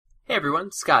Hey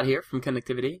everyone, Scott here from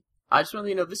Connectivity. I just want to let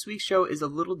you know this week's show is a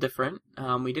little different.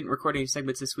 We didn't record any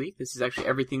segments this week. This is actually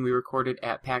everything we recorded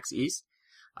at PAX East.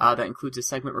 That includes a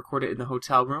segment recorded in the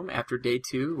hotel room after day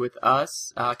 2 with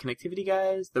us, Connectivity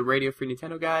guys, the Radio Free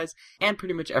Nintendo guys, and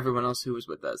pretty much everyone else who was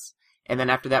with us. And then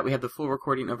after that we have the full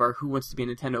recording of our Who Wants to Be a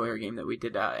Nintendo Air game that we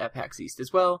did at PAX East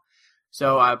as well.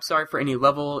 So I'm sorry for any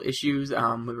level issues.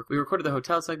 We recorded the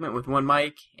hotel segment with one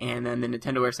mic, and then the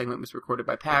Nintendo Air segment was recorded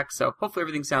by PAX. So hopefully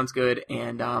everything sounds good,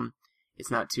 and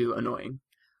it's not too annoying.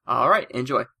 All right,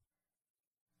 enjoy.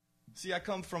 See, I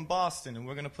come from Boston, and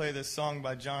we're going to play this song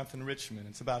by Jonathan Richman.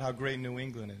 It's about how great New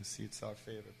England is. See, it's our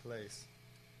favorite place.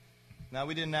 Now,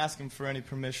 we didn't ask him for any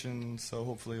permission, so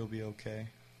hopefully it'll be okay.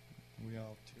 We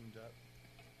all tuned up.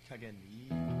 Can I get an E?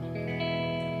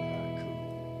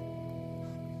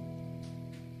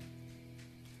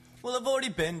 Well, I've already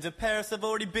been to Paris, I've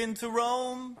already been to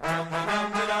Rome. But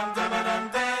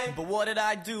what did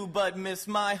I do but miss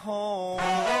my home? Well,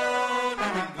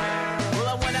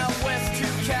 I went out west to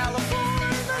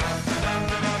California, but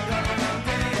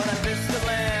I missed the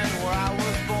land where I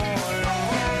was born.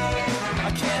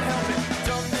 I can't help it,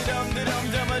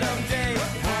 dum-de-dum-de-dum-dum-a-dum-day.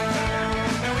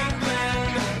 New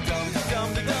England,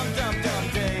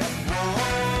 dum-de-dum-de-dum-dum-dum-day.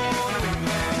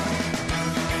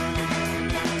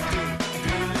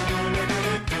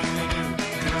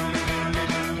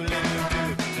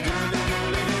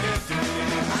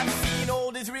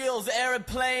 Israel's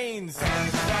airplanes.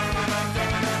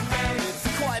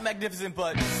 It's quite magnificent,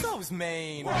 but so's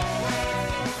Maine.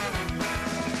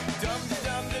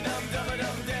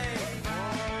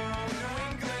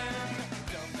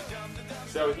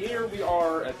 So here we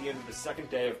are at the end of the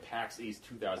second day of PAX East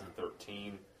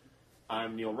 2013.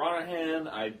 I'm Neil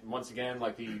Ronahan. Once again,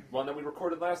 like the one that we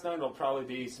recorded last night, there'll probably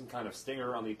be some kind of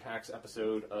stinger on the PAX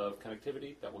episode of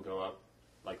Connectivity that will go up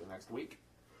like the next week.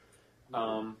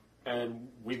 And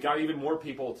we've got even more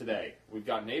people today. We've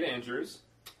got Nate Andrews.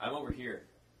 I'm over here.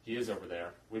 He is over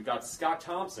there. We've got Scott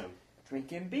Thompson.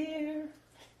 Drinking beer.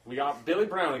 We got Billy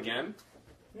Brown again.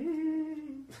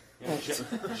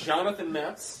 Jonathan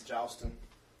Metz. Joustin.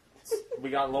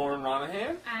 We got Lauren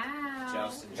Ronahan. Ow.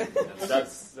 Joustin.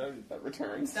 That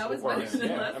returns. That was works. better than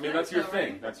Yeah. last I mean, that's your time,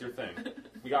 thing. right? That's your thing.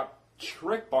 We got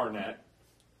Trick Barnett.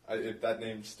 If that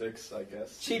name sticks, I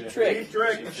guess. Cheap Yeah. Trick.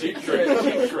 Cheap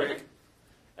Trick.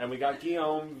 And we got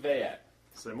Guillaume Vayette.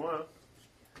 C'est moi.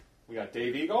 We got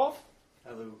Dave Egolf.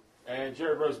 Hello. And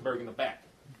Jared Rosenberg in the back.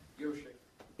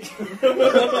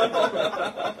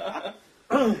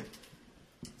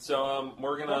 So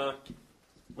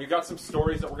we've got some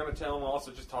stories that we're gonna tell, and we'll also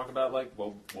just talk about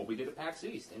what we did at PAX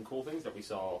East and cool things that we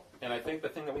saw. And I think the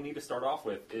thing that we need to start off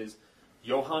with is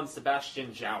Johann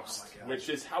Sebastian Joust, which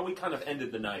is how we kind of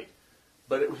ended the night,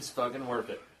 but it was fucking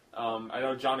worth it. I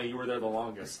know Johnny, you were there the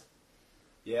longest.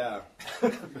 Yeah.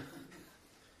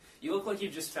 You look like you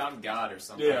just found God or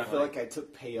something. Yeah. I feel like I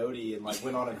took peyote and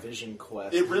went on a vision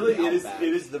quest. It really in the is. Outback.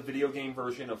 It is the video game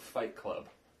version of Fight Club.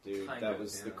 Dude, Kind that of,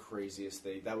 was yeah. the craziest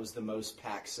thing. That was the most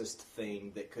Paxist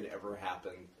thing that could ever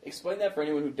happen. Explain that for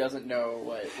anyone who doesn't know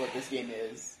what this game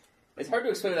is. It's hard to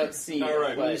explain without seeing All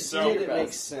right, it. When you But see it, it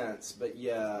makes sense. But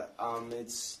yeah,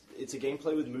 it's a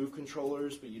gameplay with move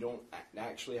controllers, but you don't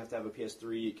actually have to have a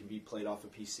PS3. It can be played off a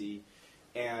PC,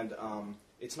 and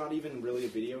it's not even really a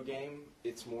video game.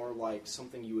 It's more like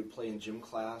something you would play in gym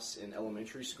class in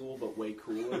elementary school, but way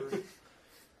cooler.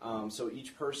 So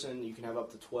each person, you can have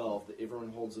up to 12.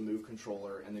 Everyone holds a move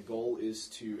controller, and the goal is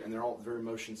to, and they're all very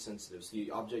motion sensitive, so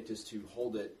the object is to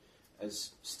hold it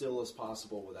as still as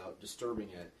possible without disturbing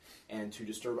it, and to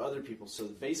disturb other people. So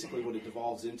basically what it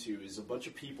devolves into is a bunch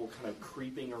of people kind of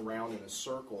creeping around in a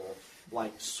circle,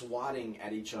 like swatting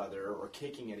at each other or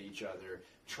kicking at each other,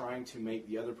 trying to make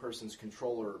the other person's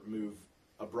controller move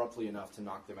abruptly enough to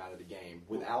knock them out of the game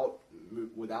without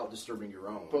disturbing your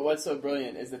own. But what's so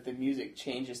brilliant is that the music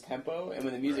changes tempo, and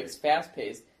when the music's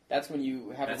fast-paced, that's when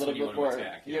you have That's a little when you bit want more. to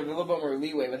attack, You yeah. have a little bit more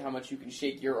leeway with how much you can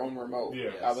shake your own remote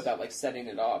Yes. without setting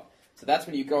it off. So that's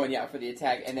when you go in for the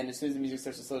attack, and then as soon as the music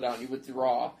starts to slow down, you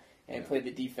withdraw and play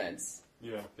the defense.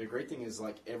 Yeah. The great thing is,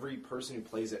 every person who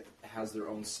plays it has their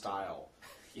own style.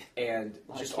 And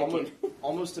just kicking.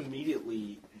 almost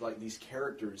immediately, these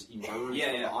characters emerge from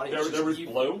the audience. There was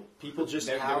Blue. People just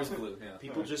There have was Blue, yeah.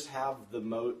 people just have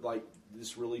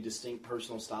this really distinct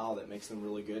personal style that makes them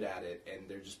really good at it, and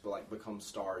they're just become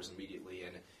stars immediately.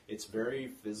 And it's very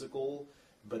physical,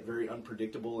 but very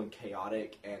unpredictable and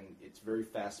chaotic, and it's very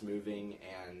fast moving.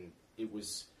 And it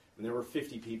was. And there were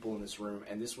 50 people in this room,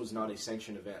 and this was not a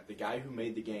sanctioned event. The guy who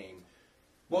made the game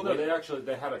Well, no,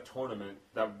 they had a tournament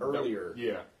that Earlier.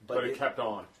 but it kept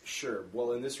on. Sure.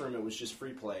 Well, in this room, it was just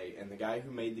free play, and the guy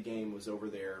who made the game was over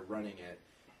there running it,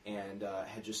 and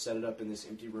had just set it up in this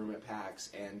empty room at PAX,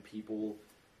 and people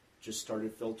just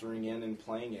started filtering in and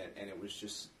playing it, and it was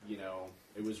just,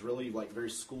 it was really like very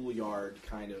schoolyard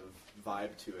kind of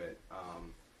vibe to it,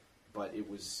 but it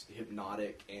was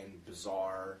hypnotic and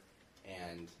bizarre,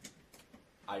 and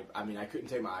I couldn't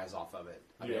take my eyes off of it.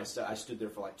 I stood there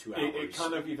for like 2 hours. It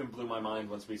kind of even blew my mind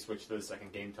once we switched to the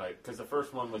second game type, because the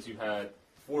first one was you had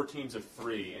 4 teams of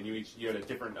 3, and you had a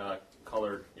different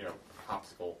colored,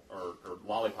 popsicle or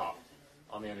lollipop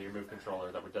on the end of your move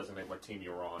controller that would designate what team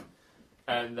you were on.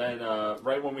 And then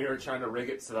right when we were trying to rig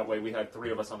it so that way we had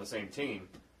 3 of us on the same team,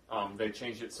 they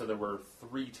changed it so there were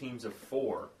 3 teams of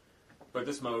 4. But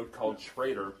this mode called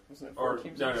Trader, Wasn't it 4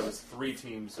 teams of 4? it was 3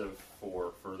 teams of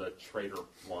 4 for the Trader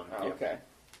one. Oh, okay.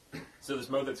 So this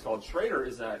mode that's called Trader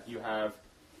is that you have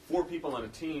 4 people on a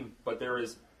team, but there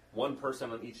is 1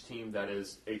 person on each team that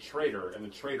is a traitor, and the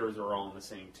traitors are all on the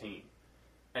same team.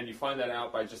 And you find that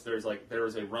out by just there is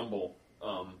a rumble,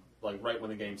 right when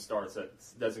the game starts, that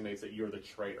designates that you're the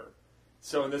traitor.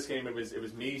 So in this game, it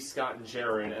was me, Scott, and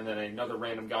Jared, and then another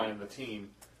random guy on the team.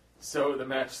 So the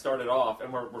match started off,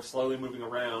 and we're slowly moving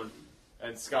around,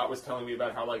 and Scott was telling me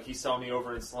about how he saw me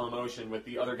over in slow motion with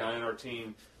the other guy on our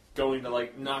team going to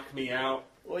knock me out.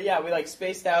 Well, yeah, we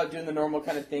spaced out doing the normal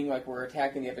kind of thing, we're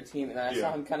attacking the other team, and then I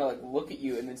saw him kind of look at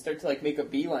you and then start to make a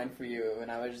beeline for you, and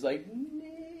I was just like,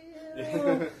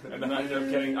 no. And then I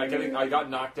ended up I got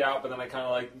knocked out, but then I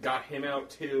kind of got him out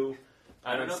too.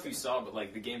 I don't know if you saw,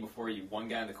 but the game before you, one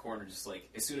guy in the corner just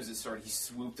as soon as it started, he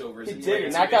swooped over his. He did,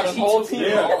 and knocked out his whole team.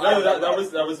 Yeah,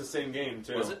 that was the same game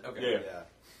too. Was it? Okay. Yeah.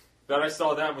 That I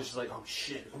saw that and was just oh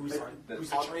shit, who's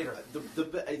the traitor?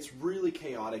 It's really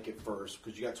chaotic at first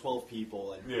because you got 12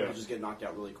 people and people just get knocked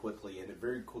out really quickly, and it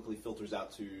very quickly filters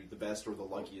out to the best or the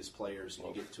luckiest players, and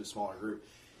you get to a smaller group.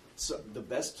 So the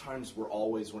best times were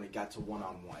always when it got to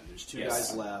one-on-one. There's 2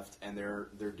 guys left, and they're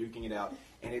duking it out,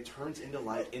 and it turns into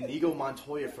Inigo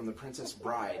Montoya from The Princess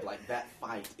Bride. That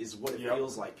fight is what it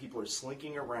feels like. People are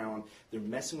slinking around, they're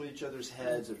messing with each other's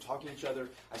heads, they're talking to each other.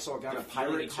 I saw a guy in a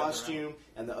pirate costume,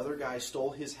 and the other guy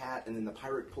stole his hat, and then the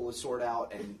pirate pulled his sword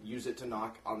out and used it to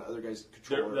knock on the other guy's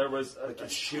controller. There was a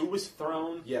shoe was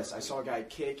thrown. Yes, I saw a guy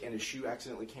kick, and his shoe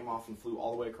accidentally came off and flew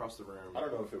all the way across the room. I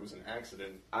don't know if it was an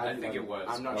accident. I think it was.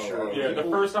 I'm not sure. Yeah, the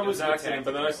first time was an accident,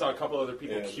 but then I saw a couple other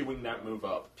people queuing that move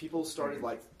up. People started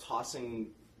tossing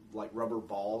rubber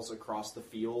balls across the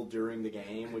field during the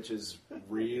game, which is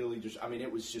really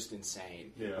it was just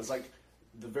insane. Yeah. It was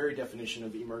the very definition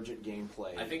of emergent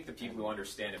gameplay. I think the people who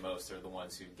understand it most are the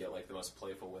ones who get the most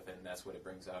playful with it, and that's what it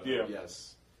brings out. Yeah.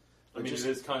 Yes. It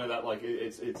is kind of that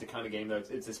it's the kind of game that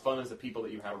it's as fun as the people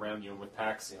that you have around you, and with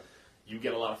PAX, you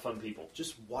get a lot of fun people.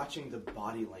 Just watching the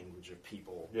body language of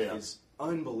people is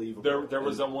unbelievable. There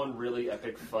was one really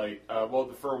epic fight.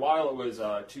 For a while it was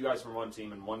 2 guys from one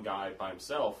team and 1 guy by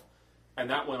himself, and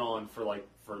that went on for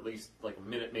at least a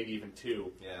minute, maybe even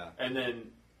 2. Yeah. And then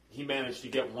he managed to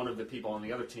get one of the people on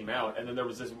the other team out, and then there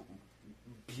was this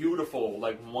beautiful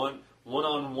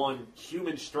one-on-one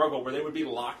human struggle where they would be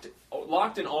locked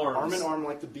in arms, arm in arm,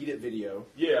 like the Beat It video.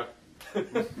 Yeah.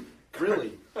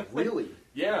 Really.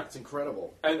 Yeah, it's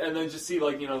incredible. And then just see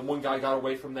one guy got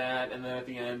away from that, and then at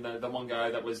the end the one guy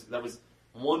that was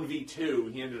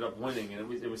 1v2, he ended up winning,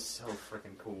 and it was so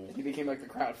freaking cool. He became the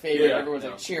crowd favorite. Yeah.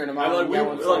 Everyone's cheering him on. We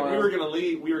were gonna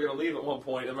leave. We were gonna leave at one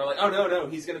point, and we're like, oh no,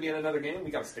 he's gonna be in another game.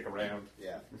 We gotta stick around.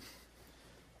 Yeah.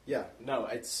 Yeah. No,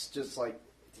 it's just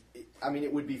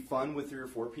it would be fun with 3 or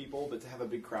 4 people, but to have a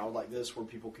big crowd like this where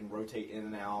people can rotate in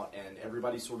and out, and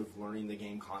everybody's sort of learning the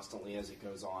game constantly as it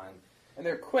goes on. And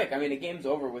they're quick. The game's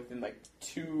over within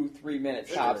 2-3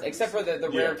 minutes tops, except for the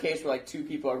rare case where 2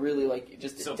 people are really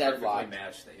just so deadlocked.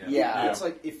 Matched, Yeah, it's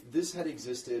if this had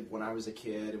existed when I was a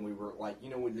kid, and we were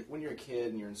when you're a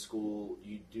kid and you're in school,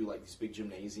 you do these big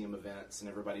gymnasium events, and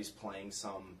everybody's playing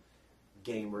some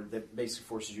game that basically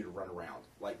forces you to run around.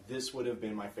 This would have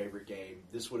been my favorite game.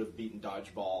 This would have beaten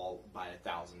dodgeball by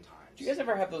 1,000 times. Do you guys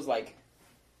ever have those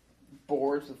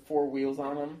boards with 4 wheels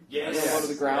on them? Yes. Low to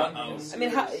the ground. Uh-oh.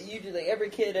 How you do every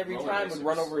kid every Roller time racers. would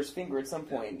run over his finger at some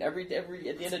point. Every at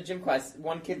the end of gym class,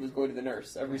 one kid was going to the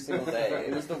nurse every single day.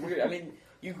 It was the weird.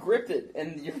 You gripped it,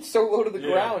 and you're so low to the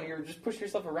ground, you're just pushing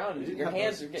yourself around, and your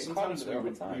hands are getting caught into there all the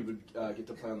time. We would get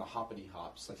to play on the hoppity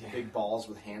hops, the big balls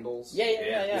with handles.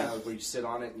 Yeah. Where you sit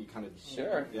on it and you kind of...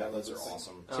 Sure. Yeah, those are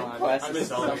awesome. Gym class. I miss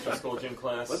elementary school gym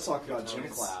class. Let's talk about gym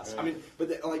class. Yeah. But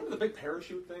the big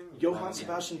parachute thing? Johann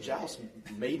Sebastian Joust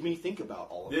made me think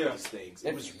about all of these things.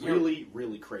 It was It's really,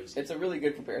 really crazy. It's a really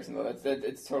good comparison, though.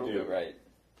 It's totally right.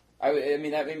 I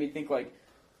mean, that made me think, like,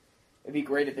 it'd be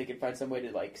great if they could find some way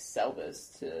to, like, sell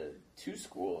this to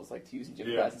schools, like, to use in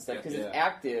gym class and stuff, because it's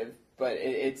active, but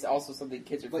it's also something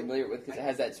kids are familiar with, because it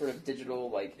has that sort of digital,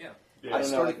 like, I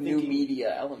don't know, like, new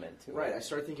media element to it. Right, I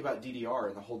started thinking about DDR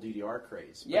and the whole DDR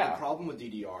craze. But the problem with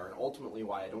DDR, and ultimately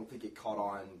why I don't think it caught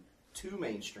on too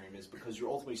mainstream, is because you're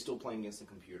ultimately still playing against the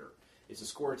computer. It's a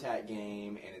score attack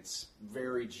game, and it's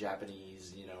very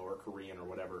Japanese, or Korean or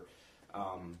whatever.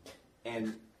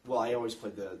 And well, I always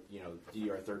played the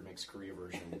DDR third mix Korea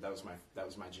version. That was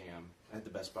my jam. I had the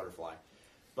best butterfly,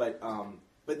 but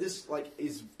this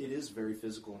it is very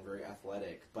physical and very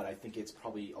athletic. But I think it's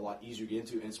probably a lot easier to get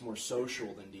into, and it's more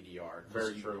social than DDR.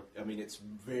 Very true. I mean, it's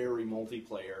very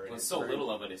multiplayer. And so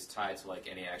little of it is tied to like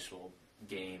any actual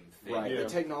game thing. Right. The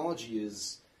technology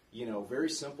is. Very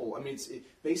simple. I mean,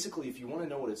 basically, if you want to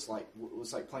know what it's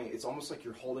like playing, it's almost like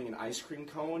you're holding an ice cream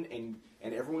cone, and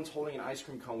everyone's holding an ice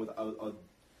cream cone with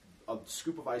a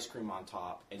scoop of ice cream on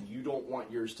top, and you don't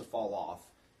want yours to fall off,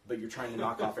 but you're trying to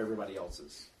knock off everybody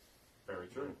else's. Very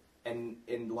true. And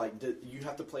you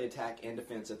have to play attack and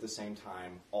defense at the same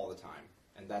time all the time,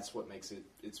 and that's what makes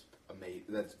it's amazing.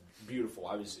 That's beautiful.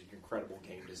 Obviously, incredible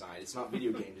game design. It's not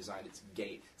video game design. It's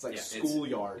game. It's like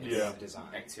schoolyard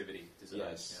design, activity design.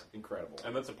 Yes, incredible.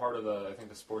 And that's a part of the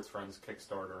Sports Friends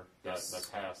Kickstarter that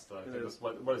passed.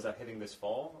 What is that hitting this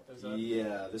fall? Is that?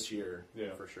 Yeah, this year.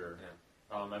 Yeah, for sure.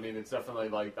 Yeah. I mean, it's definitely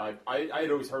like I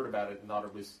had always heard about it and thought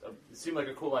it seemed like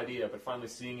a cool idea, but finally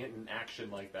seeing it in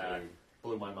action like that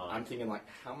blew my mind. I'm thinking like,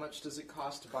 how much does it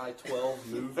cost to buy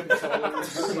 12 move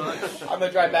controllers? On the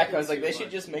drive back, I was like, they should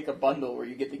just make a bundle where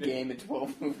you get the game and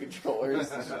 12 move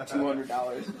controllers,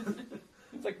 $200.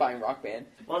 It's like buying Rock Band.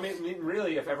 Well, I mean,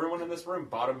 really, if everyone in this room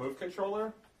bought a move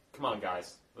controller, come on,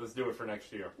 guys, let's do it for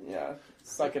next year. Yeah,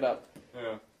 suck it up.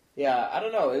 Yeah. Yeah, I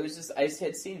don't know. It was just, I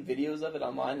had seen videos of it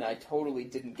online, and I totally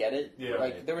didn't get it. Yeah.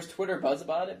 Like, there was Twitter buzz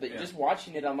about it, but just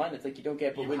watching it online, it's like you don't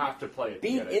get it. But you have to play it.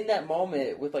 Being in that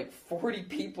moment with, like, 40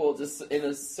 people just in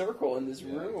a circle in this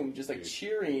room, just, like,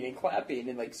 cheering and clapping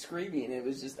and, like, screaming, it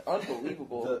was just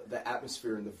unbelievable. The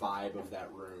atmosphere and the vibe of that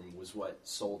room was what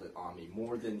sold it on me,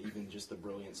 more than even just the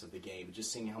brilliance of the game.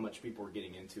 Just seeing how much people were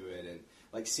getting into it, and,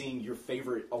 like, seeing your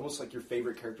favorite, almost like your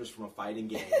favorite characters from a fighting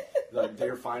game, like,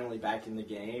 they're finally back in the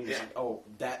game. It's like, oh,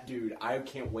 that dude, I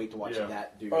can't wait to watch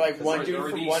that dude. Or like one dude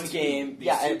from one game.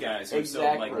 These two guys who so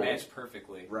like matched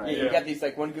perfectly. Right. Yeah, you got these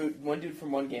like one dude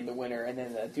from one game, the winner, and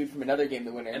then a dude from another game,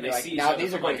 the winner. And they're they like, see now each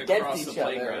these are other going like against across each the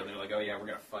other. playground. They're like, oh yeah, we're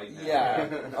gonna fight now.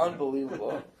 Yeah,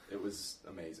 unbelievable. It was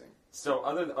amazing. So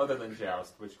other than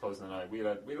Joust, which closed the night, we had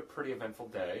a pretty eventful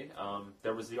day.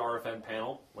 There was the RFN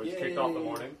panel, which kicked off the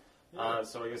morning.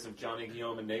 So I guess if Johnny,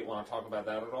 Guillaume, and Nate want to talk about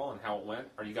that at all and how it went,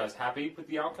 are you guys happy with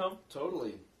the outcome?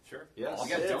 Totally. Sure. Yes. You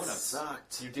got donuts.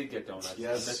 Sucked. You did get donuts.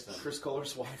 Yes. Chris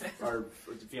Kohler's wife, our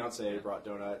fiance, brought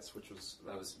donuts, which was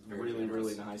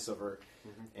really nice of her.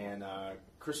 Mm-hmm. And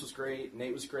Chris was great.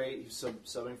 Nate was great. He was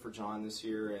subbing for John this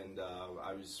year, and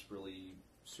I was really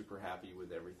super happy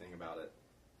with everything about it.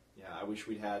 Yeah, I wish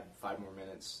we'd had 5 more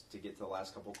minutes to get to the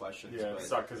last couple questions. Yeah, it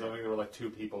sucked because I think there were like 2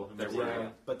 people who missed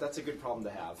it. But that's a good problem to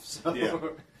have. So.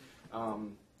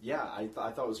 Yeah. I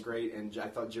thought it was great, and I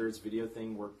thought Jared's video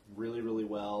thing worked really, really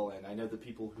well, and I know the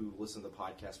people who listen to the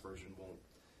podcast version won't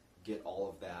get all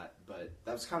of that, but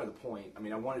that was kind of the point. I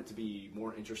mean, I want it to be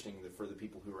more interesting for the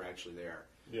people who were actually there.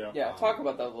 Yeah, talk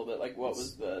about that a little bit. Like, what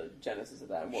was the genesis of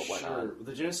that and what went on?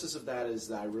 The genesis of that is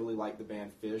that I really like the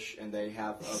band Fish, and they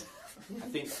have I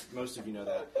think most of you know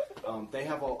that. They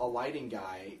have a lighting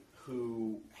guy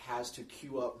who has to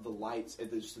cue up the lights.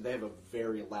 So they have a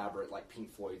very elaborate, like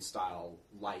Pink Floyd style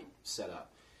light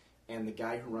setup. And the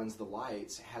guy who runs the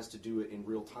lights has to do it in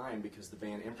real time because the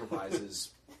band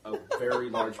improvises a very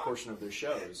large portion of their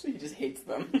shows. He just hates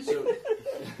them. So,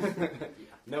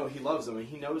 no, he loves them, and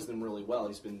he knows them really well.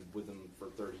 He's been with them for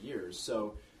 30 years.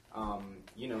 So,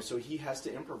 so he has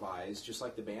to improvise just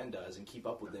like the band does and keep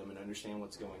up with them and understand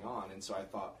what's going on. And so I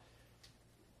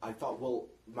thought, well,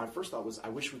 my first thought was I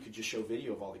wish we could just show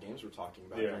video of all the games we're talking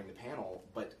about during the panel,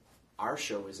 but our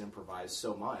show is improvised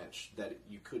so much that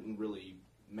you couldn't really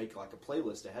make like a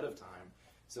playlist ahead of time.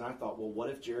 So then I thought, well, what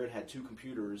if Jared had 2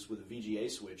 computers with a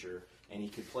VGA switcher, and he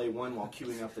could play one while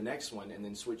queuing up the next one and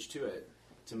then switch to it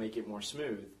to make it more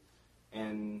smooth?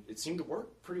 And it seemed to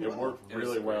work pretty well. It worked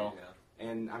really well.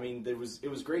 And, I mean, it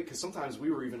was great because sometimes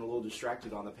we were even a little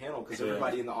distracted on the panel because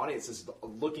everybody in the audience is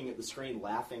looking at the screen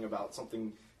laughing about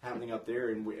something happening up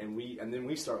there, and then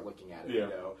we start looking at it,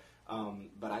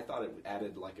 But I thought it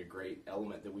added like a great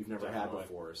element that we've never Definitely. had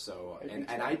before. So, I think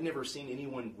and so. I'd never seen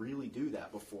anyone really do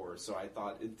that before. So I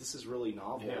thought this is really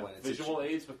novel. Yeah, And it's visual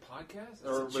aids with podcasts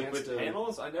or it's a chance with to-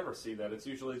 panels. I never see that. It's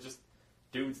usually just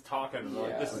dudes talking and they're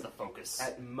like, Yeah. this is the focus.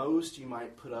 At most, you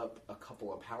might put up a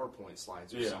couple of PowerPoint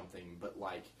slides or Yeah. something, but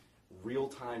like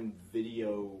real-time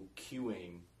video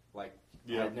queuing, like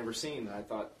Yeah. I'd never seen. And I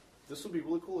thought this would be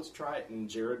really cool. Let's try it. And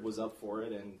Jared was up for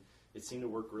it, and it seemed to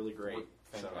work really great.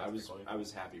 So Fantastically. I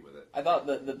was happy with it. I thought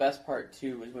the best part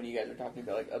too was when you guys were talking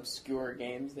about like obscure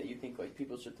games that you think like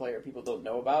people should play or people don't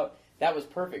know about. That was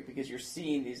perfect because you're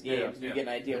seeing these games and you Yeah, get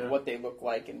an idea yeah. of what they look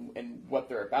like and what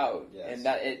they're about, Yes. and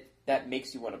that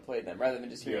makes you want to play them rather than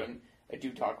just hearing a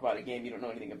dude talk about a game you don't know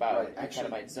anything about. Right, You kind actually,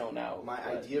 of might zone out. My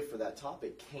but- idea for that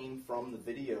topic came from the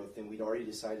video thing. We'd already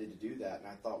decided to do that, and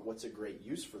I thought, what's a great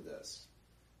use for this?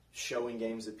 Showing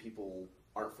games that people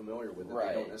aren't familiar with, that Right.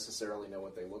 they don't necessarily know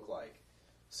what they look like.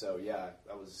 So yeah,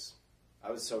 I was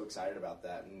so excited about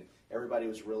that, and everybody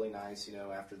was really nice. You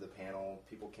know, after the panel,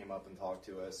 people came up and talked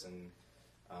to us, and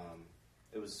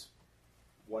it was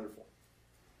wonderful.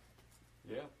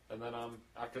 Yeah, and then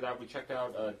after that we checked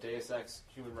out Deus Ex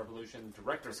Human Revolution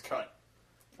Director's Cut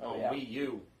Oh, on yeah. Wii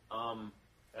U.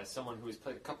 As someone who has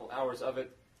played a couple hours of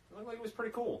it, it looked like it was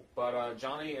pretty cool. But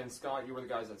Johnny and Scott, you were the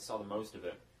guys that saw the most of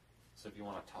it. So if you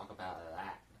want to talk about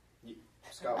that.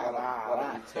 Scott, why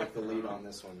don't you take the lead on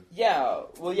this one? Yeah,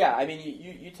 well, yeah. I mean,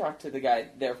 you talked to the guy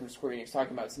there from Square Enix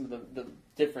talking about some of the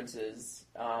differences,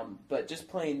 but just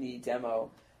playing the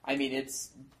demo, I mean,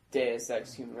 it's Deus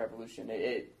Ex Human Revolution.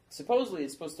 It supposedly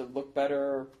it's supposed to look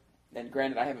better, and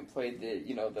granted, I haven't played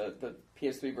the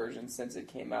PS3 version since it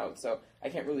came out, so I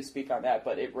can't really speak on that.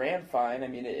 But it ran fine. I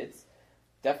mean, it's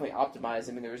definitely optimized.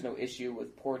 I mean, there was no issue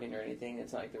with porting or anything.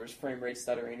 It's not like there was frame rate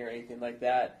stuttering or anything like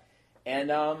that, and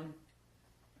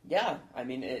yeah, I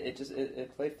mean,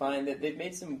 it played fine. They've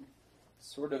made some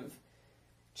sort of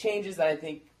changes that I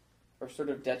think are sort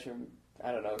of detriment.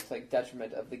 I don't know. It's like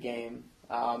detriment of the game.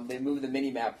 They moved the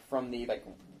mini map from the like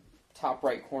top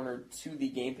right corner to the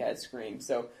gamepad screen.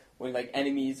 So when like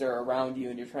enemies are around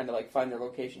you and you're trying to like find their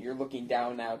location, you're looking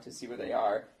down now to see where they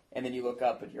are, and then you look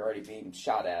up and you're already being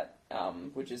shot at,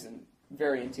 which isn't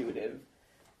very intuitive.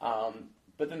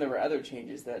 But then there were other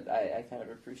changes that I kind of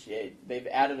appreciate. They've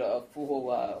added a full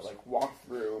like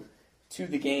walkthrough to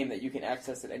the game that you can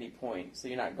access at any point. So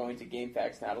you're not going to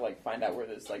GameFAQs now to like find out where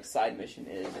this like side mission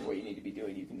is or what you need to be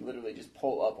doing. You can literally just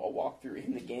pull up a walkthrough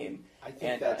in the game. I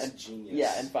think that's genius.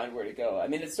 Yeah, and find where to go. I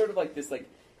mean, it's sort of like this like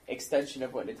extension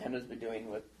of what Nintendo's been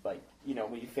doing with like, you know,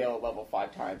 when you fail a level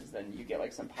 5 times, then you get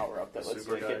like some power up that lets you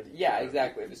Super like, guide. yeah,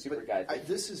 exactly, the super But guide.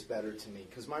 this is better to me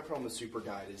because my problem with Super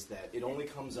Guide is that it only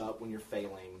comes up when you're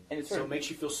failing, And it's so sort it of- makes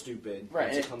you feel stupid. Right,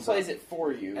 once and it comes plays up. it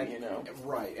for you, And- you know.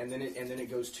 Right, and then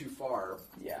it goes too far.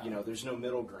 Yeah. You know, there's no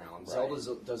middle ground. Right.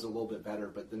 Zelda does a little bit better,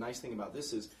 but the nice thing about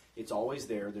this is it's always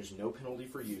there. There's no penalty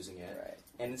for using it, Right.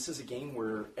 and this is a game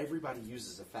where everybody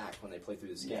uses a fact when they play through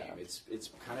this Yeah. game. It's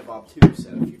kind of obtuse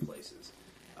at a few places,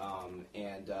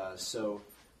 so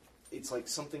it's like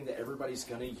something that everybody's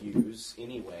going to use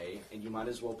anyway, and you might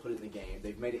as well put it in the game.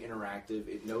 They've made it interactive.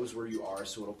 It knows where you are,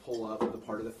 so it'll pull up the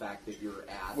part of the fact that you're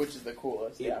at. Which is the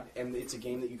coolest, yeah. And it's a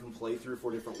game that you can play 3 or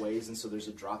 4 different ways, and so there's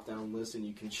a drop-down list, and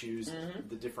you can choose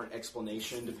the different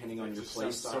explanation depending on It your just play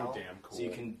sounds so style. damn cool. So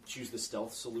you can choose the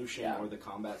stealth solution Yeah. or the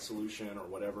combat solution or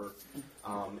whatever.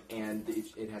 And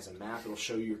it has a map. It'll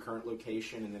show you your current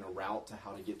location and then a route to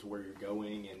how to get to where you're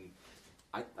going. And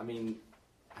I mean,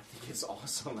 I think it's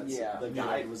awesome. Yeah. The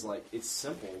guide was like, it's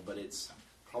simple, but it's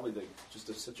probably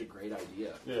such a great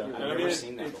idea. Yeah, I've and I never mean,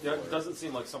 seen that it before. doesn't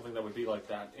seem like something that would be like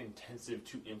that intensive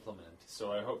to implement.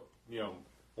 So I hope, you know,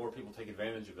 more people take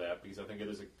advantage of that because I think it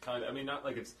is a kind of, I mean, not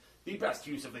like it's the best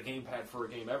use of the gamepad for a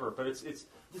game ever, but it's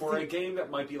for a game that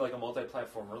might be like a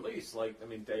multi-platform release. Like, I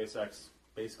mean, Deus Ex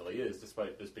basically is,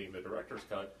 despite this being the director's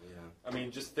cut. Yeah. I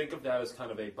mean, just think of that as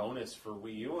kind of a bonus for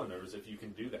Wii U owners if you can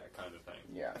do that kind of thing.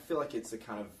 Yeah. I feel like it's the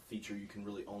kind of feature you can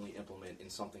really only implement in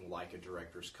something like a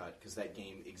director's cut because that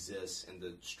game exists and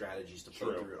the strategies to play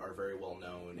True. through it are very well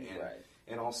known. And, Right.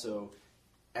 and also,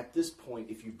 at this point,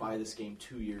 if you buy this game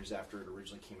 2 years after it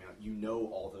originally came out, you know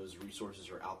all those resources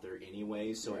are out there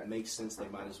anyway, so Right. it makes sense they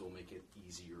might as well make it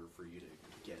easier for you to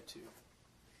get to.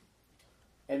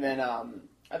 And then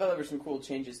I thought there were some cool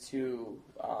changes to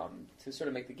sort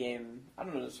of make the game, I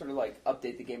don't know, sort of like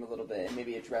update the game a little bit and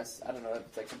maybe address, I don't know, if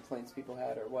it's like complaints people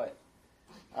had or what.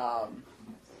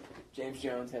 James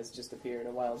Jones has just appeared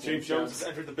a while. James Jones has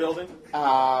entered the building.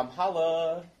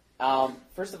 Holla.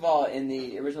 First of all, in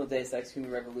the original Deus Ex Human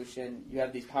Revolution, you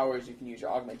have these powers, you can use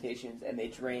your augmentations, and they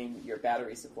drain your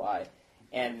battery supply.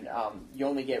 And you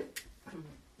only get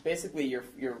basically you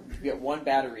get one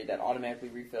battery that automatically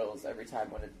refills every time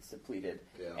when it's depleted,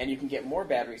 and you can get more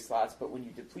battery slots. But when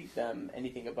you deplete them,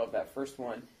 anything above that first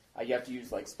one, you have to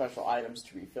use like special items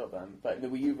to refill them. But in the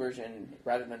Wii U version,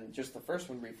 rather than just the first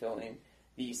one refilling,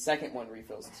 the second one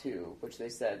refills too, which they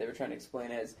said they were trying to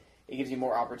explain as it gives you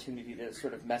more opportunity to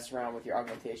sort of mess around with your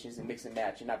augmentations and mix and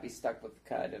match and not be stuck with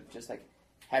kind of just like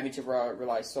having to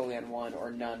rely solely on one or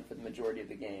none for the majority of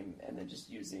the game, and then just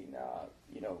using,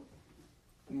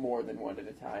 more than one at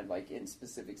a time, like in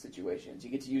specific situations. You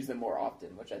get to use them more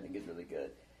often, which I think is really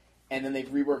good. And then they've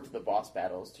reworked the boss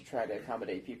battles to try to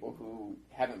accommodate people who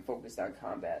haven't focused on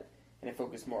combat, and it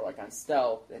focused more like on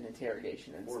stealth and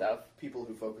interrogation and stuff. People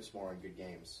who focus more on good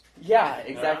games. Yeah,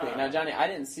 exactly. Now, Johnny, I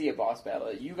didn't see a boss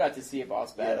battle. You got to see a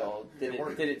boss battle. Yeah,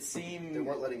 did it seem? They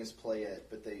weren't letting us play it,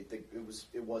 but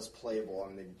it was playable,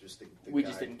 and they just we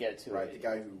just didn't get to it. Right, the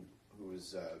guy who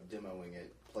was demoing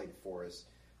it played for us.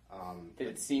 Did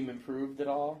it seem improved at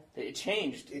all? It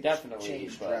changed, it definitely.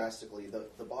 Changed drastically.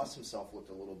 The boss himself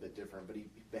looked a little bit different, but he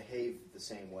behaved the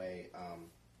same way.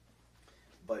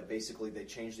 But basically, they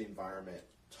changed the environment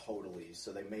totally,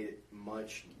 so they made it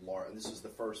much larger. And this was the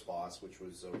first boss, which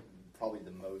was probably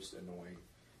the most annoying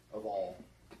of all.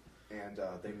 And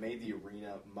they made the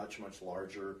arena much, much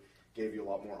larger, gave you a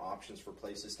lot more options for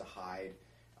places to hide.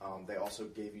 They also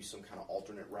gave you some kind of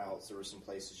alternate routes. There were some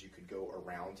places you could go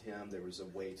around him. There was a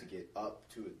way to get up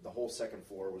to it. The whole second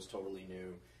floor was totally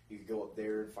new. You could go up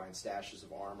there and find stashes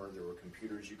of armor. There were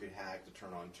computers you could hack to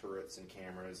turn on turrets and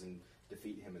cameras and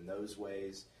defeat him in those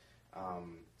ways.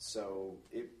 So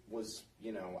it was,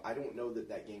 I don't know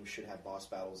that game should have boss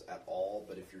battles at all,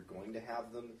 but if you're going to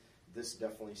have them, this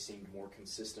definitely seemed more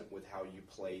consistent with how you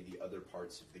play the other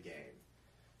parts of the game.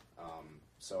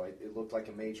 So it looked like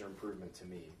a major improvement to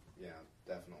me. Yeah,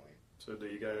 definitely. So do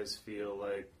you guys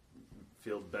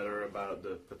feel better about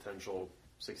the potential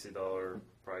 $60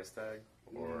 price tag?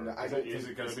 Or is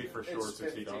it going to be for sure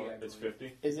 $60? It's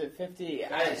 $50. Is it $50?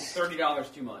 It's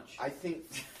 $30 too much. I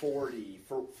think $40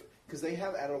 because they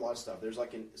have added a lot of stuff. There's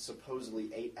like a supposedly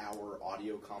 8-hour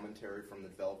audio commentary from the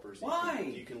developers.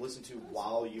 Why? You can listen to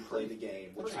while you play the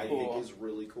game, which I think is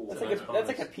really cool. That's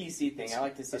like a PC thing. I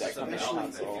like to see that come out.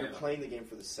 Especially if you're playing the game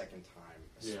for the second time,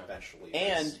 especially.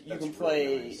 And you can play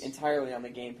really nice. Entirely on the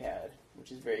gamepad,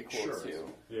 which is very cool too.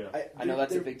 Yeah, I know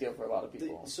that's a big deal for a lot of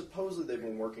people. Supposedly they've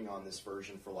been working on this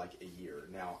version for like a year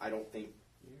now. I don't think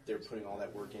they're putting all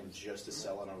that work in just to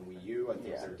sell it on Wii U. I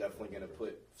think they're definitely going to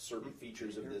put certain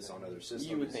features of this on other systems.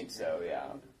 You would think so, yeah.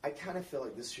 I kind of feel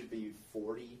like this should be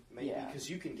 $40 maybe because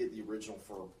you can get the original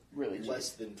for really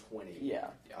less than $20. Yeah.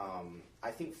 I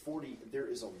think $40. There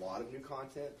is a lot of new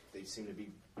content. They seem to be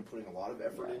putting a lot of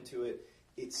effort into it.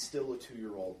 It's still a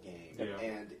 2-year-old game,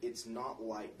 and it's not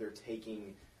like they're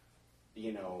taking,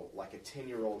 like a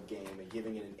 10-year-old game and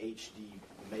giving it an HD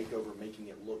makeover, making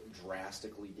it look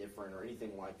drastically different or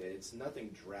anything like that. It's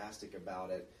nothing drastic about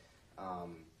it.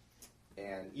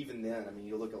 And even then, I mean,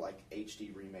 you look at like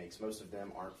HD remakes, most of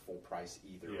them aren't full price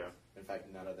either. Yeah. In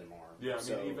fact, none of them are. Yeah,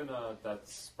 I mean, even that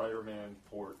Spider-Man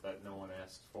port that no one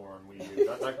asked for on Wii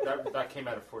U, that came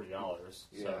out at $40. So.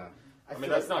 Yeah. I mean,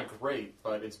 that's not great,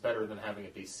 but it's better than having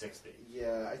it be $60.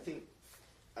 Yeah, I think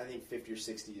 50 or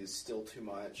 60 is still too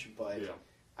much, but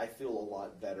I feel a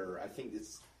lot better. I think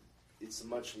it's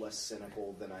much less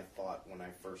cynical than I thought when I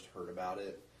first heard about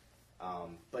it.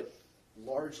 But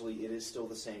largely, it is still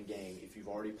the same game. If you've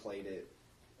already played it,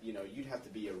 you'd have to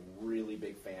be a really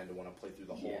big fan to want to play through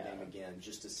the whole game again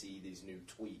just to see these new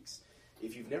tweaks.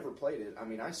 If you've never played it, I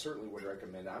mean, I certainly would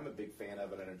recommend it. I'm a big fan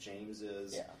of it. I know James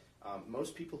is. Yeah.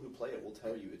 Most people who play it will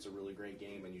tell you it's a really great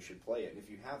game and you should play it. And if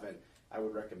you haven't, I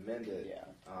would recommend it.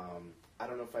 Yeah. I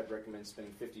don't know if I'd recommend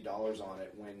spending $50 on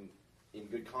it when, in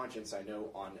good conscience, I know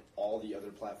on all the other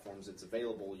platforms it's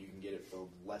available, you can get it for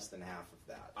less than half of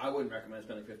that. I wouldn't recommend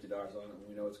spending $50 on it when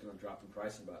we know it's going to drop in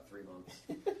price in about 3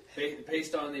 months.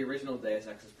 Based on the original Deus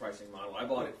Ex's pricing model, I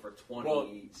bought it for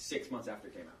 26 months after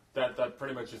it came out. That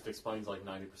pretty much just explains like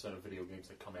 90% of video games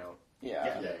that come out.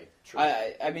 Yeah. True.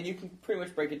 I mean, you can pretty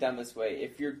much break it down this way.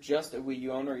 If you're just a Wii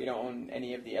U owner, you don't own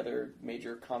any of the other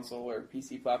major console or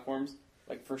PC platforms,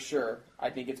 like for sure, I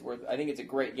think it's a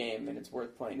great game and it's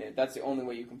worth playing it. If that's the only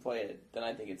way you can play it, then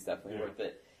I think it's definitely worth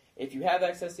it. If you have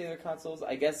access to the other consoles,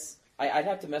 I guess I'd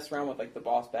have to mess around with like the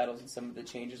boss battles and some of the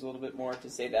changes a little bit more to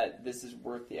say that this is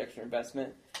worth the extra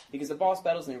investment. Because the boss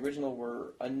battles in the original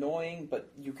were annoying, but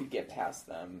you could get past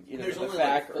them either with the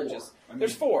fact or just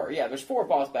there's 4. Yeah, there's 4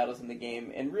 boss battles in the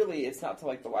game, and really it's not till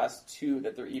like the last 2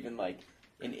 that they're even like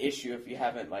an issue if you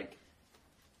haven't like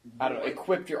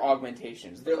equipped your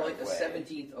augmentations. They're like a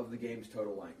 17th of the game's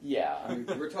total length. Yeah, I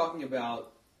mean, we're talking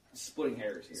about splitting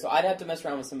hairs here. So I'd have to mess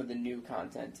around with some of the new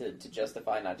content to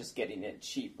justify not just getting it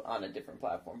cheap on a different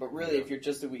platform. But really, if you're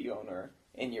just a Wii U owner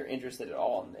and you're interested at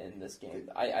all in this game,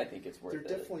 I think it's worth it.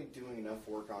 They're definitely doing enough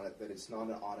work on it that it's not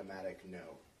an automatic no.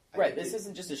 Right, this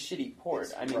isn't just a shitty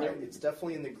port. I mean, it's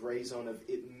definitely in the gray zone of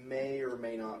it may or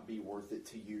may not be worth it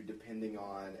to you depending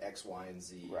on X, Y, and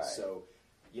Z. Right. So,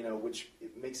 which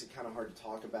it makes it kind of hard to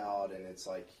talk about, and it's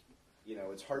like,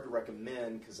 it's hard to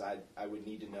recommend because I would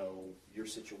need to know your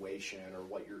situation or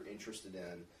what you're interested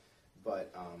in.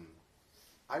 But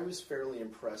I was fairly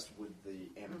impressed with the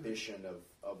ambition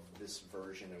of this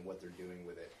version and what they're doing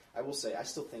with it. I will say, I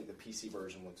still think the PC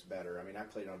version looks better. I mean, I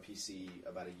played it on PC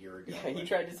about a year ago. Yeah, he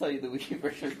tried to tell you the Wii U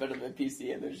version is better than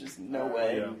PC, and there's just no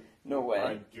way. Yeah. No way.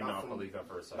 I do not believe that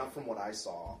for a second. Not from what I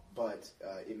saw, but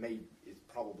it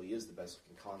probably is the best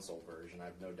looking console version. I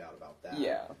have no doubt about that.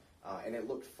 Yeah. And it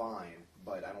looked fine,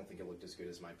 but I don't think it looked as good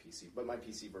as my PC. But my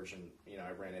PC version,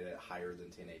 I ran it at higher than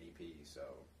 1080p, so...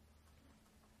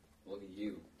 Look at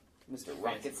you. Mr.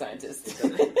 Rocket Scientist.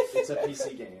 It's a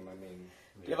PC game, I mean...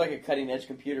 Do you have like a cutting-edge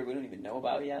computer we don't even know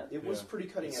about yet? It was pretty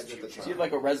cutting edge at the time. Do you have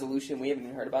like a resolution we haven't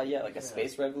even heard about yet? Like a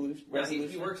space resolution? Yeah,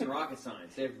 he works in rocket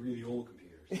science. They have really old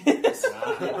computers.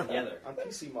 Together. On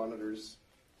PC monitors,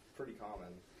 pretty common.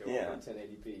 Go over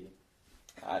 1080p.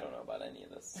 I don't know about any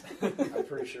of this. I'm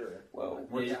pretty sure. Whoa.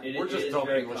 We're just dumb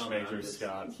English majors,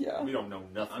 Scott. Yeah. We don't know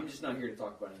nothing. I'm just not here to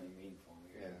talk about anything meaningful.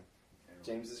 Yeah.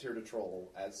 James is here to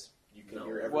troll, as you can No.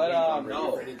 hear every What, week on Radio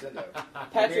no. for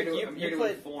Nintendo. Patrick, I'm here to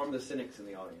played... inform the cynics in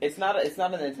the audience. It's not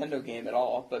a Nintendo game at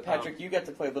all, but Patrick, you got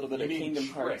to play a little bit You of mean Kingdom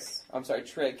Trick. Hearts. I'm sorry,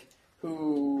 Trick,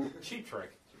 who... Cheap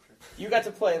trick. You got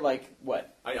to play, like,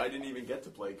 what? I didn't even get to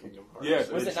play Kingdom Hearts. Yeah,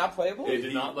 Was it not playable? They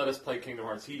did not let us play Kingdom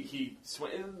Hearts.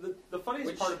 The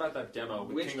funniest part about that demo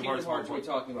with Which Kingdom Hearts Hearts are we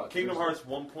talking about? Kingdom Hearts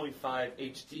 1.5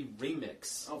 HD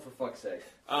Remix. Oh, for fuck's sake.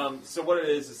 So what it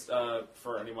is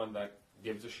for anyone that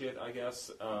gives a shit, I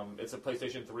guess, it's a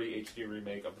PlayStation 3 HD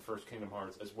remake of the first Kingdom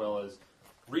Hearts, as well as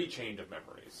Rechange of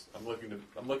Memories. I'm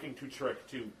looking to Trick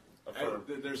to affirm.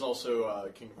 There's also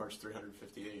Kingdom Hearts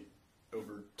 358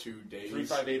 over 2 days.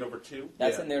 358 over 2.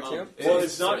 That's in there too? Well,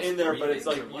 it's not in there, but it's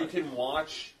like you can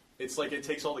watch. It's like it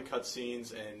takes all the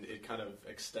cutscenes and it kind of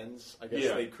extends. I guess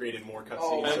Yeah. they created more cutscenes.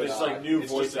 Oh, And so it's like new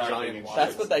it's voice just a acting giant and wide-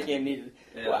 That's what that game needed.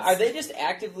 Yeah, Well, are they just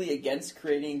actively against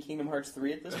creating Kingdom Hearts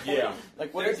 3 at this point? Yeah.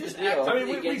 Like, what They're is the just deal? actively I mean,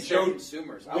 we against joked- their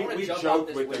consumers. I we want to jump joked out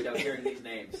this with window the- hearing these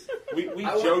names. We I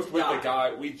want joked to with the die.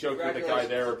 guy. We joked with the guy Congratulations.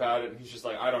 there about it, and he's just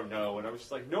like, I don't know. And I was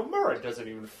just like, no, Murray doesn't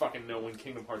even fucking know when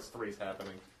Kingdom Hearts 3 is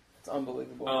happening. It's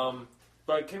unbelievable.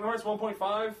 But Kingdom Hearts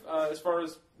 1.5, as far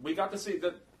as we got to see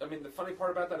that, I mean, the funny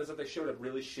part about that is that they showed a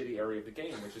really shitty area of the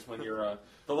game, which is when you're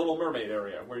the Little Mermaid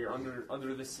area, where you're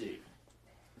under the sea.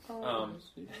 I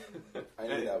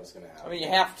knew that was going to happen. I mean, you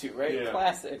have to, right? Yeah.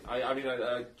 Classic.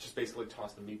 I just basically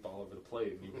tossed the meatball over the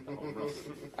plate and you went the home run.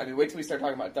 I mean, wait till we start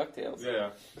talking about DuckTales. Yeah.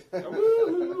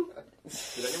 Woo!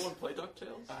 Did anyone play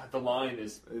DuckTales? The line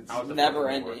is out the Never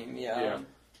fucking door. ending, yeah.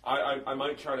 I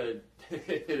might try to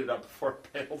hit it up before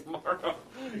panel tomorrow.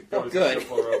 Oh, good.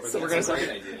 So we're gonna That's a start.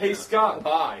 great idea. Hey Scott,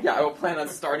 bye. Yeah, I will plan on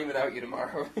starting without you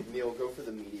tomorrow. Neil, go for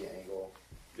the media angle.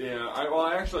 Yeah,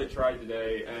 I actually tried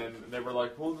today, and they were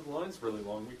like, "Well, the line's really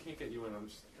long. We can't get you in." I'm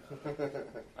just,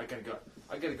 I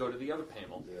gotta go to the other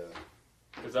panel Yeah.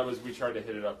 because we tried to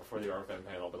hit it up before the RFM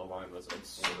panel, but the line was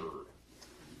absurd.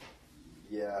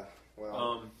 Yeah,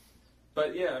 well...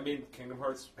 But yeah, I mean, Kingdom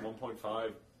Hearts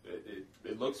 1.5,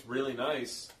 it looks really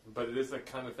nice, but it is that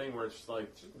kind of thing where it's just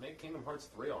like, just make Kingdom Hearts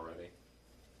 3 already.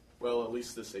 Well, at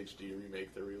least this HD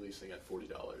remake they're releasing at $40.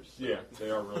 Yeah, they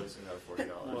are releasing that at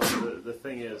 $40. Well, the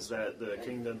thing is that the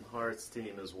Kingdom Hearts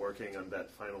team is working on that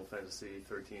Final Fantasy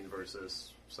 13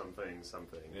 versus something.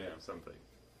 Yeah. Something.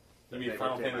 You mean That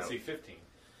Final never came Fantasy out. 15?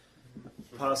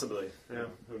 Possibly. Yeah.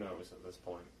 Who knows at this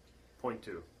point? Point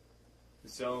 2.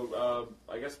 So,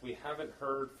 I guess we haven't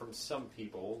heard from some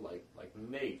people, like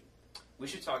Nate. We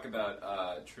should talk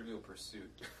about Trivial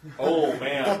Pursuit. Oh,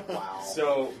 man. Wow.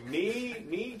 So,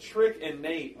 me, Trick, and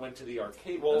Nate went to the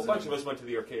arcade. Well, a bunch of us went to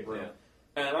the arcade room.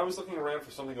 Yeah. And I was looking around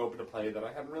for something open to play that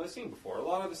I hadn't really seen before. A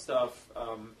lot of the stuff,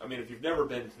 I mean, if you've never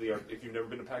been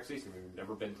to PAX East, if you've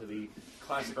never been to the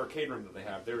classic arcade room that they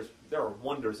have, there are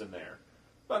wonders in there.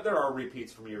 But there are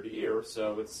repeats from year to year,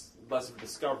 so it's less of a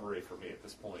discovery for me at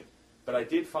this point. But I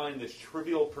did find this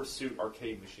Trivial Pursuit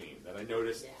arcade machine that I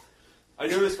noticed I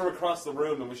noticed from across the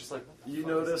room and was just like, what the You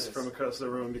fuck noticed is from this? across the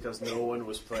room because no one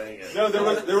was playing it. No, there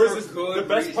was this. Good The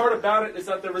best reason. part about it is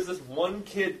that there was this one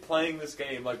kid playing this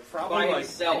game, like probably By like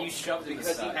himself. And you shoved it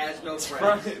because he aside. has no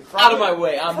Probably- friends. Out of my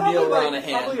way, I'm Neil probably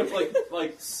Ronahan.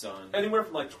 like Son. anywhere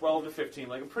from like 12 to 15,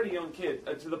 like a pretty young kid,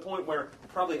 to the point where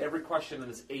probably every question in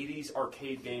this 80s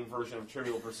arcade game version of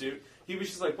Trivial Pursuit, he was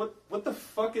just like, what the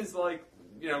fuck is like,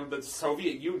 the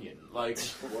Soviet Union? Like,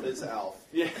 What is Alf?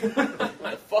 yeah. What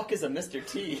the fuck is a Mr.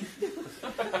 T?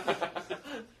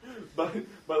 but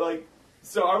like,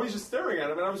 so I was just staring at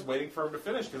him and I was waiting for him to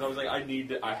finish because I was like,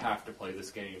 I have to play this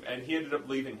game. And he ended up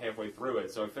leaving halfway through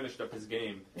it, so I finished up his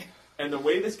game. And the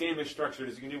way this game is structured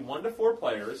is you can do 1 to 4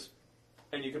 players,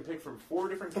 and you can pick from 4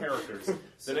 different characters.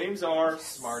 The names are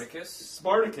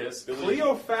Smarticus.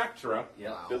 Cleopatra,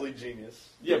 Yeah. Billy Genius.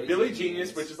 yeah, Billy Billy Genius.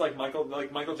 Genius, which is like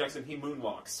Michael Jackson. He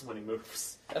moonwalks when he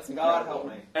moves. That's God incredible.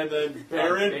 help me. And then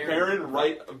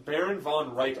Baron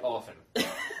von Richthofen.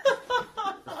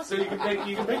 So you can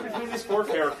pick between these 4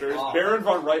 characters. Oh. Baron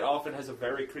von Richthofen has a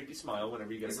very creepy smile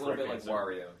whenever you get It's a a little correct bit like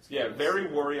answer. Wario. Yeah, very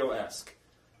Wario-esque.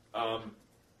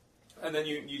 And then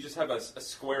you just have a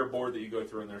square board that you go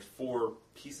through, and there's 4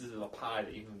 pieces of a pie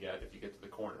that you can get if you get to the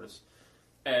corners.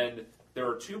 And there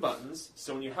are 2 buttons,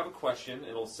 so when you have a question,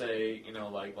 it'll say,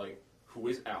 like who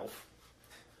is Alf?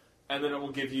 And then it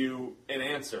will give you an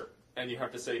answer, and you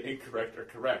have to say incorrect or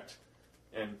correct.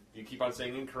 And you keep on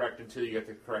saying incorrect until you get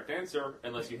the correct answer,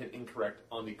 unless you hit incorrect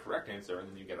on the correct answer, and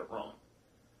then you get it wrong.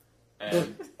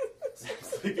 And it's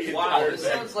like the Wow, entire this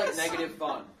thing. sounds like negative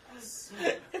fun.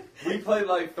 We played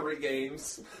like 3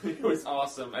 games. It was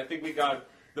awesome. I think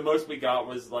the most we got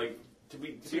was like, did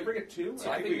we ever get 2?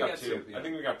 Yeah, I think we got 2. yeah. I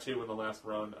think we got 2 in the last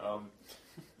run.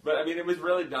 But I mean, it was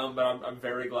really dumb. But I'm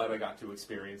very glad I got to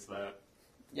experience that.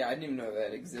 Yeah, I didn't even know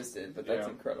that existed, but that's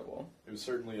Yeah. incredible. It was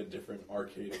certainly a different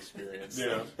arcade experience.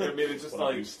 Yeah, than I mean, it's just what I'm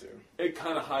like used to. it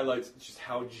kind of highlights just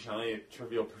how giant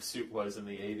Trivial Pursuit was in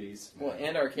the 80s. Well,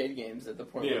 and arcade games at the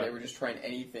point Yeah. where they were just trying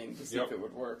anything to see Yep. if it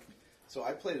would work. So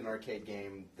I played an arcade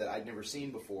game that I'd never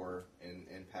seen before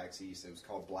in PAX East. It was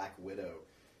called Black Widow.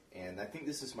 And I think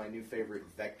this is my new favorite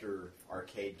vector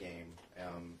arcade game.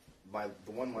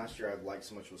 The one last year I liked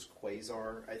so much was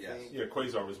Quasar, I Yes. think. Yeah,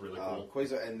 Quasar was really cool.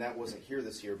 Quasar, and that wasn't here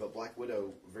this year, but Black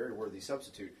Widow, very worthy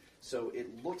substitute. So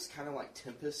it looks kind of like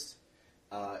Tempest,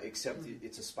 except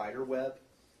it's a spider web,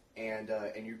 and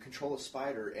you control a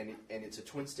spider, and it's a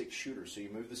twin stick shooter. So you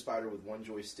move the spider with one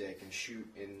joystick and shoot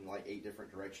in like 8 different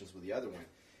directions with the other one.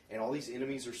 And all these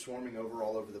enemies are swarming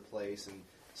all over the place, and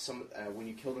some when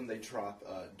you kill them, they drop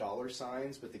dollar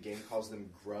signs, but the game calls them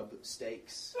grub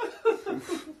steaks.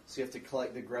 So you have to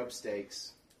collect the grub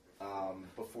steaks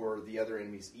before the other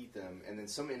enemies eat them, and then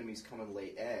some enemies come and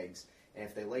lay eggs, and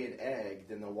if they lay an egg,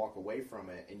 then they'll walk away from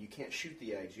it, and you can't shoot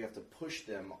the eggs, you have to push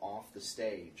them off the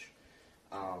stage.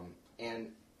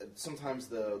 And sometimes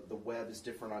the web is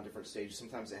different on different stages.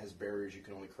 Sometimes it has barriers you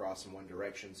can only cross in one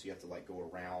direction, so you have to like go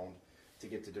around to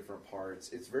get to different parts.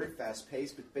 It's very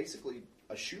fast-paced, but basically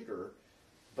a shooter,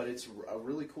 but it's a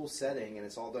really cool setting, and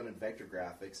it's all done in vector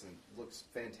graphics, and it looks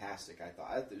fantastic, I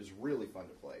thought. It was really fun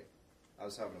to play. I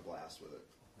was having a blast with it.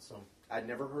 So I'd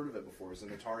never heard of it before. It was an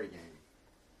Atari game.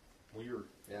 weird.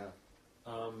 Yeah.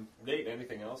 Nate,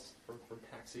 anything else from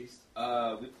PAX East?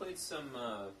 We played some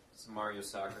Mario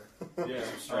Soccer. Yeah.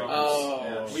 Strikers.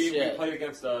 Oh, we shit. played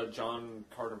against John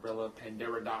Cartervilla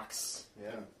Pandaradox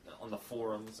Yeah. on the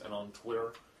forums and on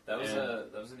Twitter. That was And-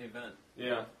 that was an event.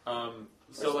 Yeah.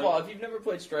 First of all, if you've never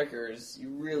played Strikers, you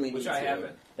really need Which to. I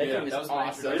haven't. That Yeah, game is that was my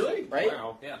awesome. really? Right?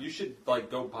 Wow. Yeah. You should like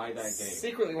go buy that game.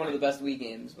 Secretly one of the best Wii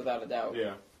games, without a doubt.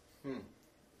 Yeah.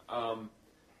 Hmm.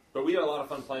 But we had a lot of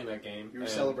fun playing that game. You were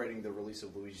and celebrating the release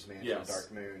of Luigi's Mansion Yes.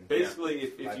 Dark Moon. Basically,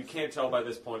 if you can't tell by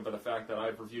this point by the fact that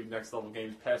I've reviewed Next Level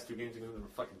Games, past 2 games, including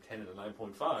a fucking 10 and a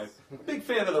 9.5, I'm a big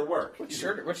fan of their work. What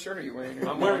shirt are you wearing?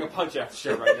 I'm wearing a Punch-Out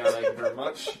shirt right now, thank you very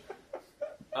much.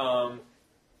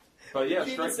 But yeah,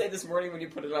 You even say this morning when you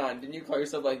put it on, didn't you call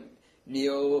yourself like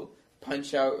Neil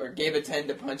Punch Out, or gave a 10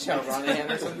 to Punch Out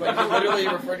Ronahan or something? Like you literally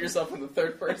referred to yourself in the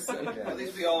third person. At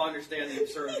least we all understand the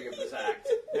absurdity of this act.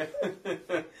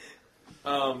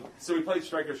 So we played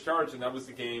Striker's Charge, and that was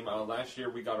the game. Last year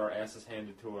we got our asses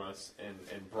handed to us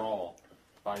in Brawl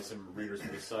by some readers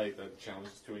from the site that challenged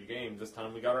us to a game. This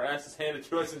time we got our asses handed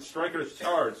to us in Striker's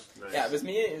Charge. Nice. Yeah, it was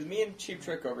me and Cheap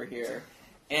Trick over here.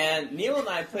 And Neil and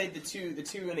I played the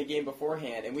two in a game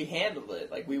beforehand, and we handled it.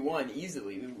 Like, we won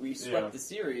easily. We swept the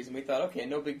series, and we thought, okay,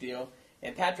 no big deal.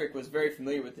 And Patrick was very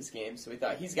familiar with this game, so we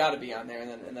thought, he's got to be on there.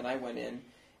 And then I went in,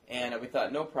 and we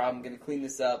thought, no problem, going to clean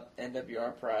this up.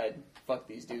 NWR Pride, fuck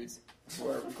these dudes, who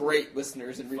are great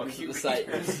listeners and readers of the site.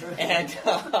 And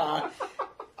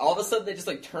all of a sudden they just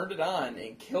like turned it on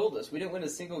and killed us. We didn't win a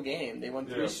single game. They won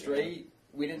 3 straight.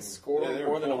 We didn't score they were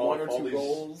more than a pulling 1 or off 2 all these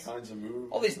goals. Kinds of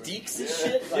moves. All these deeks and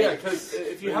shit. Yeah, because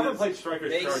if you haven't played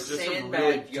Striker's They Charge, there's some really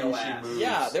sandbagged your douchey ass. moves.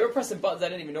 Yeah, they were pressing buttons I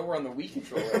didn't even know were on the Wii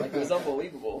controller. Like, it was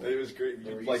unbelievable. It was great.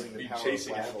 They were You'd like using the be power of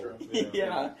chasing Waffle. after him.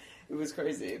 Yeah, it was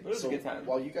crazy. But it was So a good time.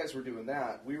 while you guys were doing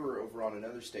that, we were over on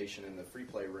another station in the free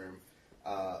play room,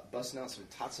 busting out some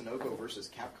Tatsunoko versus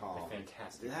Capcom.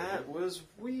 Fantastic. That was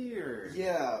weird.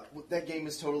 Yeah, that game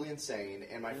is totally insane.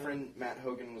 And my friend Matt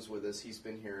Hogan was with us. He's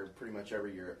been here pretty much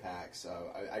every year at PAX.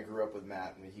 I grew up with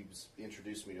Matt, and he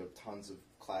introduced me to tons of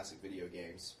classic video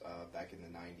games back in the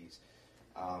 90s.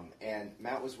 And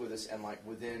Matt was with us, and like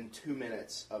within 2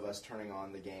 minutes of us turning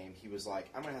on the game, he was like,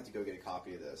 "I'm gonna have to go get a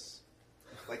copy of this."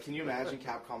 Like, can you imagine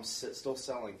Capcom still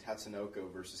selling Tatsunoko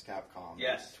versus Capcom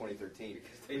Yes. in 2013?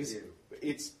 They do.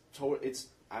 It's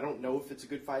I don't know if it's a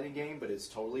good fighting game, but it's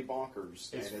totally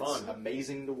bonkers. It's and fun. It's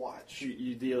amazing to watch.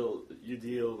 You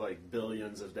deal like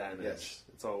billions of damage. Yes.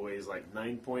 It's always like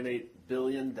 9.8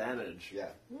 billion damage. Yeah.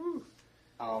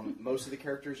 Most of the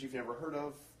characters you've never heard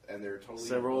of, and they're totally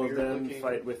Several of weird them looking.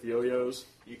 fight with yo-yos.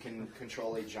 You can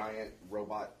control a giant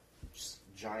robot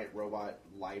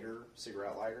lighter,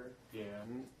 cigarette lighter, Yeah.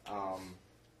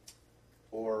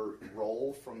 or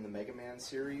Roll from the Mega Man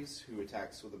series, who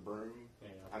attacks with a broom. Yeah.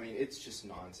 I mean, it's just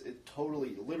nonsense. It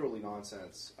literally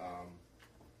nonsense.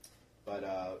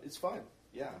 But it's fun.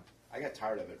 Yeah, I got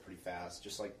tired of it pretty fast,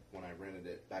 just like when I rented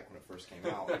it back when it first came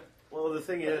out. Well, the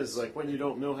thing is, like, when you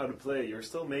don't know how to play, you're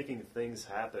still making things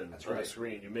happen That's on right. the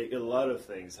screen. You make a lot of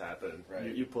things happen.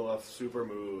 Right. You pull off super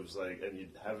moves, like, and you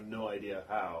have no idea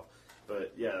how.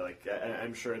 But yeah, like,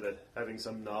 I'm sure that having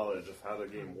some knowledge of how the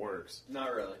game works.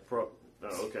 Not really. Oh,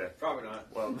 okay. Probably not.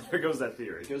 Well, there goes that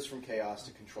theory. It goes from chaos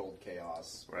to controlled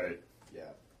chaos. Right. Yeah,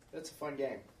 it's a fun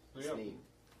game. It's Yeah. neat.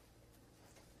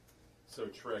 So,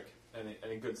 Trick,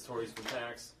 any good stories from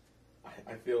PAX?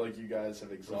 I feel like you guys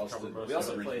have exhausted. covered most We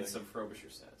also everything. played some Frobisher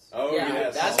sets. Oh Yeah,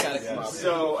 yes, that's gotta yes. come up.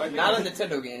 So, I think Not a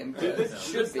Nintendo game, Did but this,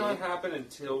 should this be. not happen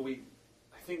until we...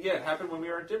 I think, yeah, it happened when we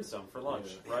were at Dim Sum for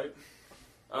lunch, right?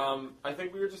 I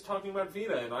think we were just talking about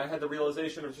Vita, and I had the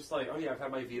realization of just like, oh yeah, I've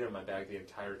had my Vita in my bag the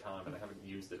entire time, and I haven't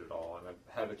used it at all, and I've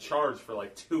had it charged for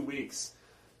like 2 weeks,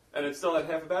 and it still had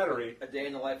half a battery. A day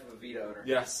in the life of a Vita owner.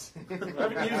 Yes. I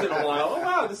haven't used it in a while. Oh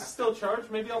wow, this is still charged,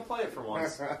 maybe I'll play it for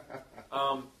once.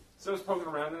 So I was poking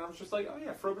around, and I was just like, oh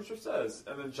yeah, Frobisher Says.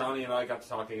 And then Johnny and I got to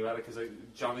talking about it, because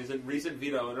Johnny's a recent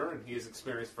Vita owner, and he has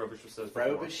experienced Frobisher Says before.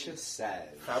 Frobisher Says.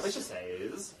 Frobisher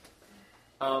Says.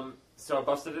 So I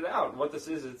busted it out, and what this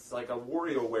is, it's like a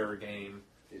WarioWare game.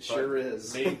 It but sure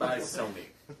is. Made by Sony.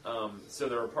 So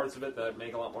there are parts of it that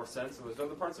make a lot more sense, and there's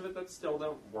other parts of it that still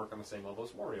don't work on the same level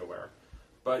as WarioWare.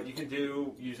 But you can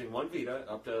do, using one Vita,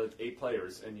 up to 8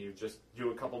 players, and you just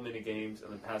do a couple mini games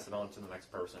and then pass it on to the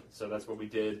next person. So that's what we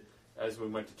did as we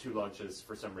went to 2 lunches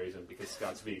for some reason, because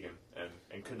Scott's vegan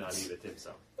and could not eat at dim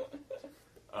sum.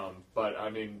 But I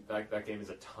mean, that game is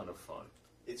a ton of fun.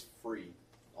 It's free,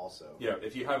 also. Yeah,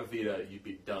 if you have a Vita, you'd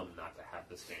be dumb not to have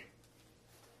this game.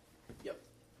 Yep.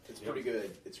 It's Yep. pretty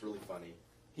good. It's really funny.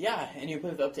 Yeah, and you play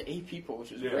with up to 8 people,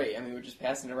 which was Yeah. great. I mean, we're just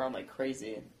passing it around like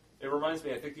crazy. It reminds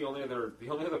me, I think the only other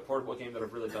portable game that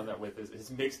I've really done that with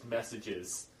is Mixed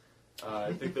Messages.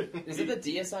 I think that Is it the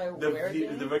DSiWare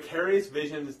game? the Vicarious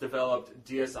Visions developed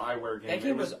DSiWare game. That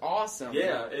game It was awesome.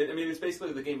 Yeah, I mean, it's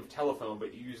basically the game of telephone,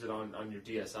 but you use it on your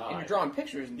DSi. And you're drawing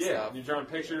pictures and Yeah, stuff. you draw a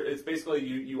picture. It's basically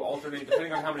you alternate,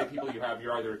 depending on how many people you have,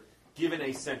 you're either given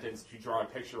a sentence to draw a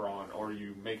picture on, or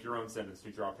you make your own sentence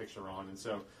to draw a picture on, and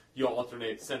so you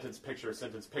alternate sentence, picture,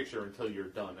 until you're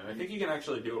done. And I think you can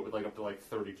actually do it with like up to like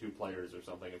 32 players or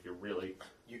something if you're really...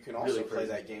 You can also Really play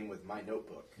crazy. that game with My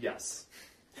Notebook. Yes.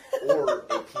 Or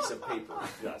a piece of paper.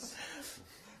 Yes.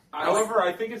 However,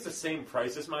 I think it's the same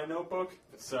price as my notebook,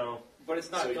 so... But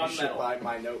it's not So you should gunmetal. buy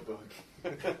My Notebook.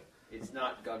 It's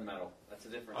not gunmetal. That's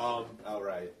the difference. All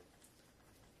right.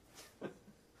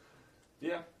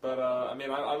 Yeah, but I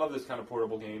mean, I love this kind of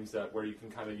portable games where you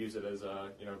can kind of use it as a,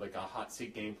 like a hot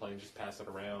seat gameplay and just pass it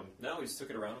around. No, we just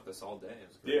took it around with us all day. It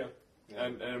was great. Yeah.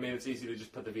 And I mean, it's easy to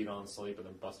just put the Vita on sleep and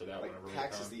then bust it out Like, whenever we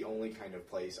PAX have is time. the only kind of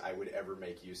place I would ever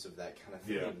make use of that kind of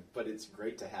thing. Yeah. But it's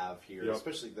great to have here, Yep.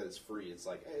 especially that it's free. It's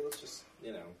like, hey, let's just,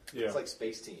 Yeah. it's like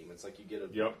Space Team. It's like you get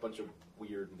a Yep. bunch of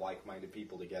weird, like-minded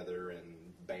people together, and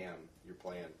bam, you're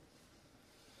playing.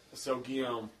 So,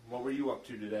 Guillaume, what were you up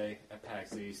to today at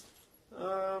PAX East?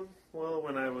 Well,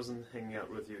 when I wasn't hanging out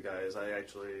with you guys,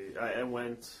 I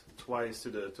went twice to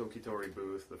the Tokitori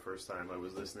booth. The first time I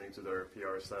was listening to their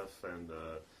PR stuff, and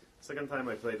Second time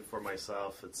I played it for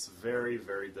myself, it's very,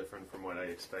 very different from what I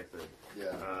expected.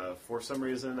 Yeah. For some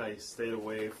reason, I stayed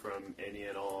away from any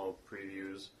and all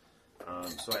previews,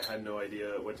 so I had no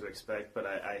idea what to expect. But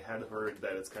I had heard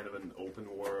that it's kind of an open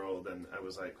world, and I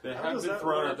was like, They how have does been that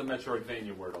throwing work? out the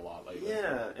Metroidvania word a lot lately.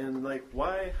 Yeah, and like,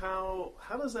 why? How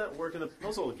does that work in a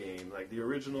puzzle game? Like the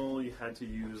original, you had to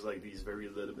use like these very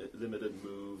limited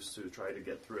moves to try to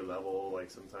get through a level. Like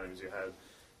sometimes you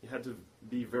had to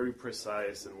be very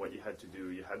precise in what you had to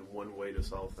do. You had one way to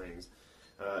solve things.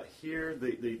 Here,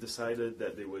 they decided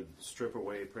that they would strip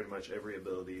away pretty much every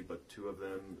ability, but two of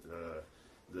them.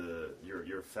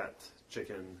 Your fat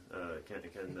chicken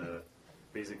can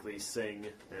basically sing,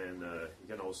 and you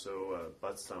can also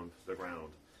butt stomp the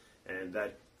ground, and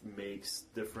that makes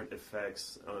different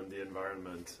effects on the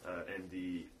environment and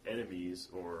the enemies,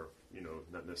 or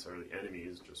not necessarily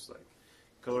enemies, just like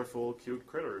colorful, cute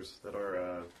critters that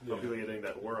are populating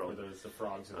that world. Whether it's the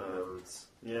frogs and the birds.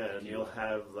 Yeah, and you'll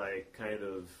have like kind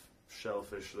of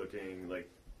shellfish-looking, like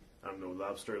I don't know,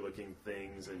 lobster-looking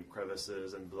things and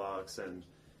crevices and blocks, and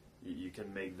you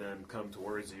can make them come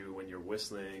towards you when you're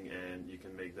whistling, and you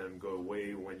can make them go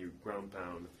away when you ground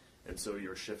pound. And so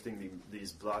you're shifting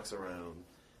these blocks around,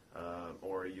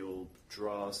 or you'll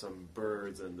draw some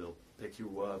birds and they'll pick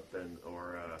you up,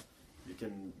 or you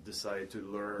can decide to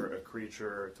lure a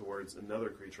creature towards another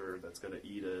creature that's going to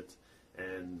eat it,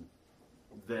 and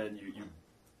then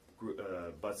you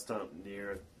butt stomp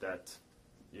near that,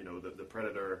 the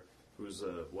predator who's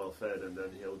well-fed, and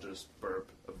then he'll just burp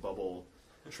a bubble,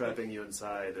 trapping you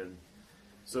inside. And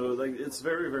so like it's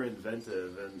very, very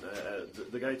inventive, and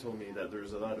the guy told me that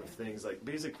there's a lot of things, like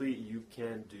basically you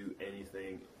can't do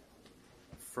anything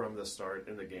from the start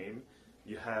in the game.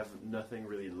 You have nothing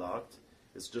really locked.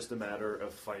 It's just a matter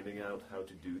of finding out how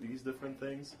to do these different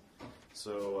things.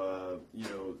 So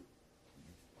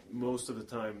most of the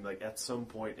time, like at some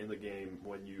point in the game,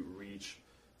 when you reach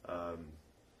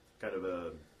kind of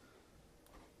a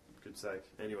good sack.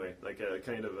 Anyway, like a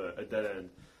kind of a dead end.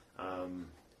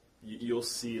 You'll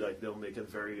see, like they'll make it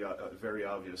very very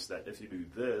obvious that if you do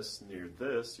this near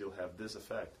this, you'll have this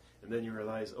effect, and then you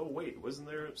realize, oh wait, wasn't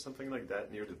there something like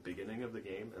that near the beginning of the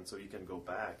game? And so you can go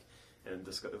back and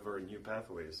discover new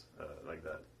pathways like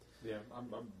that. Yeah, I'm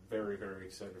very, very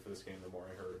excited for this game the more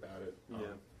I heard about it.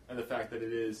 Yeah. And the fact that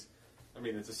it is, I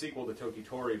mean, it's a sequel to Toki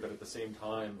Tori, but at the same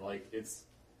time, like, it's,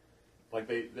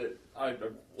 like, I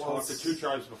talked to two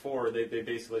tribes before, they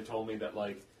basically told me that,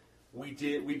 like, with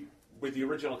the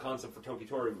original concept for Toki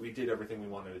Tori, we did everything we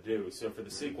wanted to do. So for the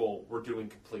sequel, we're doing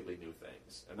completely new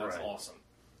things, and that's awesome.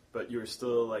 But you're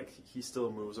still, like, he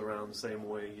still moves around the same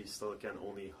way. He still can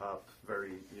only hop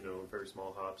very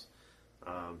small hops.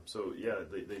 So yeah,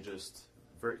 they just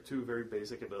two very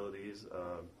basic abilities,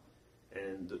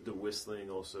 and the whistling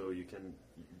also.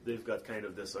 They've got kind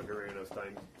of this Ocarina of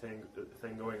Time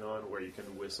thing going on where you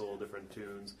can whistle different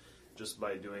tunes just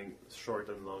by doing short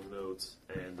and long notes,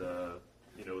 and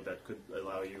that could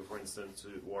allow you, for instance,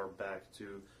 to warp back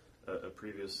to a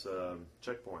previous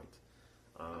checkpoint.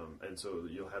 And so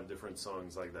you'll have different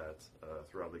songs like that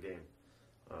throughout the game.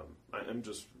 I'm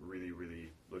just really,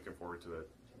 really looking forward to it.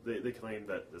 They claim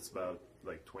that it's about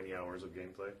like 20 hours of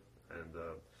gameplay, and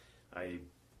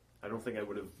I don't think I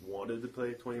would have wanted to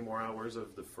play 20 more hours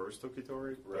of the first Toki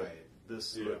Tori. Right.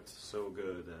 This looked so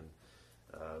good,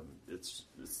 and it's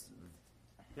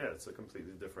a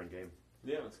completely different game.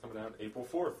 Yeah, it's coming out April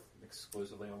 4th,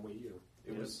 exclusively on Wii U.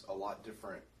 It was a lot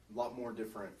more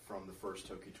different from the first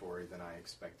Toki Tori than I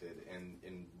expected, and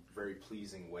in very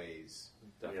pleasing ways.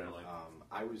 Definitely.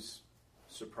 I was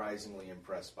surprisingly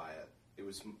impressed by it. It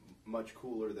was much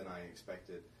cooler than I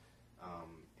expected,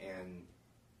 and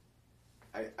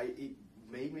it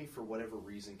made me, for whatever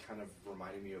reason, kind of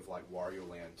reminded me of like Wario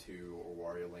Land 2 or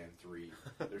Wario Land 3.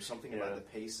 There's something about the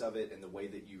pace of it and the way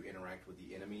that you interact with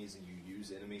the enemies and you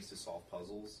use enemies to solve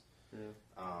puzzles.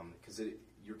 Because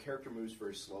your character moves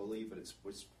very slowly, but it's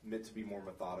meant to be more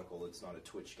methodical. It's not a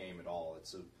Twitch game at all.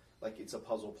 It's a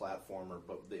puzzle platformer,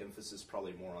 but the emphasis is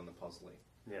probably more on the puzzling.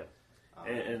 Yeah.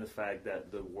 And the fact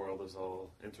that the world is all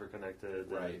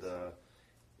interconnected, right.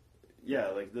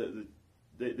 And like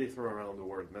they throw around the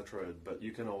word Metroid, but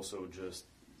you can also just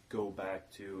go back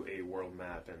to a world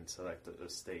map and select a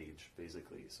stage,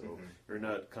 basically. So you're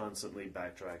not constantly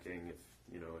backtracking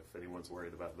if anyone's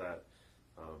worried about that.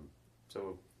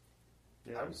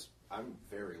 I'm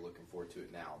very looking forward to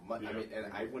it now. I mean,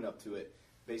 and I went up to it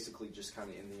basically just kind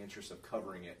of in the interest of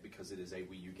covering it because it is a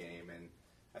Wii U game, and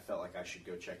I felt like I should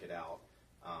go check it out.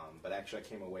 But actually, I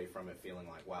came away from it feeling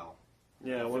like, wow.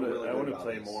 Yeah, I want to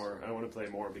play more. I want to play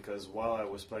more because while I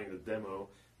was playing the demo,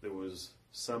 there was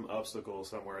some obstacle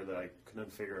somewhere that I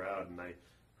couldn't figure out, and I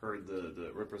heard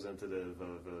the representative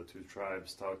of two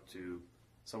tribes talk to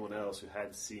someone else who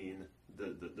had seen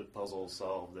the puzzle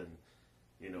solved in,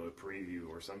 a preview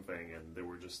or something, and they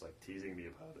were just like teasing me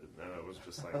about it, and I was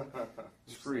just like,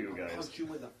 screw you guys. Punch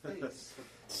you in the face.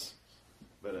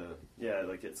 But yeah,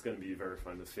 like it's going to be very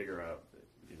fun to figure out,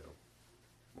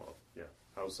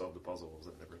 how to solve the puzzles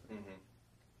and everything. Mm-hmm.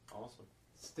 Awesome.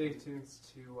 Stay tuned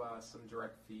to some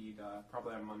direct feed,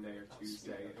 probably on Monday or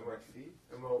Tuesday,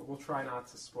 and we'll try not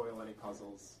to spoil any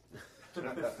puzzles.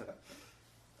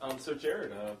 So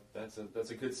Jared, that's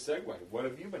a good segue. What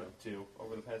have you been up to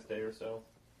over the past day or so?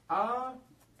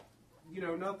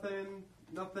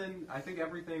 Nothing. I think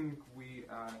everything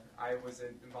I was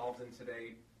involved in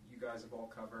today, you guys have all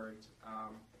covered.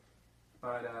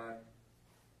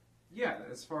 Yeah,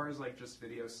 as far as like just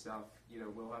video stuff,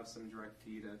 we'll have some direct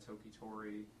feed at Toki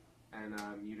Tori and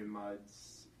Muted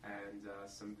Muds and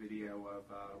some video of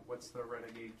what's the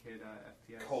Renegade Kid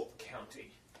FPS? Colt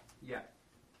County. Yeah.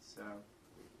 So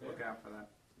look out for that.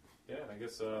 Yeah, I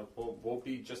guess we'll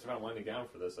be just about winding down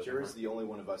for this. Jared's the only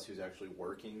one of us who's actually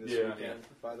working this weekend,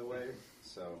 by the way.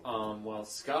 So. Well,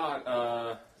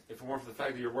 Scott, if it weren't for the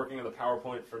fact that you're working on the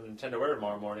PowerPoint for Nintendo Air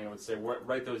tomorrow morning, I would say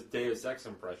write those Deus Ex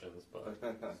impressions. But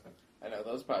I know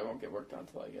those probably won't get worked on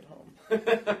until I get home.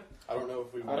 I don't know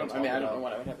if we. I don't know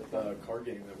what I would have to the card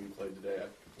game that we played today.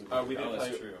 We didn't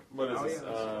play. True. What is this?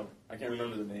 I can't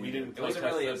remember the name. We didn't. It wasn't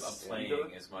play really a test this playing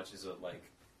either. as much as a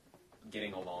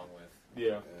getting along with.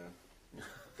 Yeah.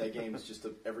 That game is just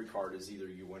every card is either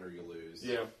you win or you lose.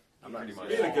 Yeah. I'm pretty much.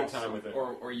 We had a good time with it.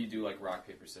 Or you do like rock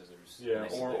paper scissors. Yeah.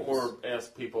 Or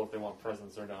ask people if they want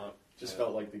presents or not. Just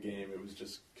felt like the game. It was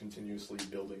just continuously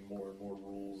building more and more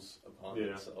rules upon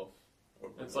itself.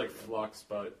 It's like Flux,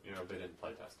 but they didn't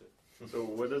play test it. So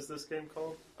what is this game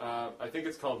called? I think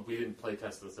it's called We Didn't Play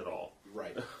Test This at All.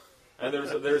 Right. And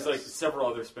there's like several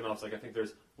other spin-offs. Like I think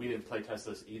there's We Didn't Play Test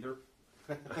This Either.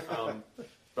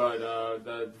 But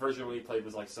the version we played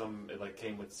was it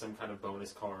came with some kind of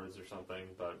bonus cards or something.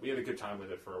 But we had a good time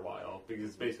with it for a while because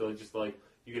it's basically just like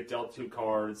you get dealt 2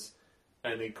 cards,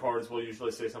 and the cards will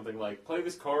usually say something like play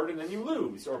this card and then you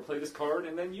lose, or play this card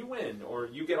and then you win, or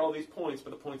you get all these points but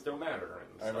the points don't matter.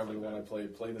 And I remember the one I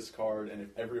played. Play this card, and if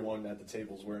everyone at the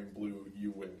table's wearing blue,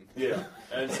 you win. Yeah,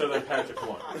 and so then Patrick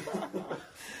won.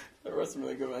 There were some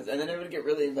really good ones, and then it would get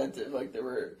really inventive. Like there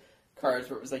were cards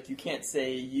where it was like you can't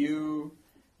say you,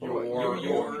 or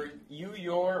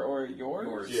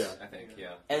yours. Yeah, I think.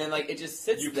 Yeah. And then like it just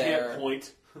sits you there. Can't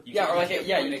point. You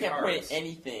can't point at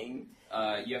anything.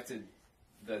 You have to.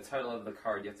 The title of the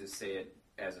card, you have to say it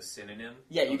as a synonym.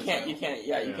 Yeah, you can't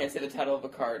say the title of a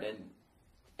card and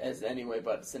as any way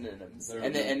but synonyms.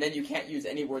 And then you can't use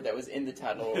any word that was in the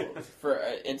title for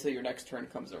until your next turn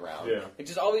comes around. Yeah. It's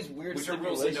just all these weird Which are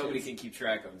rules that nobody can keep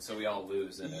track of, so we all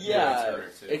lose. And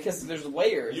because there's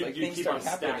layers. You things keep start on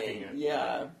happening. stacking it.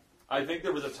 Yeah. I think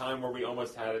there was a time where we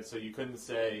almost had it so you couldn't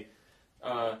say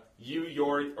you,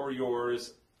 your, or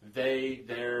yours, they,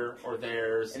 their, or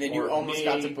theirs, and then or you almost me,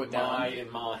 got to put down my, and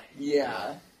mine.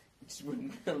 Yeah. You just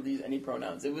wouldn't use any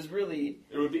pronouns. It was really...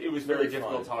 It was very really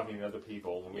difficult fun. talking to other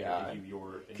people when we had to give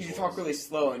your... Because you talk really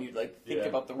slow and you'd think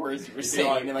about the words you were You'd be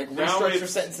saying like, and now restructure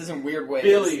it's sentences in weird ways.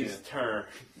 Billy's turn.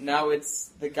 Now it's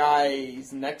the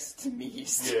guy's next to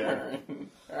me's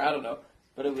turn. Or I don't know.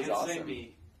 But it was Can't awesome. say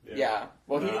me. Yeah.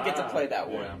 Well, he didn't get to play that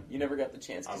one. Yeah. You never got the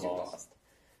chance because I you lost. lost.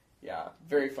 Yeah.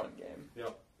 Very fun game.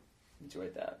 Yep.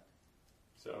 Enjoyed that.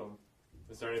 So,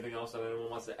 is there anything else that anyone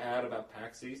wants to add about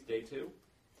PAX East Day 2?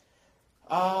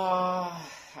 I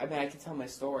mean, I can tell my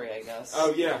story, I guess.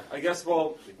 Oh yeah, I guess.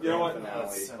 Well, you know what?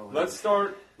 Finale. Let's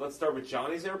start with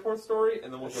Johnny's airport story,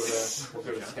 and then we'll go to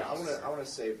Scott's. I want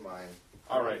to save mine.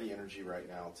 All right. The energy right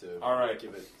now to All right.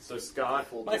 give it So Scott,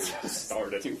 full Let's duty.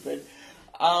 start it. Stupid.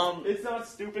 It's not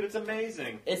stupid. It's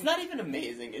amazing. It's not even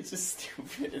amazing. It's just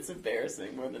stupid. It's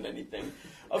embarrassing more than anything.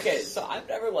 Okay, so I've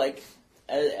never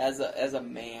as a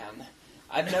man,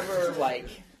 I've never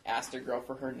asked a girl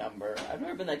for her number. I've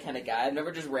never been that kind of guy. I've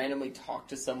never just randomly talked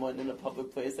to someone in a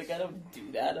public place. I don't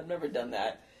do that. I've never done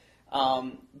that.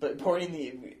 But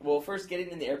first getting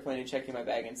in the airplane and checking my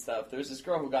bag and stuff, there was this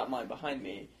girl who got in line behind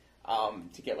me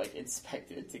to get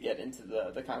inspected to get into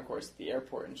the concourse at the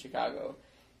airport in Chicago.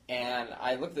 And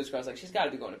I looked at this girl, I was like, she's got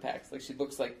to be going to PAX. She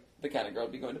looks like the kind of girl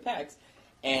to be going to PAX.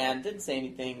 And didn't say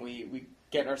anything. We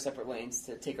get in our separate lanes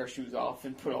to take our shoes off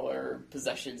and put all our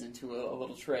possessions into a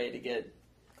little tray to go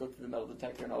through the metal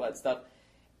detector and all that stuff.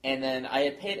 And then I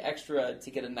had paid extra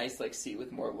to get a nice seat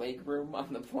with more leg room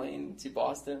on the plane to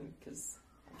Boston, because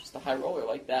I'm just a high roller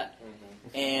like that.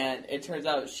 And it turns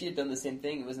out she had done the same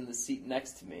thing. It was in the seat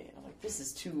next to me. I'm like, this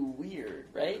is too weird,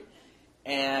 right?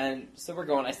 And so we're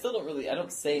going. I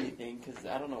don't say anything because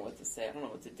I don't know what to say. I don't know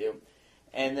what to do.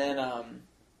 And then,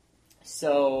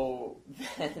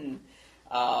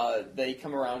 they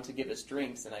come around to give us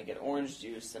drinks, and I get orange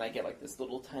juice, and I get like this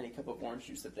little tiny cup of orange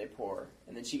juice that they pour.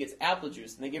 And then she gets apple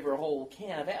juice, and they give her a whole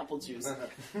can of apple juice.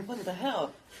 What the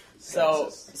hell? So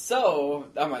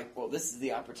I'm like, well, this is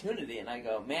the opportunity. And I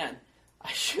go, man,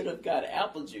 I should have got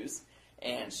apple juice.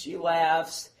 And she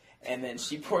laughs. And then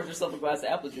she pours herself a glass of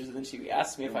apple juice, and then she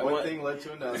asks me if I want. One thing led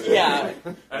to another. Yeah.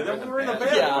 And then we were in the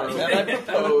bed. Yeah, and then I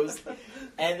proposed.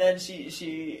 And then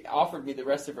she offered me the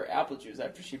rest of her apple juice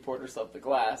after she poured herself the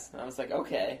glass. And I was like,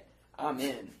 okay, I'm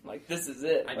in. Like, this is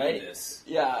it, I right? did this.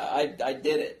 Yeah, I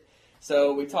did it.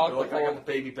 So we talked Like, the I whole... got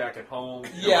the baby back at home.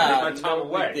 Yeah, my time no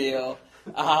away. big deal.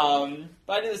 But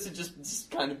I knew this would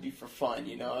just kind of be for fun,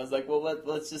 you know. I was like, well,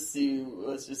 let's just see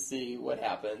what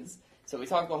happens. So we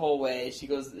talked the whole way. She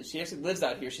actually lives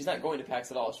out here. She's not going to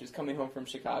PAX at all. She was coming home from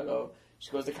Chicago.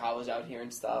 She goes to college out here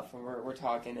and stuff, and we're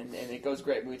talking, and it goes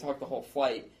great. We talked the whole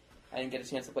flight. I didn't get a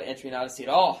chance to play Entry and Odyssey at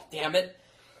all. Damn it.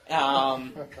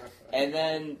 And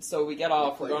then, so we get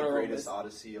off. We're going to the greatest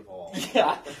Odyssey of all.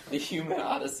 Yeah, the human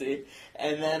Odyssey.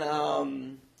 And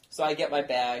then, so I get my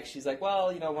bag. She's like,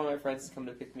 well, you know, one of my friends is coming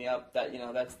to pick me up.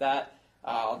 That's that.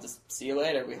 I'll just see you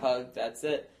later. We hug. That's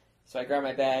it. So I grab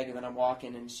my bag, and then I'm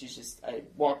walking, and I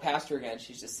walk past her again.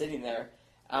 She's just sitting there.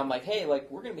 I'm like, hey, like,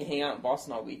 we're going to be hanging out in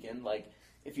Boston all weekend. Like,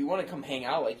 if you want to come hang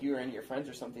out, like, you or any of your friends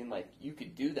or something, like, you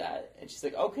could do that. And she's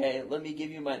like, okay, let me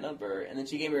give you my number. And then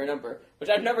she gave me her number, which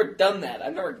I've never done that.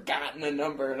 I've never gotten a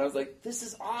number. And I was like, this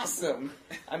is awesome.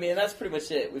 I mean, that's pretty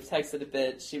much it. We've texted a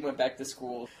bit. She went back to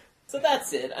school. So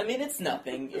that's it. I mean, it's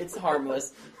nothing. It's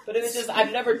harmless. But it was just,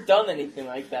 I've never done anything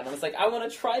like that. And I was like, I want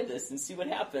to try this and see what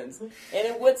happens. And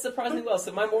it went surprisingly well.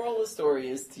 So my moral of the story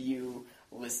is to you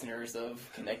listeners of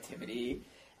Connectivity,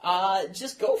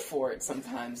 just go for it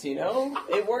sometimes, you know?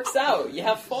 It works out. You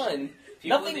have fun.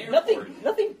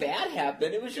 Nothing bad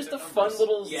happened. It was just a fun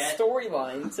little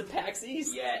storyline to PAX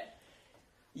East.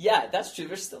 Yeah, that's true.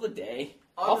 There's still a day.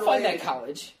 I'll find that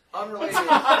college. Unrelated.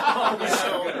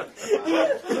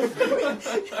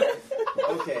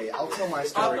 Okay, I'll tell my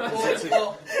story. Let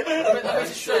me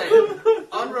just say,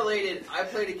 unrelated, I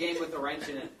played a game with a wrench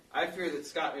in it. I fear that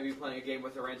Scott may be playing a game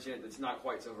with a wrench in it that's not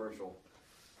quite so virtual.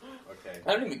 Okay.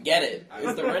 I don't even get it.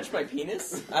 Is the wrench my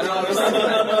penis? I don't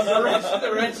know.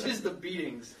 The wrench is the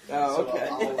beatings. Oh, okay.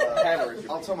 So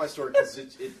I'll tell my story because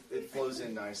it flows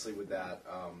in nicely with that,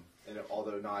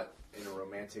 although not in a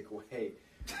romantic way.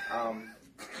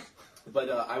 But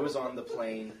I was on the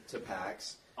plane to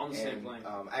PAX. On the same plane.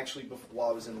 Actually, while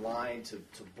I was in line to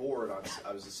board,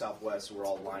 I was at Southwest, so we're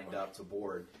all lined up to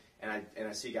board. And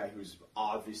I see a guy who's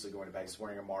obviously going to PAX,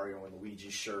 wearing a Mario and Luigi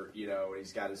shirt, you know, and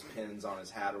he's got his pins on his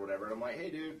hat or whatever. And I'm like,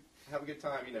 hey, dude, have a good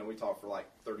time. You know, we talk for like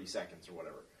 30 seconds or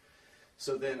whatever.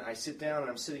 So then I sit down, and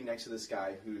I'm sitting next to this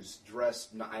guy who's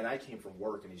dressed, and I came from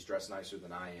work, and he's dressed nicer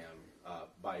than I am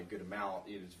by a good amount.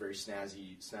 He's a very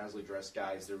snazzily dressed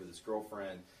guy. He's there with his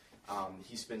girlfriend.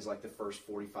 He spends like the first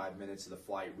 45 minutes of the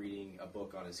flight reading a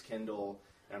book on his Kindle.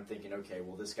 And I'm thinking, okay,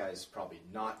 well, this guy's probably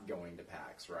not going to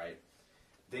PAX, right?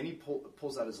 Then he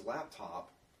pulls out his laptop,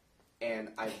 and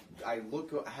I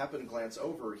happen to glance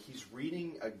over. He's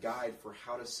reading a guide for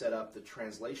how to set up the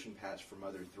translation patch for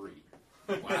Mother 3.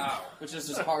 Wow. Which is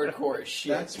just hardcore as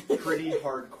shit. That's pretty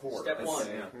hardcore. Step one,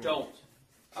 don't.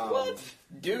 What?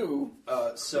 Do.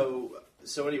 So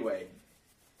anyway,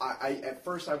 I at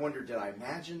first I wondered, did I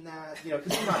imagine that? You know,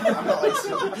 because I'm not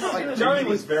like Johnny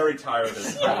was very tired of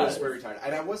this. I was very tired,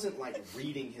 and I wasn't like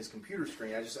reading his computer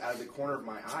screen. I just out of the corner of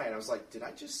my eye, and I was like, did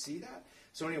I just see that?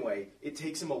 So anyway, it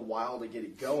takes him a while to get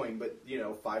it going, but you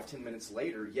know, 5-10 minutes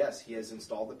later, yes, he has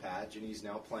installed the patch, and he's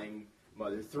now playing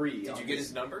Mother 3. Did you get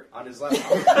his number? On his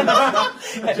laptop.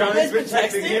 Johnny's been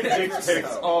texting him dick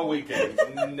pics all weekend.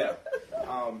 No.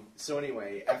 So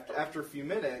anyway, after a few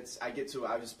minutes, I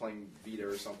was playing Vita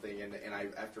or something, and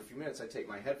after a few minutes, I take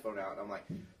my headphone out, and I'm like,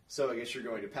 so I guess you're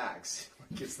going to PAX.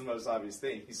 Like, it's the most obvious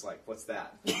thing. He's like, what's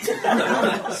that?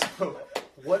 So,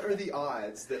 what are the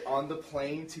odds that on the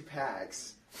plane to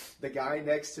PAX, the guy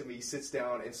next to me sits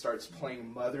down and starts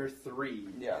playing Mother 3,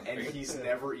 and he's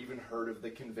never even heard of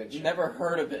the convention. Never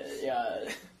heard of it,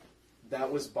 yeah. That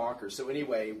was bonkers. So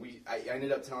anyway, I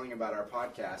ended up telling him about our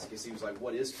podcast because he was like,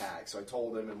 what is PAX? So I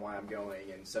told him and why I'm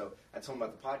going. And so I told him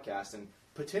about the podcast, and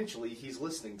potentially he's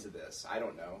listening to this. I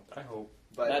don't know. I hope.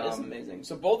 But that is amazing.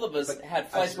 So both of us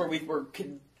had flights where we were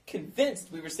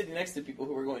convinced we were sitting next to people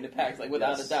who were going to PAX, like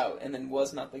without a doubt, and then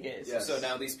was not the case. Yes. So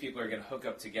now these people are going to hook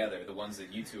up together, the ones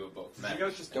that you two have both met.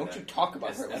 Don't you talk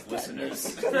about her as like listeners.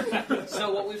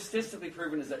 So what we've statistically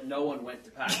proven is that no one went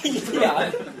to PAX.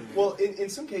 Yeah. Well, in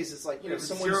some cases, like, you know,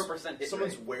 There's 0% hit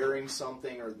someone's rate. wearing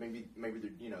something, or maybe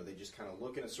they're, you know, they just kind of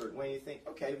look in a certain way. And you think,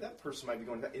 okay, that person might be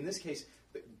going. In this case,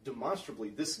 demonstrably,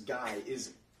 this guy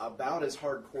is about as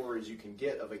hardcore as you can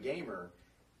get of a gamer.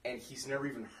 And he's never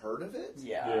even heard of it?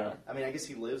 Yeah. I mean, I guess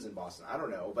he lives in Boston. I don't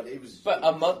know, but it was... But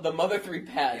the Mother 3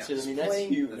 patch, I mean, that's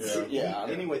huge. Yeah.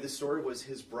 Anyway, the story was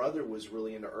his brother was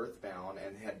really into Earthbound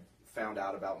and had found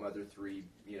out about Mother 3,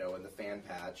 you know, in the fan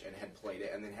patch and had played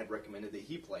it and then had recommended that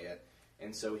he play it.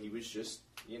 And so he was just,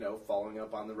 you know, following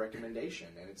up on the recommendation.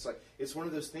 And it's like, it's one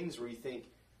of those things where you think,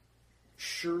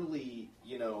 surely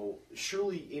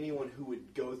anyone who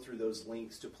would go through those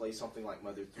links to play something like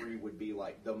Mother 3 would be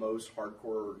like the most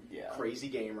hardcore, crazy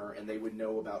gamer, and they would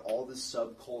know about all this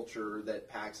subculture that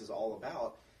PAX is all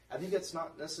about. I think that's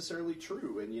not necessarily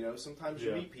true. And, you know, sometimes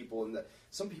you meet people, and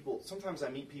sometimes I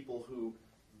meet people who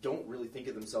don't really think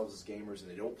of themselves as gamers, and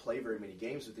they don't play very many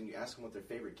games, but then you ask them what their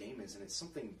favorite game is, and it's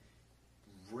something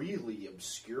really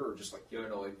obscure, just like,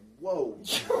 whoa,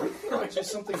 it's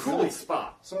just something cool really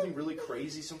something really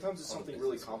crazy. Sometimes it's something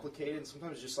really complicated, and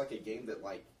sometimes it's just like a game that,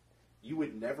 like, you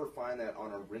would never find that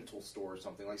on a rental store or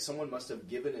something. Like, someone must have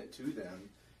given it to them,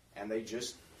 and they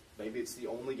just, maybe it's the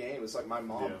only game. It's like my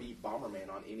mom beat Bomberman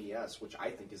on NES, which I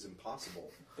think is impossible.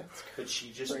 But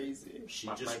she just crazy. She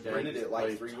just rented it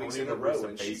like 3 weeks in a row,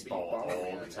 and she beat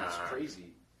Bomberman. It's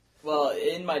crazy. Well,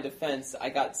 in my defense, I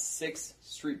got 6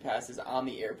 street passes on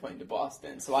the airplane to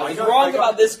Boston. So I was I wrong got-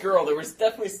 about this girl. There was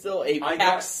definitely still a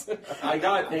PAX I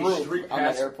got a group street on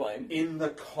that pass airplane. in the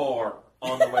car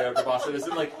on the way up to Boston. It's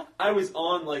like I was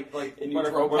on like And you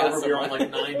whatever drove past we were on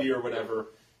someone. like 90 or whatever,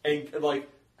 and like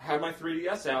had my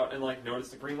 3DS out and like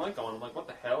noticed the green light on. I'm like, what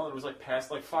the hell? And it was like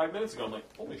past like 5 minutes ago. I'm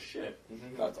like, holy shit,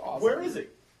 That's awesome. where is he?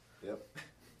 Yep.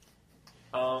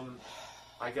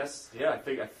 I guess I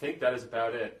think that is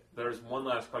about it. There's one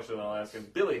last question that I'll ask him.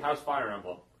 Billy, how's Fire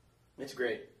Emblem? It's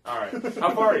great. All right,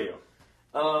 how far are you?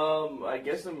 I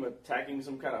guess I'm attacking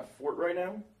some kind of fort right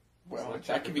now. Well,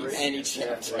 that could be 3? any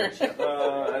chapter. I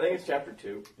think it's chapter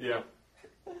 2. Yeah.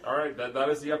 All right, that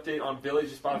is the update on Billy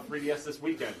just bought a 3DS this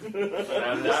weekend.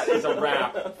 And that is a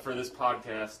wrap for this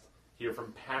podcast here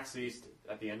from PAX East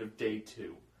at the end of day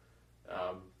 2.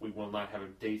 We will not have a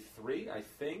day 3, I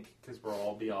think, because we'll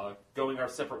all be going our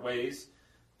separate ways.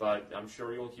 But I'm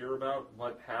sure you'll hear about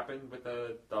what happened with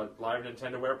the live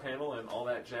NintendoWare panel and all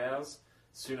that jazz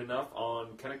soon enough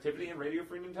on Connectivity and Radio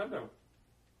Free Nintendo.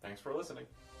 Thanks for listening.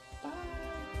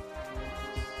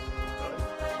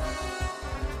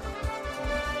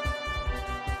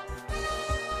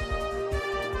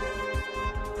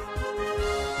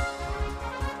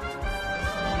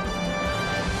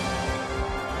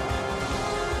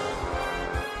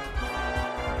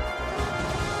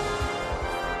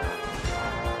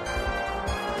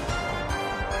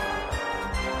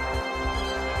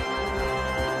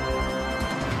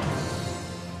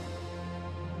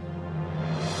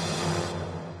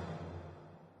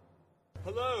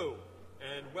 Hello,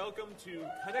 and welcome to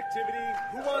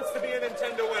Connectivity. Who wants to be a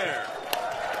NintendoWare?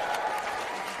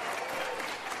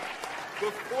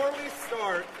 Before we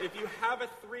start, if you have a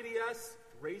 3DS,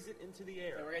 raise it into the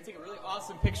air. We're going to take a really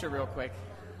awesome picture real quick.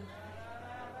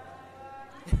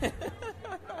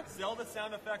 Zelda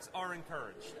sound effects are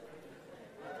encouraged.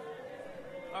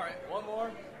 All right, one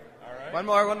more. All right.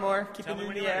 One more. Keep Tell it me in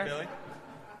when the you're air. ready, Billy.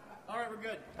 All right, we're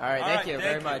good. All right, thank you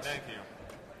very much. Thank you.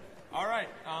 All right,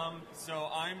 so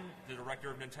I'm the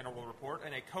director of Nintendo World Report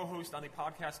and a co-host on the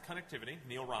podcast Connectivity,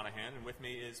 Neil Ronahan, and with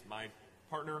me is my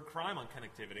partner in crime on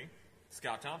Connectivity,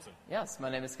 Scott Thompson. Yes, my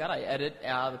name is Scott. I edit the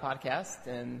podcast,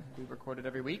 and we record it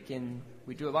every week, and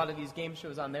we do a lot of these game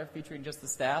shows on there featuring just the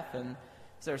staff, and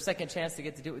it's our second chance to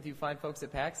get to do it with you fine folks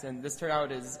at PAX, and this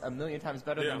turnout is a million times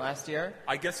better than last year.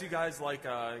 I guess you guys like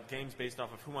games based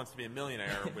off of Who Wants to Be a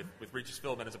Millionaire with Regis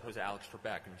Philbin as opposed to Alex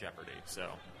Trebek in Jeopardy, so...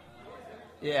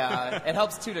 Yeah, it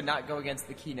helps, too, to not go against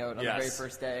the keynote on the very Yes.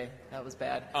 first day. That was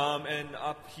bad. And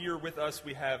up here with us,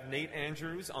 we have Nate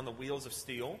Andrews on the Wheels of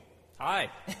Steel. Hi.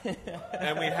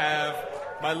 And we have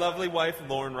my lovely wife,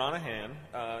 Lauren Ronahan.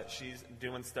 She's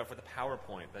doing stuff with a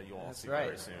PowerPoint that you'll all see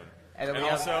very soon. And then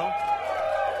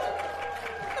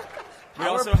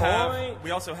we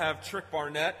also have Trick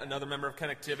Barnett, another member of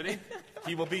Connectivity.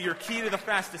 He will be your key to the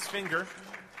fastest finger.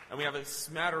 And we have a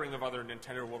smattering of other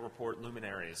Nintendo World Report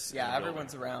luminaries. Yeah,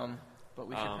 everyone's around, but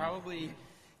we should probably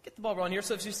get the ball rolling here.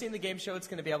 So if you've seen the game show, it's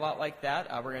going to be a lot like that.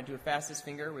 We're going to do a fastest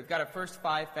finger. We've got our first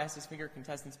 5 fastest finger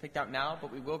contestants picked out now,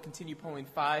 but we will continue pulling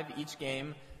 5 each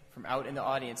game from out in the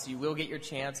audience. So you will get your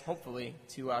chance, hopefully,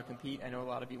 to compete. I know a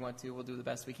lot of you want to. We'll do the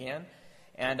best we can.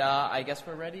 And I guess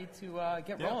we're ready to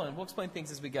get rolling. We'll explain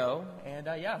things as we go. And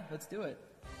let's do it.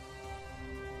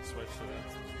 Switch to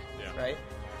that. Yeah. Right?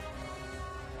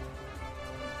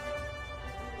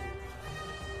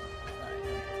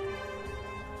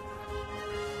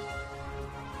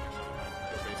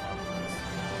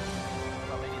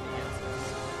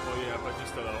 Well, yeah, but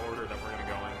just the order that we're going to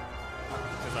go in.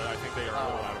 Because I think they are a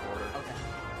little out of order. Okay.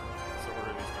 So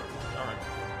order these cards. All right.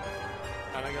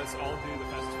 And I guess I'll do the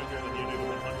fastest finger and then you do the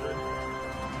 100.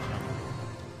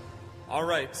 All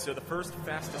right, so the first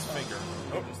fastest finger.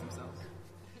 Introduce themselves.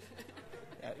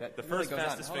 The first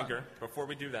fastest finger, before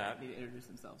we do that, Need to introduce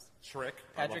themselves. Trick,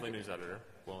 our lovely news editor,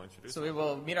 will introduce So we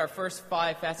will meet our first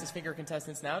 5 fastest finger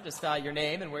contestants now. Just your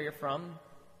name and where you're from.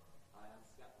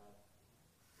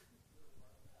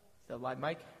 The live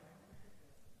mic.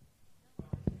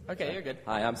 Okay, you're good.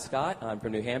 Hi, I'm Scott. I'm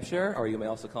from New Hampshire, or you may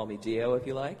also call me Dio if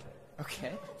you like.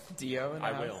 Okay, Dio.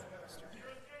 I will.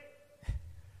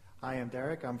 I am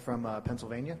Derek. I'm from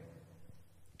Pennsylvania.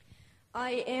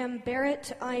 I am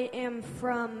Barrett. I am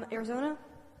from Arizona.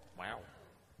 Wow.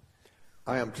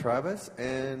 I am Travis,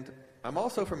 and I'm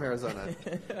also from Arizona.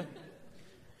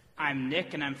 I'm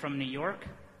Nick, and I'm from New York.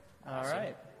 All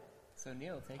right. So,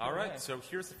 Neil, take it away. All right, so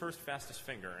here's the first fastest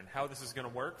finger, and how this is going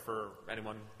to work for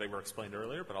anyone they were explained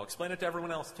earlier, but I'll explain it to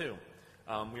everyone else, too.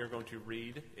 We are going to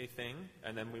read a thing,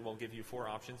 and then we will give you 4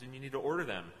 options, and you need to order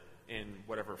them in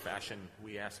whatever fashion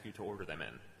we ask you to order them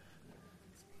in.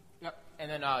 Yep,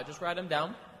 and then just write them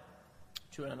down,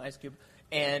 chew it on an ice cube,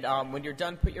 and when you're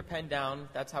done, put your pen down.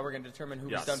 That's how we're going to determine who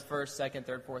was done first, second,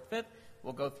 third, fourth, fifth.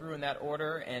 We'll go through in that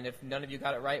order, and if none of you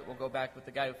got it right, we'll go back with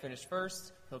the guy who finished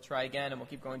first. He'll try again, and we'll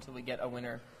keep going until we get a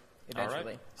winner eventually. All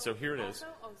right, so here it is.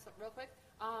 Also, so real quick,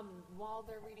 while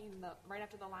they're reading right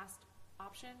after the last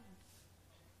option,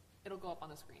 it'll go up on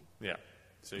the screen. Yeah,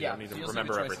 so you don't need to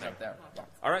remember everything. Up there. Yeah.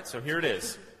 All right, so here it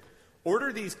is.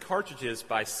 Order these cartridges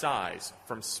by size,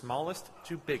 from smallest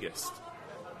to biggest.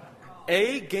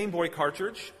 A, Game Boy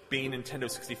cartridge, B, Nintendo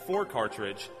 64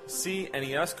 cartridge, C,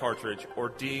 NES cartridge, or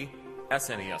D,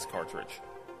 SNES cartridge.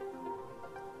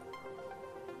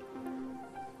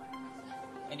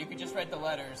 And you can just write the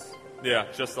letters. Yeah,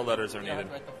 just the letters are You don't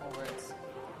needed. have to write the full words.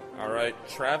 All right,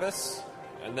 Travis,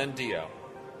 and then Dio.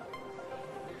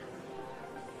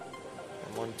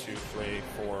 1, 2, 3,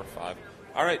 4, 5.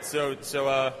 All right, so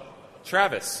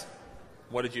Travis,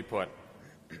 what did you put?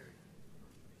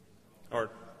 Or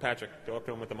Patrick, go up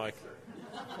to him with the mic.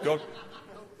 Go.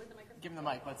 Give him the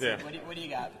mic. Let's Yeah. see. What do you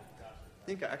got? I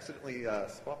think I accidentally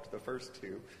swapped the first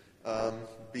 2.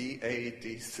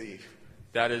 BADC.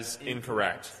 That is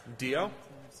incorrect. Dio?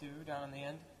 2 down on the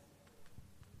end.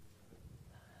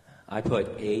 I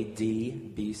put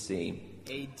ADBC.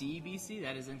 ADBC,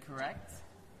 that is incorrect.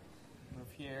 Move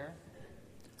here.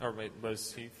 Oh, wait,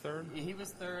 was he third? He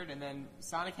was third, and then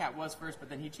Sonic Hat was first, but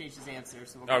then he changed his answer,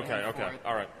 so we'll go Okay, okay,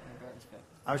 all right.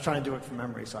 I was trying to do it from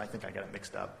memory, so I think I got it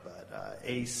mixed up. But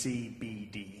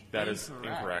ACBD. That is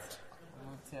incorrect.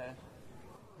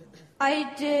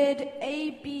 I did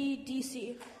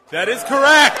ABDC. That is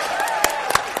correct!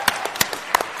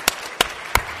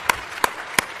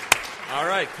 All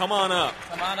right, come on up.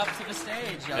 Come on up to the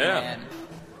stage, young Yeah. man.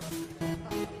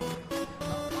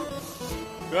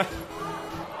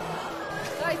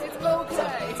 Guys, it's bow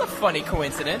tie. It's a funny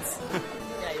coincidence.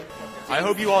 I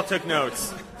hope you all took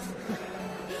notes.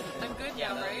 I'm good,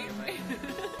 yeah, right?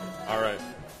 All right.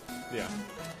 Yeah.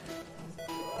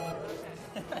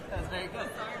 That's very good.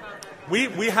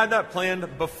 We had that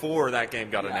planned before that game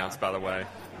got announced, by the way.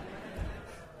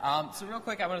 So real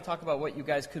quick, I want to talk about what you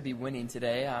guys could be winning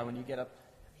today when you get up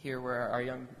here where our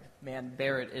young man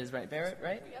Barrett is. Right, Barrett,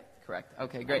 right? Yep. Correct.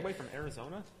 Okay, great. All the way from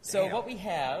Arizona? So Damn. what we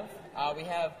have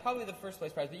probably the first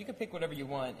place prize, but you can pick whatever you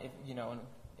want if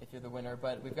you're the winner.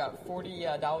 But we've got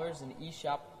 $40 in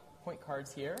eShop point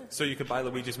cards here. So you could buy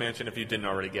Luigi's Mansion if you didn't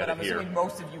already get But it I'm here. assuming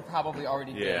most of you probably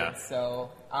already Yeah. did.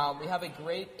 So we have a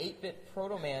great 8-bit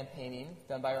Proto Man painting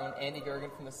done by our own Andy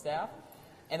Gergen from the staff.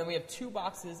 And then we have 2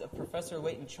 boxes of Professor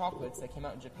Layton chocolates that came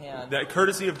out in Japan. That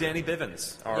courtesy of Danny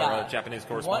Bivens, our Japanese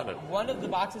correspondent. One of the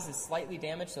boxes is slightly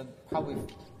damaged, so you probably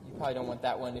don't want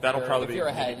that one. If That'll you're, probably if be you're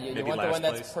ahead. maybe You want the last one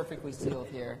that's place. perfectly sealed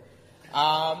here.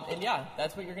 And yeah,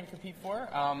 that's what you're going to compete for.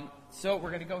 So we're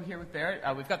going to go here with Barrett.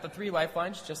 We've got the 3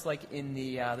 lifelines, just like in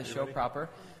the show proper.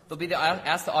 There'll be the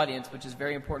Ask the Audience, which is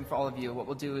very important for all of you. What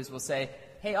we'll do is we'll say,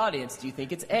 hey, audience, do you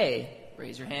think it's A?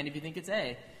 Raise your hand if you think it's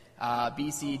A.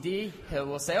 B, C, D.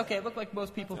 We'll say, okay, it looked like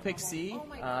most people pick C.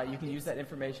 You can use that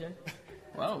information.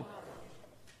 Whoa.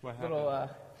 What happened? Little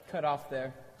cut off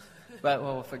there. But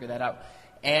we'll figure that out.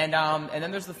 And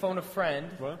then there's the phone a friend.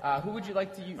 Who would you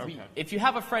like to use? Okay. If you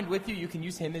have a friend with you, you can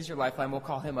use him as your lifeline. We'll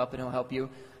call him up and he'll help you.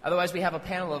 Otherwise, we have a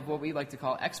panel of what we like to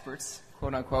call experts,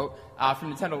 quote unquote,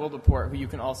 from Nintendo World Report, who you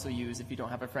can also use if you don't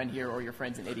have a friend here or your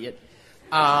friend's an idiot.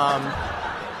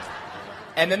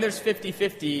 And then there's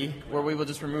 50-50, where we will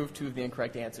just remove 2 of the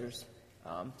incorrect answers.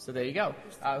 So there you go.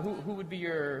 Who would be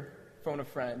your phone a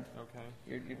friend? Okay.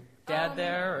 Your dad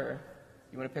there, or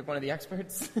you want to pick one of the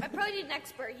experts? I probably need an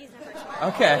expert. He's never smart.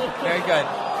 Okay, very good.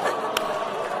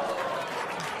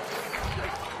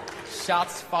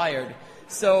 Shots fired.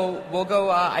 So we'll go,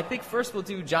 I think first we'll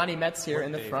do Johnny Metz here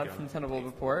in the front from Nintendo World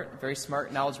Report. Very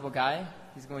smart, knowledgeable guy.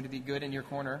 He's going to be good in your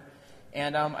corner.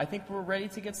 And I think we're ready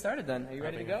to get started then. Are you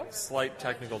ready to go? Slight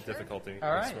technical difficulty.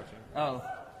 All right. Switching. Oh,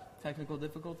 technical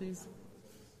difficulties?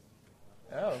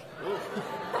 Oh.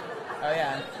 Oh,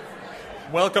 yeah.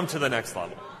 Welcome to the next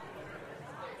level.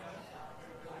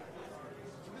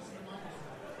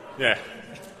 Yeah.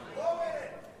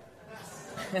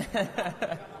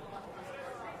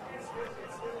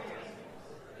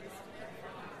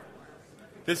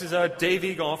 This is Dave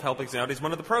Egolf helping us out. He's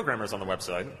one of the programmers on the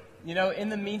website. You know, in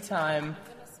the meantime,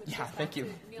 yeah, thank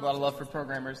you. A lot of love for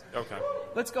programmers. Okay.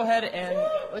 Let's go ahead and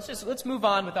let's move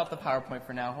on without the PowerPoint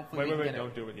for now. Hopefully we can get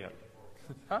don't do it yet.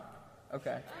 Huh?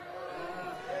 Okay.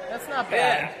 That's not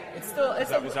bad. Yeah. It's still Is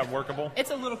that workable? It's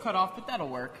a little cut off, but that'll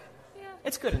work. Yeah.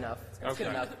 It's good enough. It's good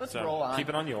enough. Let's So, roll on. keep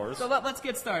it on yours. So let's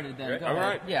get started then. Great. Go All ahead.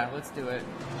 right. Yeah, let's do it.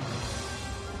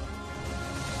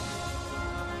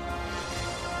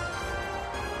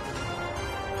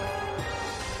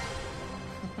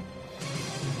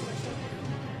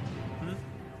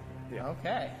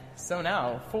 Okay, so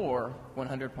now for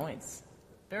 100 points.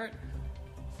 Barrett?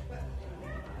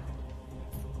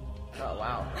 Oh,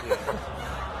 wow.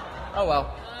 Oh,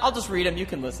 well. I'll just read them. You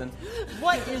can listen.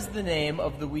 What is the name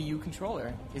of the Wii U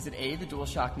controller? Is it A, the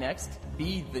DualShock Next,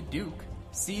 B, the Duke,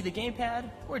 C, the Gamepad,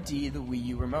 or D, the Wii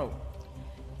U Remote?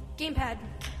 Gamepad.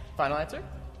 Final answer?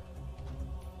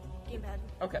 Gamepad.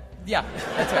 Okay. Yeah,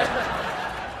 that's right.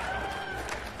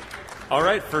 All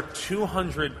right, for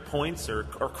 200 points or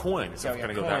coins, if we're going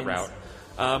to go that route.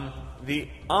 The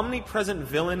omnipresent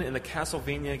villain in the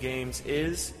Castlevania games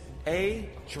is A,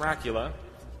 Dracula,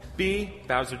 B,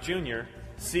 Bowser Jr.,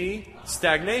 C,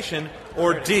 Stagnation,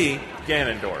 or D,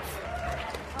 Ganondorf.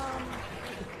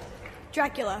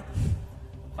 Dracula.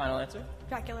 Final answer?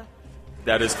 Dracula.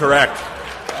 That is correct.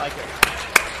 I like it.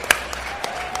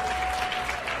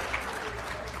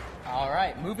 All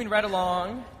right, moving right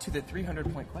along to the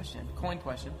 300-point coin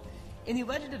question. In The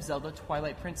Legend of Zelda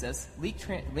Twilight Princess,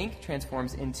 Link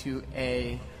transforms into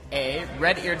A,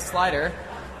 red-eared slider,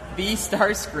 B,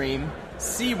 Starscream,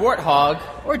 C, warthog,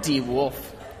 or D,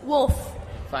 wolf. Wolf.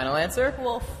 Final answer?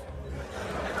 Wolf.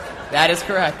 That is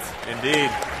correct. Indeed.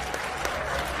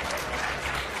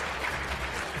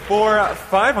 For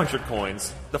 500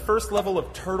 coins, the first level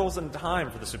of Turtles in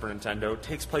Time for the Super Nintendo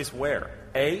takes place where?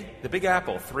 A, the Big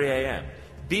Apple, 3 a.m.,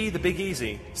 B, the Big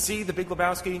Easy, C, the Big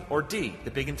Lebowski, or D,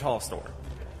 the Big and Tall Store?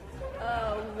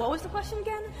 What was the question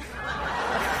again?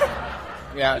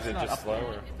 Yeah, is it just slow?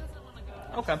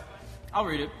 Or? Okay. I'll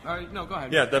read it. No, go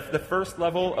ahead. Yeah, the first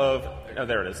level of... Oh,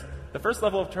 there it is. The first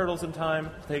level of Turtles in Time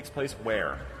takes place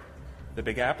where? The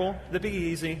Big Apple, the Big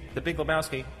Easy, the Big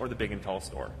Lebowski, or the Big and Tall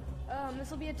Store? This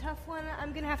will be a tough one.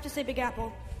 I'm going to have to say Big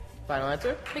Apple. Final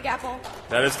answer? Big Apple.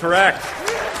 That is correct.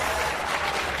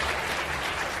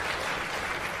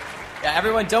 Yeah,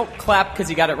 everyone don't clap because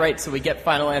you got it right, so we get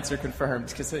final answer confirmed.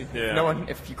 Because no one,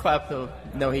 if you clap, they'll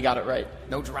know he got it right.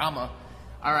 No drama.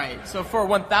 All right, so for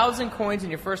 1,000 coins in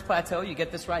your first plateau, you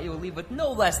get this right, you will leave with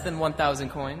no less than 1,000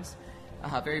 coins.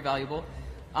 Very valuable.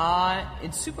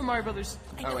 In Super Mario Brothers...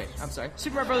 Oh, wait, I'm sorry.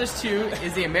 Super Mario Brothers 2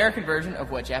 is the American version of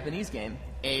what Japanese game?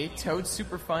 A, Toad's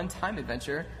Super Fun Time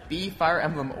Adventure, B, Fire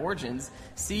Emblem Origins,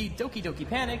 C, Doki Doki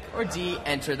Panic, or D,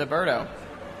 Enter the Birdo?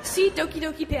 C, Doki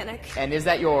Doki Panic. And is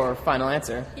that your final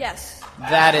answer? Yes.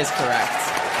 That is correct.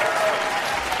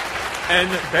 And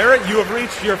Barrett, you have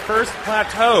reached your first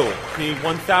plateau, the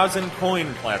 1,000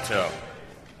 coin plateau.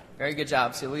 Very good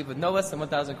job. So you'll leave with no less than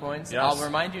 1,000 coins. Yes. I'll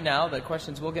remind you now that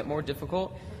questions will get more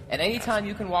difficult. At any time,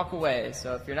 you can walk away.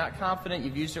 So if you're not confident,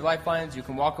 you've used your lifelines, you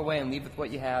can walk away and leave with what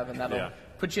you have, and that'll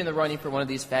put you in the running for one of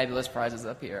these fabulous prizes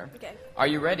up here. Okay. Are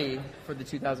you ready for the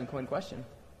 2,000 coin question?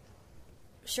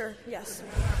 Sure, yes.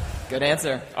 Good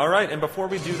answer. All right, and before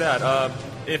we do that,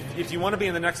 if you want to be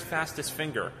in the next fastest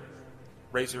finger,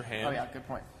 raise your hand. Oh, yeah, good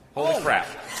point. Holy crap.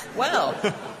 Well,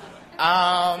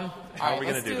 How are we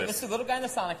gonna do this? Let's do little guy in the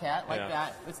Sonic hat, like Yeah.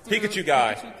 that. Let's do Pikachu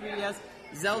guy. Pikachu 3DS.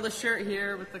 Zelda shirt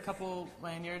here with a couple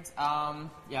lanyards.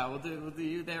 Yeah, we'll do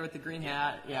you there with the green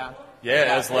hat. Yeah.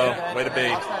 Yeah, Eslo. Good. Way to be.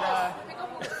 All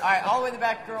right, all the way in the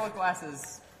back, girl with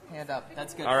glasses. Hand up.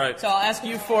 That's good. All right. So I'll ask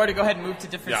you four to go ahead and move to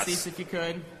different Yes. seats if you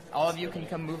could. All of you can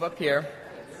come move up here.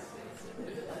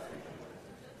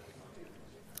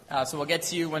 So we'll get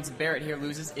to you once Barrett here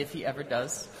loses, if he ever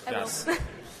does. Yes.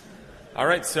 All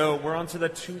right, so we're on to the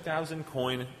 2,000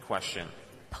 coin question.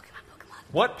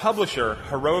 What publisher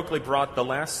heroically brought The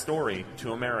Last Story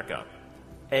to America?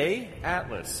 A.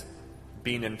 Atlas,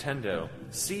 B. Nintendo,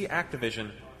 C.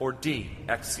 Activision, or D.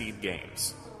 Xseed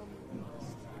Games?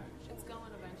 It's going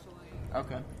eventually.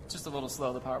 Okay. It's just a little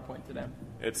slow, the PowerPoint today.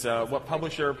 It's what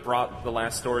publisher brought The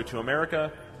Last Story to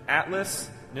America? Atlas,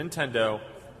 Nintendo,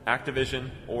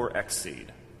 Activision, or Xseed?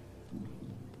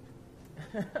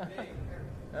 There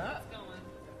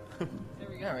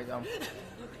we go.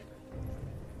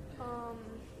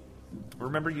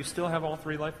 Remember, you still have all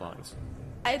 3 lifelines.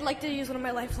 I'd like to use one of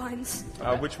my lifelines.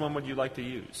 Which one would you like to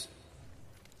use?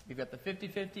 You've got the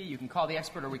 50-50. You can call the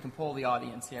expert, or we can poll the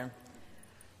audience here.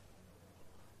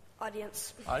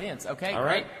 Audience. Audience. Okay, All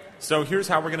right. So here's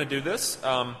how we're going to do this.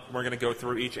 We're going to go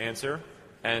through each answer,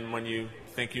 and when you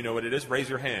think you know what it is, raise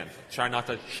your hand. Try not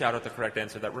to shout out the correct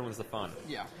answer. That ruins the fun.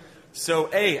 Yeah. So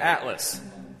A, Atlas.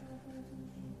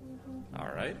 All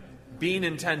right. B,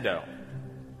 Nintendo.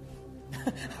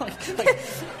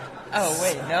 Oh,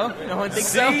 wait, no? No one thinks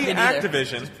C, so? Me neither.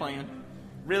 Activision. Just playing.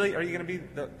 Really? Are you going to be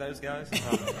those guys?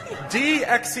 D,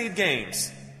 Xseed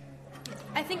Games.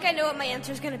 I think I know what my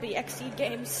answer is going to be. Xseed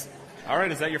Games. All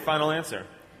right. Is that your final answer?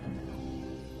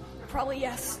 Probably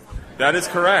yes. That is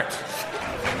correct.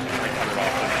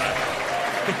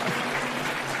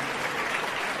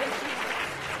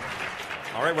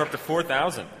 All right, we're up to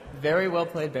 4,000. Very well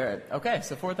played, Barrett. Okay,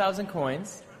 so 4,000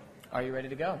 coins. Are you ready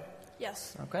to go?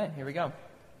 Yes. Okay, here we go.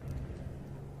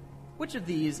 Which of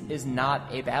these is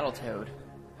not a Battletoad?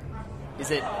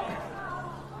 Is it,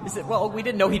 well, we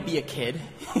didn't know he'd be a kid.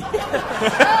 Oh,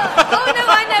 no,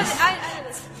 I know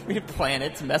this. We didn't plan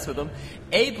it to mess with him.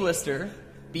 A, Blister,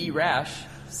 B, Rash,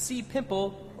 C,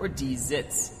 Pimple, or D,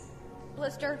 Zitz?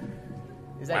 Blister.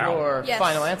 Is that Wow. your Yes.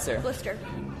 final answer? Blister.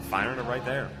 Firing it right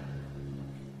there.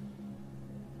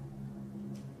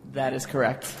 That is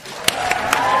correct.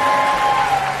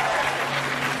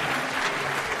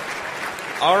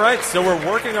 All right, so we're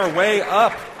working our way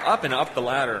up and up the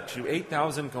ladder to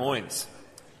 8,000 coins.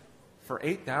 For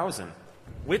 8,000,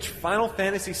 which Final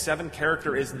Fantasy VII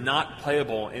character is not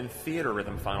playable in Theater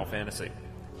Rhythm Final Fantasy?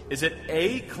 Is it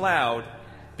A, Cloud,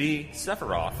 B,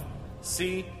 Sephiroth,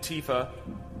 C, Tifa,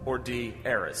 or D,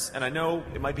 Aerith? And I know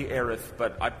it might be Aerith,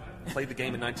 but I played the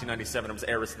game in 1997. It was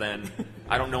Aerith then.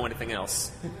 I don't know anything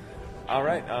else. All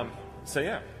right, so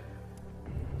yeah.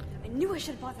 I knew I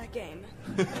should have bought that game.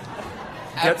 Get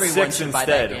Everyone 6 should buy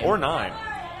that instead, game. or 9.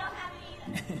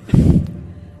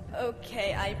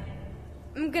 Okay,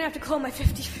 I'm going to have to call my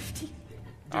 50-50.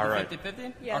 All right.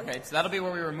 50-50? Yeah. Okay, so that'll be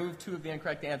where we remove 2 of the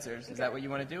incorrect answers. Is that what you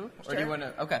want to do? Or do you Sure. want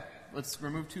to... Okay, let's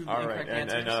remove 2 of the All right, incorrect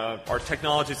and answers. our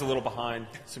technology's a little behind,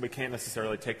 so we can't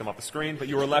necessarily take them off the screen, but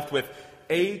you were left with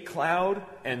A, Cloud,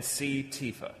 and C,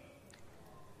 Tifa.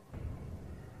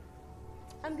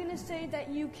 I'm going to say that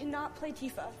you cannot play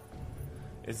Tifa.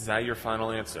 Is that your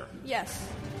final answer? Yes.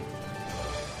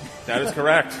 That is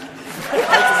correct.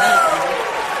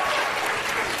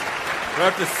 We're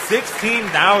up to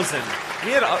 16,000.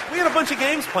 We had a bunch of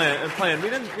games planned. We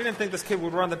didn't think this kid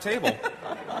would run the table.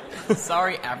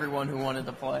 Sorry, everyone who wanted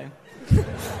to play.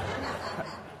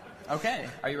 Okay,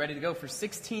 are you ready to go for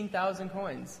 16,000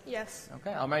 coins? Yes.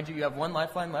 Okay, I'll remind you, you have 1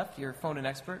 lifeline left. You're phone an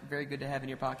expert. Very good to have in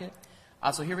your pocket.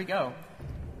 So here we go.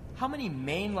 How many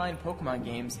mainline Pokemon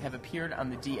games have appeared on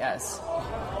the DS?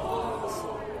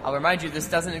 I'll remind you, this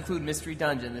doesn't include Mystery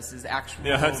Dungeon. This is actual...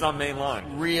 Yeah, that's not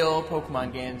mainline. Real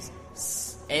Pokemon games.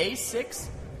 A6,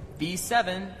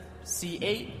 B7,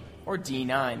 C8, or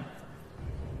D9?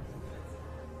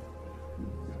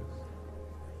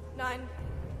 9.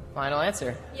 Final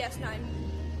answer. Yes,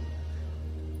 9.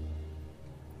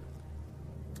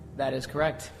 That is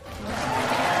correct.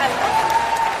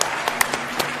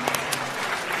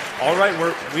 All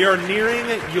right, we are nearing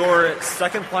your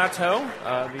second plateau,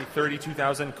 the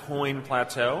 32,000 coin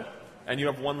plateau, and you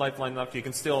have 1 lifeline left. You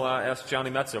can still ask Johnny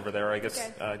Metz over there, I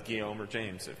guess, Guillaume or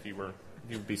James, if you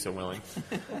would be so willing.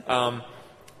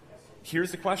 Here's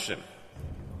the question.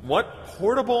 What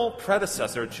portable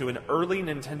predecessor to an early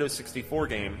Nintendo 64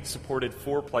 game supported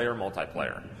 4-player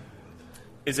multiplayer?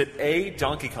 Is it A,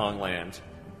 Donkey Kong Land,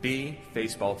 B,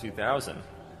 Baseball 2000,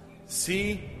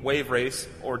 C, Wave Race,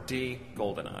 or D,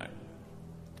 GoldenEye?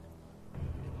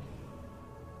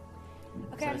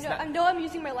 Okay, I know I'm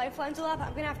using my lifelines a lot, but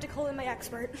I'm going to have to call in my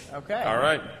expert. Okay. All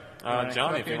right. Wanna Johnny,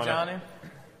 come if up you here, want Johnny.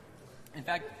 to... In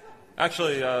fact,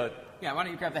 Actually, yeah, why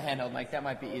don't you grab the handheld mic? That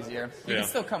might be easier. You Yeah. can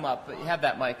still come up, but you have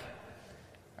that mic.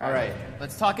 All right.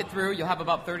 Let's talk it through. You'll have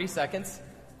about 30 seconds.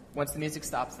 Once the music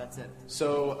stops, that's it.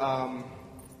 So,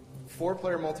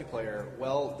 4-player multiplayer.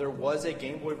 Well, there was a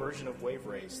Game Boy version of Wave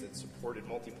Race that supported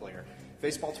multiplayer.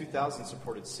 Faceball 2000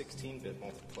 supported 16-bit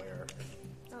multiplayer.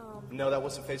 No, that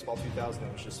wasn't Faceball 2000.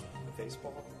 That was just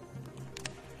Faceball.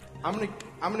 I'm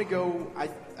gonna go.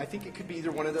 I think it could be either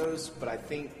one of those, but I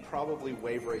think probably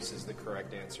Wave Race is the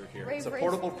correct answer here. Wave It's a Race.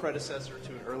 portable predecessor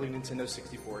to an early Nintendo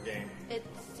 64 game. It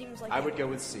seems like I would go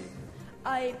with C.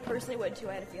 I personally would too.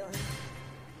 I had a feeling.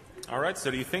 All right, so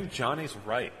do you think Johnny's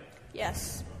right?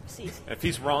 Yes. C. If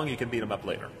he's wrong, you can beat him up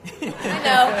later.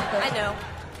 I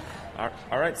know.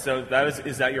 All right, so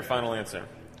is that your final answer?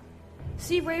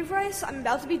 C. Wave Race. I'm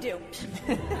about to be doomed.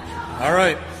 All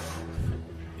right.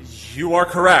 You are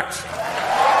correct.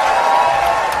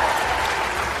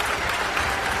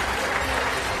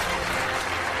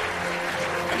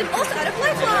 And I'm also out of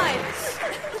lifelines.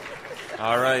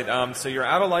 All right, so you're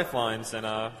out of lifelines, and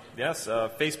yes,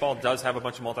 Faceball does have a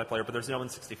bunch of multiplayer, but there's no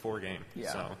N64 game.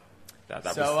 Yeah. So that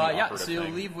was So the operative so you'll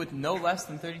thing. leave with no less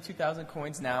than 32,000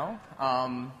 coins now.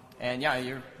 And yeah,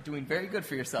 you're doing very good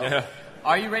for yourself. Yeah.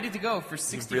 Are you ready to go for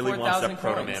He really wants 64,000 that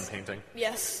Proto coins? Man painting.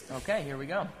 Yes. Okay, here we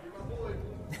go.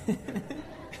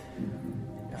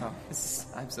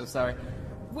 I'm so sorry.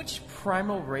 Which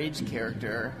Primal Rage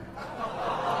character?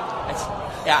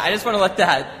 I just want to let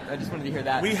that. I just wanted to hear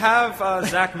that. We have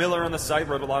Zach Miller on the site,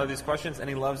 wrote a lot of these questions, and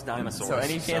he loves dinosaurs. So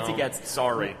any chance he gets.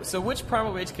 Sorry. So which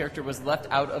Primal Rage character was left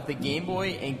out of the Game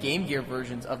Boy and Game Gear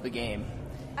versions of the game?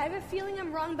 I have a feeling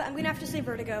I'm wrong, but I'm going to have to say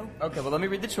Vertigo. Okay, well, let me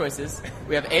read the choices.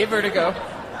 We have A, Vertigo,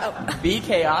 B,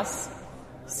 Chaos,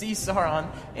 C, Sauron,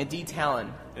 and D,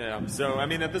 Talon. Yeah. So I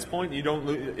mean, at this point, you don't.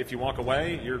 If you walk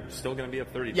away, you're still going to be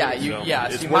at 32. Yeah,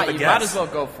 so so you worth a might guess. as well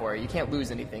go for it. You can't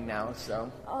lose anything now,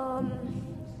 so.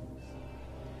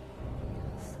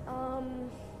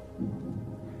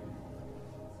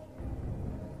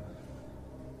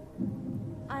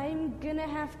 I'm gonna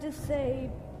have to say.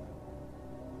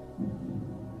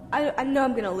 I know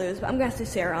I'm gonna lose, but I'm gonna say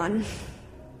Sauron.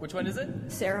 Which one is it?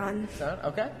 Sauron. Sauron?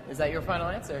 Okay. Is that your final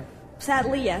answer?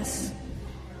 Sadly, yes.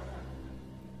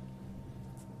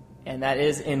 And that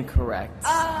is incorrect.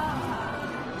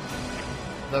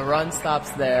 The run stops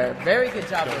there. Very good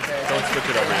job with there. Don't switch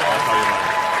it over. I'll tell you later.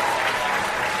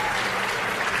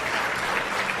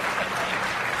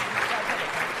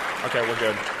 Okay, we're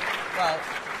good. Well,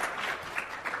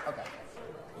 okay.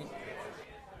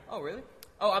 Oh, really?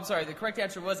 Oh, I'm sorry. The correct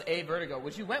answer was A, Vertigo,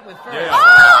 which you went with first. Yeah. Oh,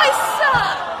 I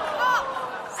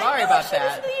suck! Sorry I know about I should that.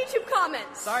 listen to the YouTube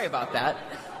comments. Sorry about that.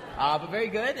 But very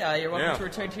good. You're welcome Yeah. to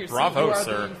return to your Bravo, seat. You are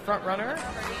sir. the front runner.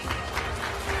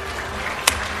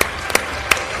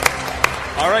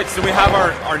 All right, so we have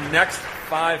our next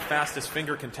 5 fastest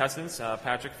finger contestants.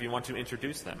 Patrick, if you want to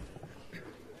introduce them.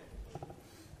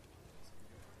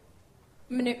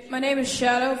 My name is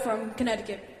Shadow from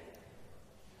Connecticut.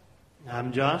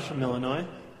 I'm Josh from Illinois.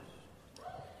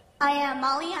 I am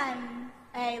Molly. I'm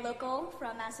a local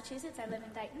from Massachusetts. I live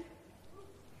in Dighton.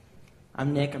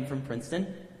 I'm Nick. I'm from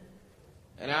Princeton.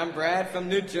 And I'm Brad from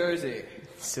New Jersey.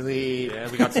 Sweet. Yeah,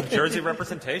 we got some Jersey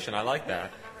representation. I like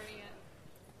that.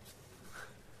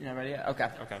 You're not ready yet? Okay.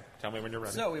 Okay, tell me when you're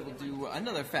ready. So we will do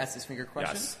another fastest finger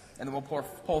question. Yes. And then we'll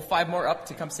pull 5 more up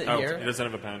to come sit Oh, here. he doesn't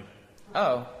have a pen.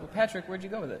 Oh, well, Patrick, where'd you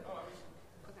go with it?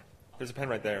 There's a pen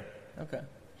right there. Okay.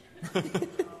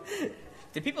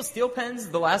 Did people steal pens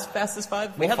the last fastest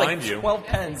 5? We We'll had like find you. 12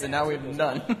 pens, and now we have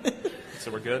none.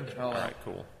 So we're good? Oh, All right,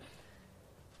 cool.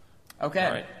 Okay.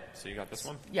 All right, so you got this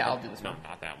one? Yeah, I'll do this no, one. No,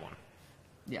 not that one.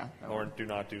 Yeah. that Or one. do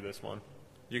not do this one.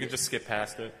 You can just skip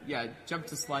past it. Yeah, jump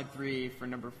to slide 3 for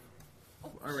number...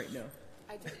 All right, no.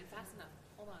 I didn't fast enough.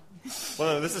 Hold on.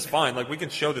 Well, no, this is fine. Like, we can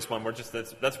show this one. We're just,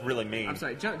 that's really mean. I'm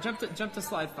sorry, jump to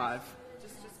slide 5.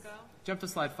 Just go. Jump to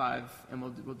slide 5, and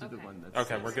we'll do the one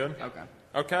that's... Okay, we're good? Okay.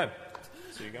 Okay.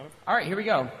 So you got it? All right, here we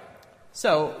go.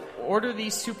 So, order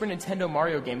these Super Nintendo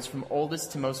Mario games from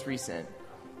oldest to most recent.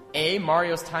 A,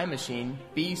 Mario's Time Machine.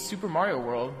 B, Super Mario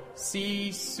World.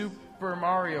 C, Super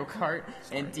Mario Kart.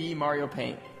 And D, Mario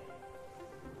Paint.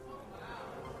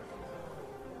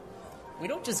 We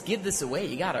don't just give this away.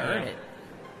 You gotta earn it.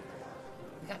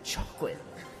 We got chocolate.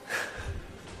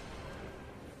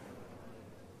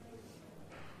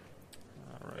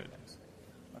 All right.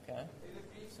 Okay.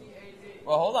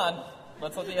 Well, hold on.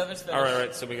 Let's let the others finish. All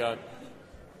right, so we got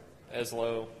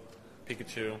Eslo,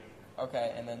 Pikachu.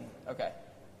 Okay, and then okay.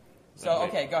 So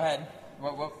okay, go ahead.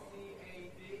 What?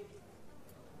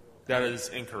 That is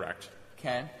incorrect.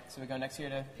 Okay, so we go next here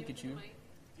to Pikachu.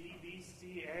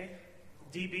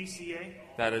 DBCA.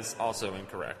 That is also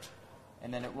incorrect.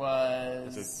 And then it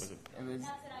was. Was it? It was.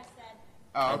 That's what I said.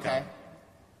 Oh, okay.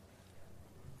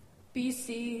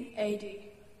 BCAD.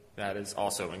 That is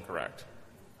also incorrect.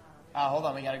 Hold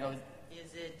on, we gotta go.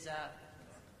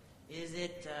 Is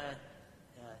it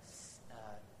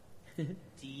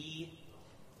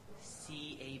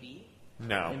DCAB?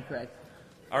 No. Incorrect.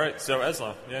 All right, so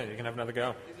Esla, yeah, you can have another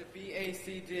go. Is it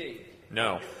BACD?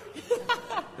 No.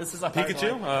 This is a hard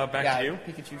Pikachu, one. back to you.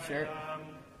 Pikachu shirt.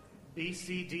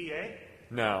 BCDA.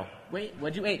 No. Wait,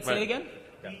 what'd you wait? Say it again.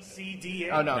 BCDA.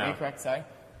 Oh no, No. incorrect. Sorry.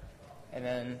 And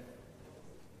then.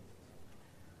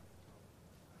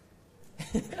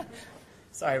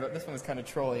 Sorry, but this one was kind of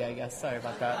trolly, I guess. Sorry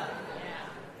about that.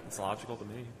 It's logical to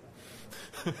me.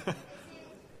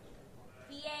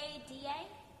 BADA?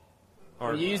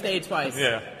 Or, You used A twice.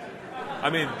 yeah. I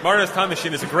mean, Mario's Time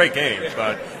Machine is a great game,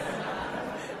 but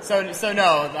So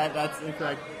no, that's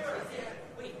incorrect.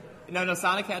 No,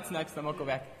 Sonic Cat's next, then we'll go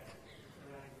back.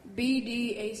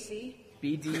 BDAC.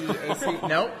 BDAC.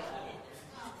 Nope.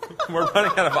 we're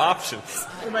running out of options.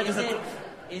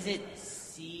 Is it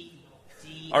CD?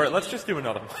 All right, let's just do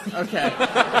another one. Okay.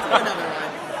 Let's do another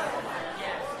one.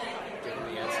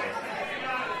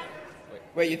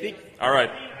 Wait, you think? All right.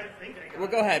 We'll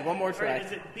go ahead. One more try.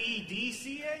 Is it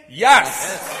BDCA?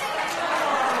 Yes.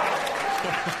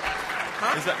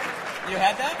 Huh? Is that? You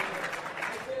had that?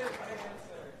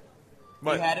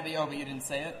 What? You had it, but you didn't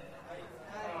say it.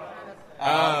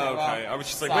 Oh, well, okay. I was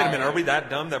just like, wait a minute, are we that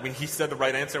dumb that he said the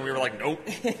right answer and we were like, nope?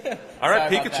 All right, Sorry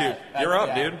about Pikachu, that. you're up,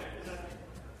 Yeah. dude.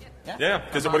 Yeah, Yeah,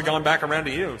 because it would have gone back around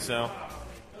to you, so.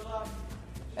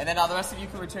 And then all the rest of you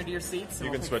can return to your seats. And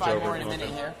You we'll can pick switch 5 over more in a real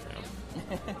minute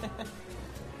quick. here.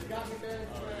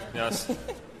 Yes.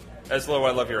 Eslo,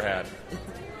 I love your hat.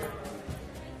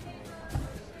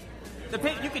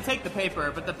 You can take the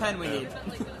paper, but the pen we need.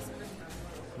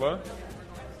 What?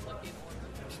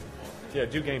 Yeah,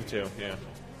 do game 2, yeah.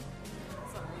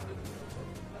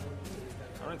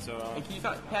 All right, so. And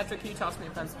Patrick, can you toss me a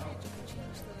pencil?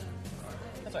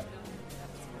 That's right.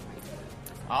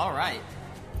 All right.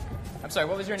 I'm sorry,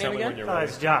 what was your Tell name me when again? you're ready.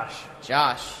 It's Josh.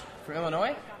 Josh. From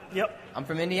Illinois? Yep. I'm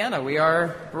from Indiana. We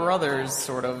are brothers,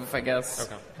 sort of, I guess.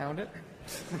 Okay. Found it?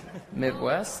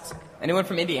 Midwest. Anyone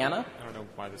from Indiana? I don't know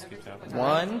why this keeps happening.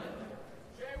 One.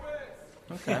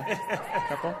 Okay.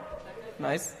 Couple.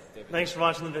 Nice. Thanks for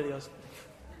watching the videos.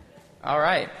 All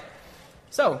right.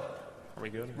 So, Are we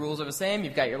good? rules are the same.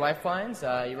 You've got your lifelines.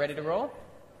 You ready to roll?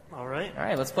 All right. All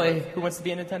right, let's play Who Wants to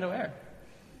Be a Nintendo Heir?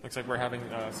 Looks like we're having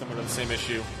somewhat of the same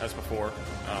issue as before.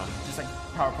 Just like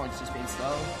PowerPoint's just being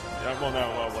slow. Yeah,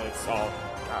 well, it's all.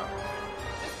 Oh.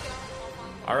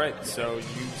 All right, so you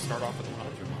start off with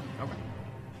 100 one. Okay.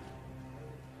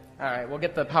 All right, we'll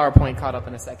get the PowerPoint caught up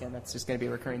in a second. That's just going to be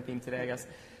a recurring theme today, I guess.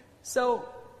 So,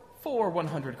 for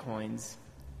 100 coins,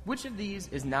 which of these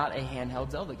is not a handheld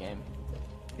Zelda game?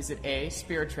 Is it A,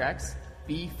 Spirit Tracks,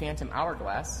 B, Phantom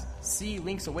Hourglass, C,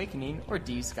 Link's Awakening, or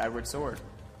D, Skyward Sword?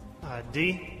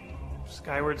 D,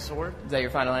 Skyward Sword. Is that your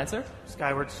final answer?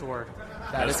 Skyward Sword.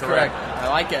 That is correct. I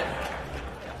like it.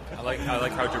 I like how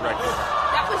directed.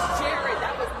 That was Jared.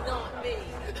 That was not me.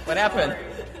 What happened?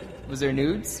 Was there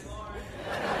nudes?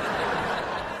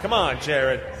 Come on,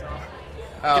 Jared.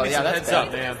 Oh, Give me yeah, some that's heads bad.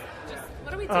 up, man.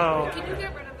 What are we doing? Oh. Can you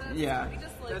get rid of this? Yeah. Can we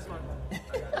just like...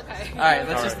 Okay. All right,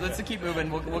 let's All just right. let's keep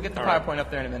moving. We'll get the All right. PowerPoint up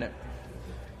there in a minute.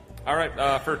 All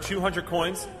right, for 200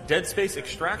 coins, Dead Space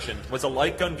Extraction was a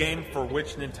light gun game for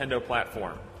which Nintendo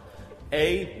platform?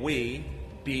 A, Wii,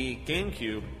 B,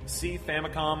 GameCube, C,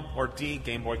 Famicom, or D,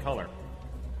 Game Boy Color?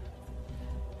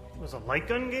 It was a light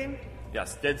gun game?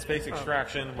 Yes, Dead Space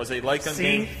Extraction was a light gun C,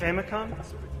 game. Famicom?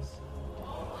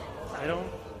 I don't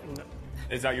know.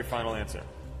 Is that your final answer?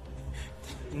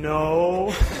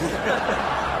 No.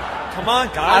 Come on,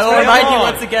 guys. I will come remind you on.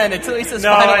 once again, until he says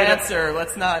No, final I don't. answer,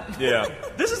 let's not. Yeah.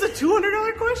 This is a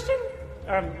 $200 question?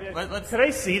 Let's- Could I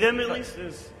see them at least?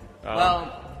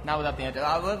 Well, not without the answer.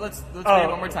 Let's read Oh. it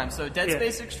one more time. So, Dead Yeah.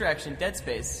 Space Extraction, Dead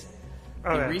Space, the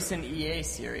Okay. recent EA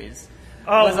series,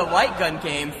 Oh. was a light gun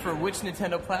game for which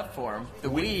Nintendo platform? The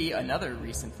Wii, another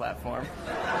recent platform.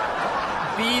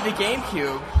 B, the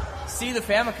GameCube. C, the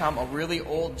Famicom, a really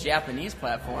old Japanese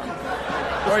platform.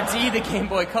 Or D, the Game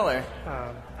Boy Color.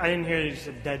 I didn't hear you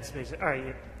said Dead Space. All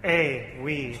right, A,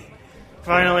 Wii.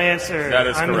 Final answer. That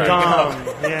is I'm correct. dumb.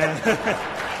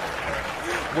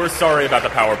 Yeah. We're sorry about the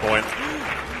PowerPoint.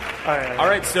 All right. All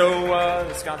right, so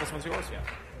Scott, this one's yours.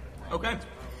 Yeah. Okay.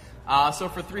 So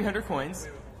for 300 coins,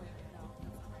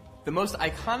 the most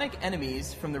iconic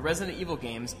enemies from the Resident Evil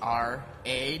games are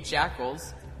A.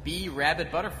 Jackals, B.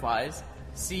 Rabid butterflies,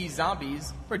 C.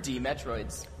 Zombies, or D.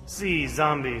 Metroids. C.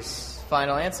 Zombies.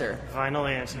 Final answer. Final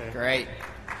answer. Great.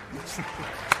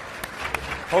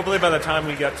 Hopefully by the time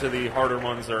we get to the harder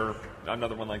ones or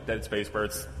another one like Dead Space where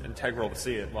it's integral to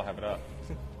see it, we'll have it up.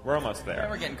 We're almost there. Yeah,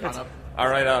 we're getting caught up. All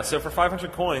right, so for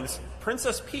 500 coins,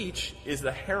 Princess Peach is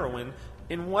the heroine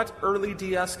in what early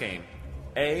DS game?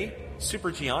 A.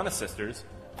 Super Gianna Sisters,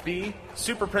 B.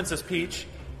 Super Princess Peach,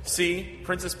 C.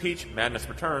 Princess Peach Madness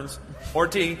Returns, or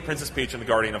D. Princess Peach and the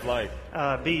Guardian of Light.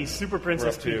 B. Super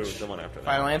Princess We're up Peach. to the one after that.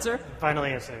 Final answer? Final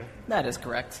answer. That is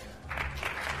correct. All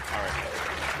right.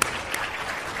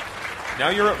 Now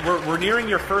we're nearing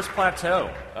your first plateau,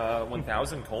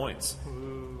 1,000 coins.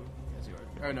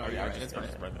 Oh, no, yeah, right. just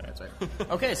That's read that. right.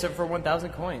 Okay, so for 1,000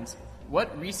 coins,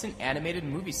 what recent animated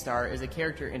movie star is a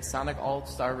character in Sonic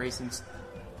All-Stars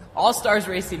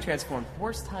Racing Transformed?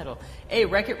 Worst title. A.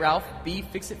 Wreck-It Ralph. B.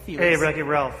 Fix-It Felix. A. Wreck-It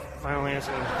Ralph. Final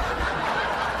answer.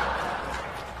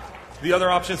 The other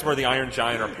options were the Iron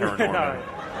Giant or Paranorman.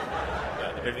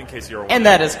 No. In case you're aware. And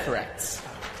that is correct.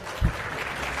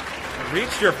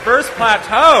 Reached your first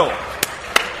plateau.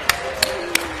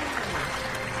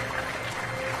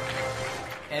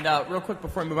 And real quick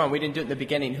before we move on, we didn't do it in the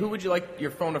beginning. Who would you like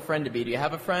your phone a friend to be? Do you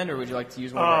have a friend, or would you like to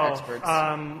use one of our experts?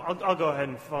 I'll go ahead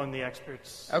and phone the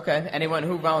experts. Okay. Anyone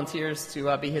who volunteers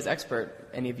to be his expert?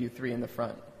 Any of you three in the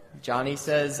front? Johnny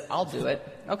says, I'll do it.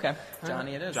 Okay.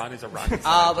 Johnny it is. Johnny's a rocket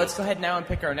scientist. Let's go ahead now and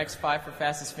pick our next 5 for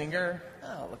fastest finger.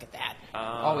 Oh, look at that.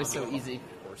 Always so easy.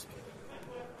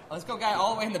 Let's go, guy,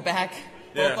 all the way in the back.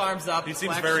 Both arms up. He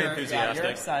seems black very shirt. enthusiastic. Yeah,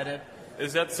 you're excited.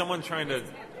 Is that someone trying to...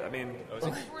 I mean,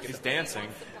 he's dancing.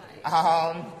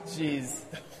 Jeez.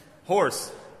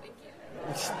 Horse.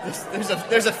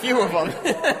 There's a few of them.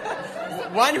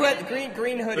 One who had green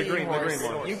hoodie. The green horse.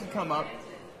 one. You can come up.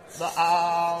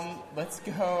 Let's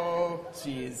go.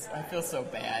 Jeez, I feel so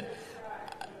bad.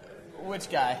 Which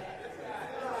guy?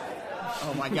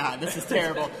 Oh my God, this is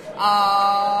terrible.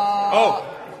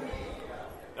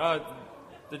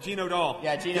 The Gino doll.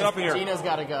 Yeah, Get up here. Gino's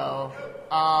got to go.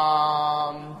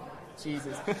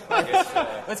 Jesus.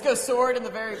 Let's go sword in the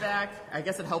very back. I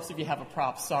guess it helps if you have a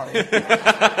prop. Sorry.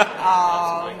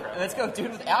 Let's go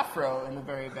dude with afro in the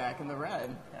very back in the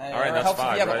red. All right, it that's helps if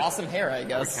 5, you have right? awesome hair, I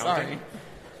guess. Are we counting?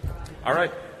 Sorry. All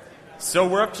right. So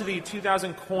we're up to the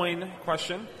 2,000 coin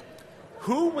question.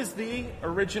 Who was the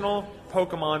original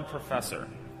Pokemon professor?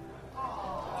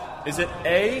 Is it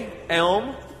A.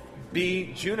 Elm,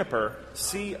 B. Juniper,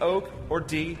 C. Oak, or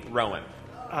D. Rowan?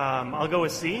 I'll go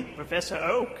with C. Professor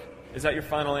Oak. Is that your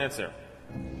final answer?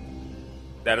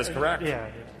 That is correct. Yeah.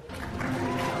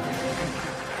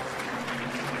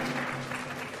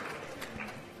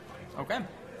 Okay.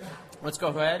 Let's go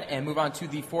ahead and move on to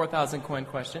the 4,000 coin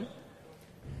question.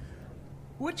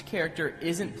 Which character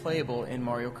isn't playable in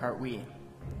Mario Kart Wii?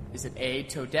 Is it A.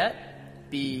 Toadette,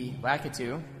 B.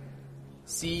 Lakitu,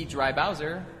 C. Dry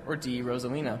Bowser, or D.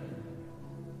 Rosalina?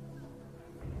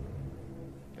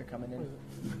 They're coming in.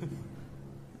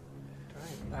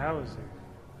 Bowser.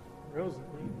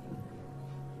 Rosalina.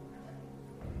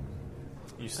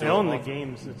 You I still own the have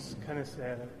games. It's kind of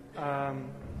sad.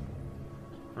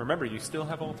 Remember, you still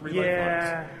have all 3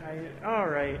 Yeah. lifelines. All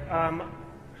right.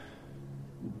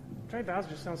 Dry Bowser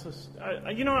just sounds so...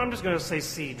 I'm just going to say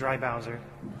C. Dry Bowser.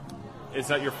 Is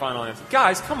that your final answer?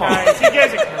 Guys, come on. Guys, you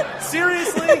guys are...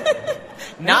 Seriously?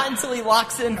 Not until he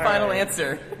locks in final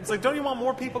answer. It's like, don't you want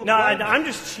more people to No, play? I'm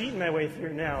just cheating my way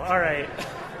through now. All right.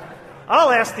 I'll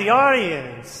ask the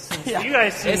audience. Yeah. You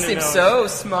guys seem They to seem know. so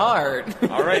smart.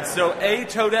 All right, so A.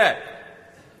 Toadette.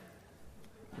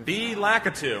 B.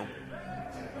 Lakitu.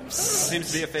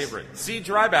 Seems to be a favorite. C.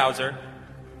 Dry Bowser.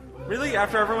 Really?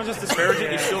 After everyone just disparaged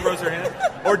it, you still rose your hand?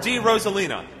 Or D.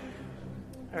 Rosalina.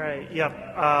 All right, yep.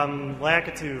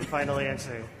 Lakitu, final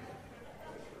answer.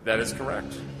 That is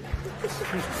correct.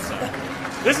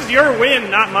 This is your win,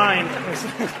 not mine.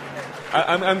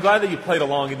 I'm glad that you played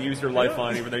along and used your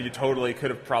lifeline, even though you totally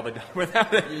could have probably done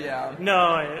without it. Yeah.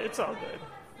 No, it's all good.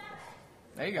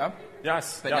 There you go.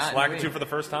 Yes, But yes. not in Lakitu Wii. for the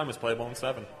first time is playable in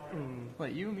 7.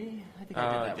 What, you, me? I think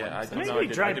I did that one. I Maybe know I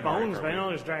did- Dry I did Mario Bones, Kart but I Wii. know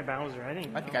there's Dry Bowser. I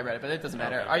didn't know. I think I read it, but it doesn't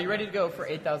matter. Are you ready to go for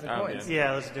 8,000 coins?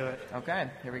 Yeah, let's do it. Okay,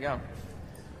 here we go.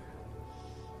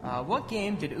 What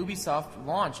game did Ubisoft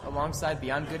launch alongside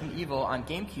Beyond Good and Evil on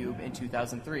GameCube in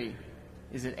 2003?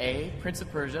 Is it A. Prince of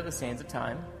Persia: The Sands of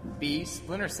Time, B.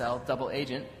 Splinter Cell: Double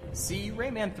Agent, C.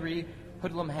 Rayman 3: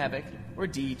 Hoodlum Havoc, or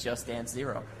D. Just Dance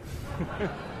 0?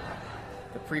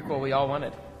 The prequel we all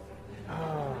wanted.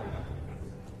 Oh.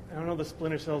 I don't know the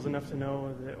Splinter Cells enough to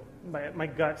know that my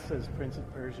gut says Prince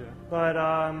of Persia. But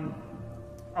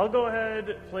I'll go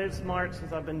ahead, play it smart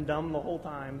since I've been dumb the whole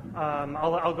time.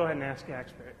 I'll go ahead and ask the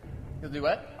expert. You'll do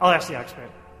what? I'll ask the expert.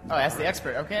 Oh, ask the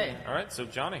expert. Okay. All right, so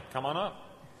Johnny, come on up.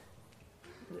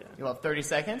 Yeah. You'll have 30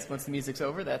 seconds. Once the music's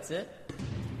over, that's it.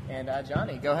 And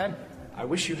Johnny, go ahead. I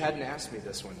wish you hadn't asked me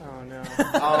this one. Oh,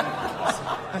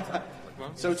 no.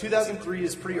 So 2003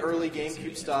 is pretty early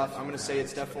GameCube stuff. I'm going to say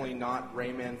it's definitely not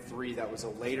Rayman 3. That was a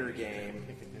later game.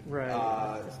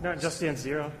 Right. It's not Just Dance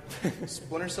 0.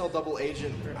 Splinter Cell Double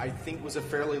Agent, I think, was a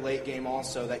fairly late game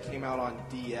also. That came out on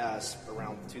DS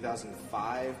around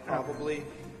 2005, probably.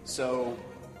 So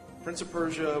Prince of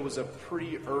Persia was a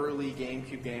pretty early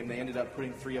GameCube game. They ended up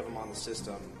putting 3 of them on the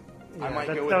system. Yeah, I might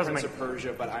go with Prince of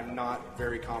Persia, but I'm not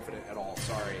very confident at all.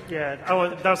 Sorry. Yeah,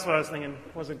 that's what I was thinking.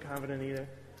 Wasn't confident either.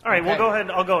 All right, Okay. we'll go ahead.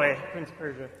 I'll go A, Prince of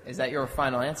Persia. Is that your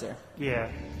final answer? Yeah.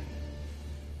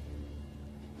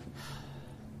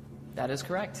 That is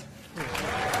correct.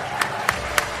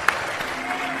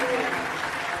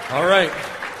 All right,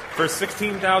 for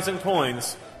 16,000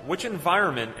 coins, which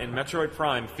environment in Metroid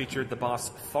Prime featured the boss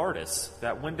Thardus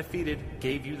that, when defeated,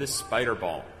 gave you the Spider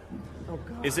Ball? Oh,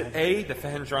 God. Is it A, the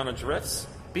Fehendrana Drifts,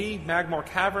 B, Magmor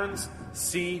Caverns,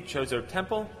 C, Chozo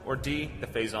Temple, or D, the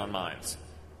Phazon Mines?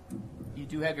 You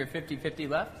do have your 50-50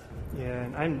 left? Yeah,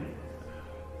 and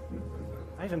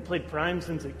I haven't played Prime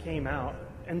since it came out.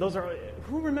 And those are...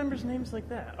 Who remembers names like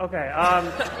that? Okay, all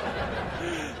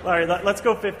right, let's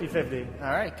go 50-50.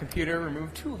 All right, computer,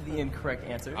 remove 2 of the incorrect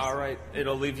answers. All right,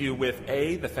 it'll leave you with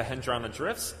A, the Fehendrana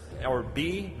Drifts, or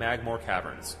B, Magmor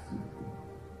Caverns.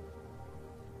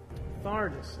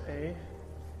 Thardus, eh?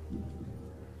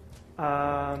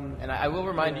 And I will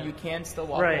remind you can still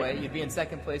walk Right. away. You'd be in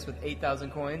second place with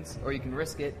 8,000 coins, or you can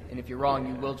risk it, and if you're wrong,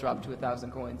 you will drop to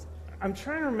 1,000 coins. I'm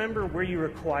trying to remember where you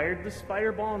required the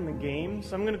Spider Ball in the game,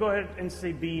 so I'm going to go ahead and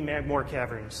say B, Magmor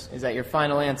Caverns. Is that your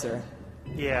final answer?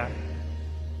 Yeah.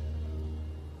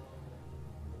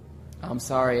 I'm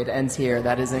sorry, it ends here.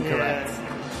 That is incorrect.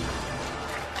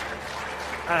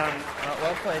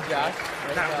 Well played, Josh.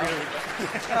 Very Not well. really.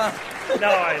 No,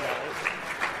 I know.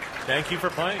 Thank you for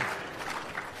playing.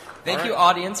 Thank All you, right.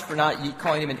 audience, for not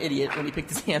calling him an idiot when he picked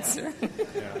his answer.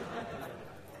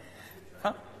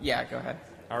 Huh? Yeah, go ahead.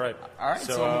 All right. All right,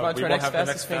 so we'll move on to we our will next have the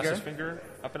next fastest finger. fastest finger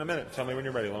up in a minute. Tell me when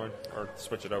you're ready, Lauren, or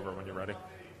switch it over when you're ready.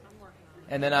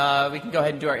 And then we can go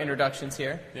ahead and do our introductions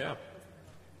here. Yeah.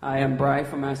 I am Bri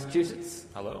from Massachusetts.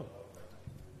 Hello.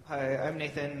 Hi, I'm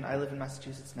Nathan. I live in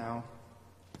Massachusetts now.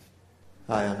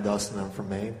 Hi, I'm Dustin. I'm from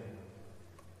Maine.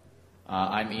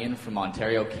 I'm Ian from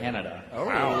Ontario, Canada. Oh.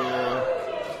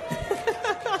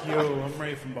 Yo, I'm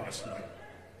Ray from Boston.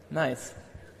 Nice.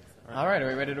 All right, are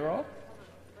we ready to roll?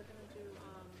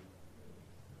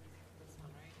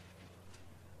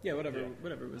 Yeah,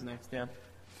 whatever was next, yeah.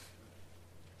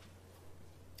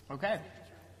 Okay.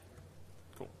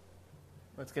 Cool.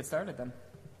 Let's get started then.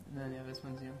 And then, yeah, this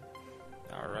one's you.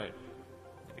 All right.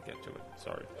 Let me get to it.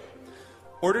 Sorry.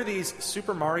 Order these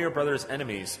Super Mario Brothers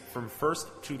enemies from first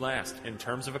to last in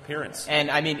terms of appearance. And,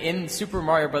 I mean, in Super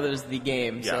Mario Brothers, the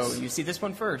game, Yes. so you see this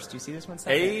one first, you see this one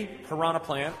second. A, Piranha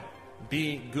Plant,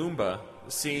 B, Goomba,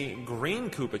 C, Green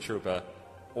Koopa Troopa,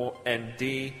 and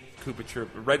D, Koopa Troopa,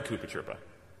 Red Koopa Troopa.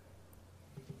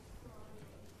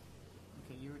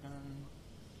 Okay, you were done.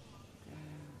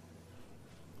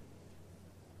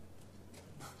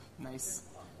 Nice.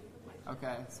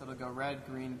 Okay, so it'll go red,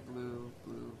 green, blue,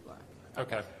 blue, black.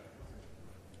 Okay.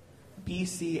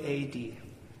 BCAD.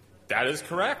 That is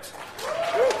correct.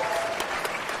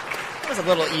 That was a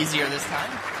little easier this time.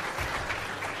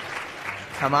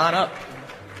 Come on up.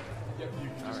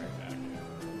 All right.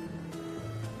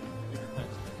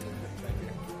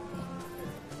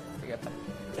 Forget that.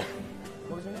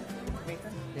 What was your name?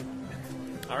 Nathan?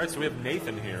 All right, so we have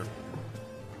Nathan here.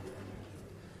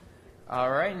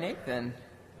 All right, Nathan.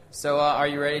 So, are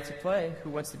you ready to play Who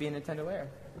Wants to Be a Nintendo Heir?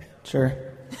 Sure.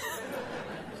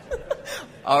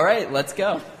 All right, let's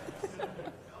go.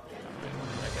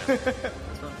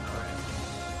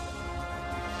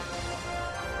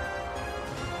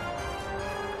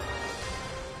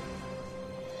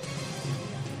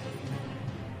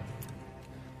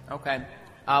 Okay.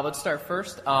 Let's start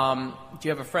first. Do you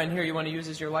have a friend here you want to use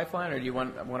as your lifeline, or do you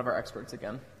want one of our experts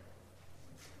again?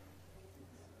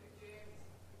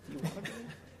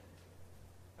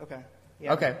 Okay.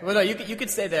 Yeah. Okay. Well, no, you could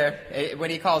stay there. When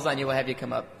he calls on you, we'll have you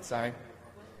come up. Sorry.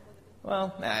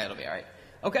 Well, it'll be all right.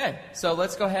 Okay, so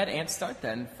let's go ahead and start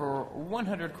then. For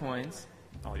 100 coins.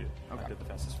 Oh, you Okay. did the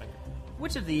fastest finger.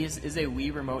 Which of these is a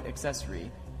Wii remote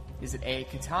accessory? Is it A,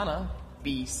 katana,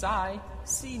 B, sai,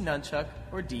 C, nunchuck,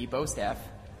 or D, bow staff?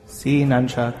 C,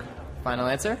 nunchuck. Final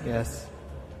answer? Yes.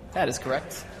 That is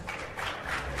correct.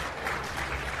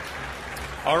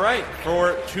 All right,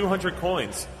 for 200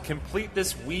 coins, complete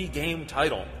this Wii game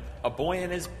title. A boy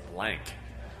and his blank.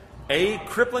 A,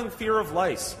 crippling fear of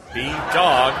lice. B,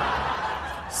 dog.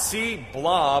 C,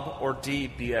 blob. Or D,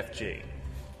 BFG.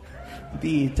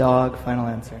 B, dog. Final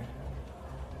answer.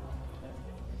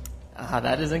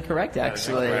 That is incorrect, That is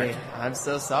actually. incorrect. I'm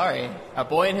so sorry. A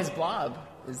boy and his blob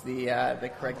is the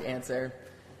correct answer.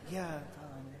 Yeah.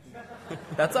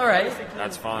 That's all right.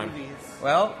 That's fine.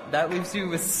 Well, that leaves you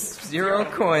with 0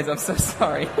 coins. I'm so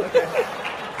sorry.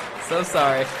 So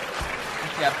sorry.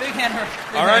 Yeah, big hand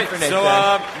for All right, for Nick so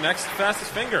then. next fastest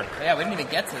finger. Yeah, we didn't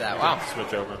even get to that. Wow.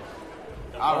 Switch over.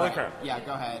 All Holy right. crap. Yeah,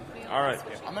 go ahead. All right.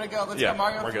 I'm gonna go. Let's Yeah, go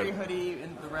Mario we're 3 good. hoodie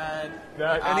in the red.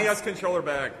 NES controller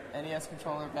bag. NES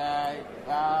controller bag.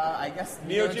 I guess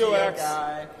Neo Geo X,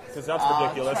 guy. 'cause that's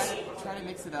ridiculous. Trying to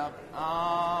mix it up.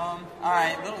 All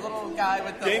right, little guy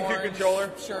with the GameCube orange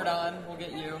controller. shirt on. We'll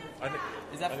get you. I think,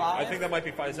 Is that I 5? think that might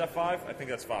be 5. Is that 5? I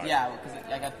think that's 5. Yeah, because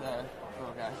I got the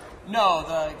little guy. No,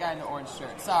 the guy in the orange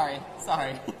shirt. Sorry.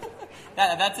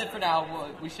 That's it for now.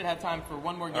 We should have time for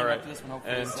one more game All right. after this one,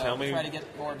 hopefully. And so tell we'll me- try to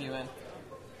get more of you in.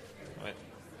 All right.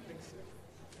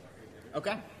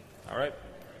 Okay. All right.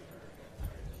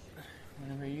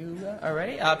 Whenever you are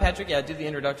ready. Patrick, do the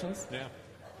introductions. Yeah.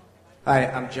 Hi,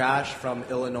 I'm Josh from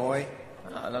Illinois.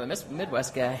 Another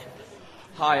Midwest guy.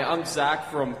 Hi, I'm Zach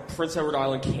from Prince Edward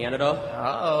Island, Canada.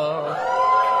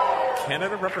 Uh-oh.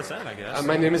 Canada represent, I guess.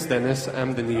 My name is Dennis.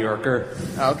 I'm the New Yorker.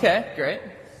 Okay, great.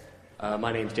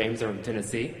 My name's James. I'm from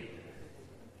Tennessee.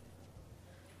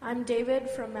 I'm David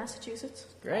from Massachusetts.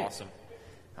 Great. Awesome.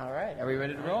 All right, are we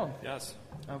ready to roll? Yes.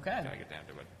 Okay. Gotta get down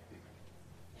to it.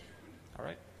 All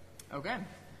right. Okay.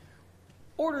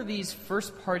 Order these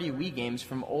first-party Wii games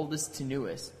from oldest to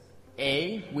newest.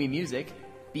 A, Wii Music.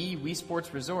 B, Wii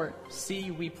Sports Resort. C,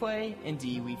 Wii Play. And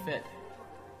D, Wii Fit.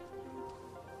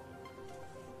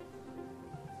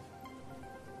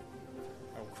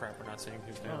 Oh crap! We're not seeing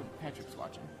who's down. Patrick's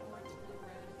watching.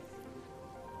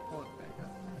 Pull it back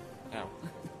up. Ow.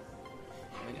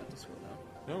 Maybe have to scroll down.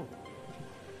 No.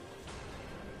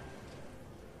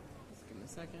 Just give me a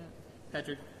second.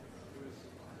 Patrick.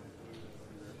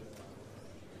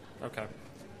 Okay.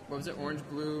 What was it? Orange,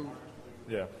 blue?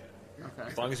 Yeah. Okay.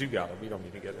 As long as you got it, we don't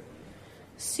need to get it.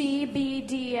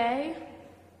 CBDA.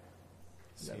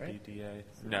 Is that right? CBDA.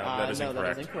 No, that is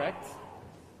incorrect. That is incorrect.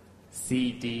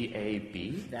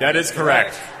 CDAB. That is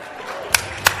correct.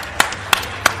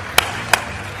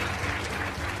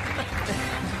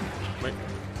 Wait.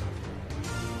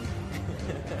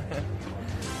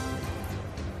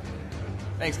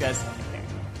 Thanks, guys.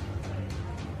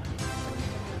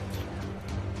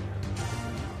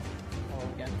 Hello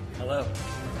again. Hello.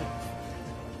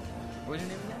 What was your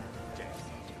name again? James.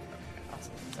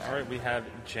 Awesome. All right, we have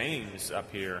James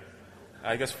up here.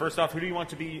 I guess first off, who do you want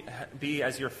to be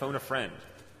as your phone a friend?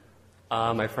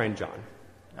 My friend John.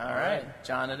 All right,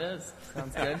 John it is.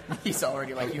 Sounds good. He's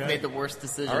already like, you've Okay. made the worst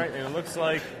decision. All right, and it looks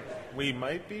like we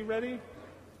might be ready.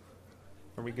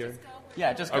 Are we good?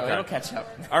 Yeah, just go. Okay. It'll catch up.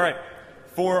 All right,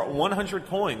 for 100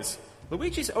 coins,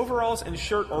 Luigi's overalls and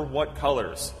shirt are what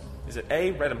colors? Is it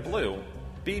A, red and blue,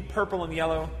 B, purple and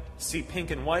yellow, C,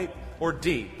 pink and white, or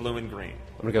D, blue and green?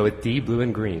 I'm going to go with D, blue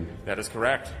and green. That is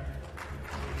correct.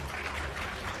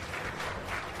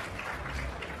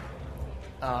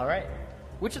 All right.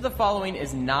 Which of the following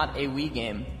is not a Wii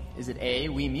game? Is it A,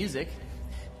 Wii Music,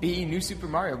 B, New Super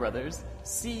Mario Brothers,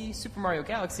 C, Super Mario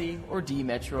Galaxy, or D,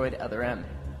 Metroid Other M?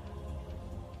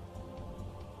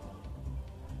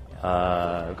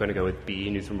 I'm going to go with B,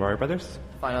 New Super Mario Brothers.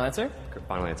 Final answer?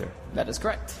 Final answer. That is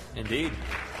correct. Indeed.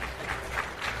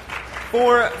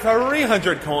 For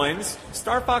 300 coins,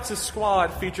 Star Fox's squad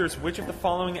features which of the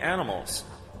following animals?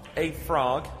 A,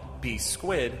 frog, B,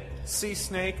 squid, C,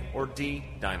 snake, or D,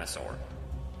 dinosaur?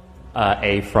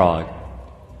 A, frog.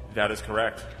 That is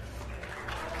correct.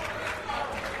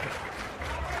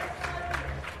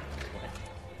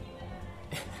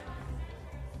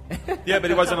 Yeah, but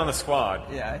he wasn't on the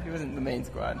squad. Yeah, he wasn't the main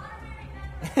squad.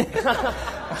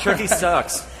 Tricky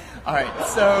sucks. All right,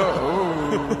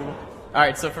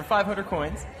 so for 500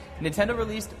 coins, Nintendo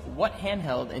released what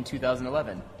handheld in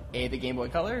 2011? A, the Game Boy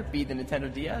Color, B, the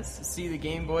Nintendo DS, C, the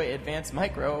Game Boy Advance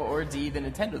Micro, or D, the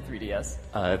Nintendo 3DS?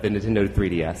 The Nintendo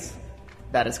 3DS.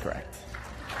 That is correct.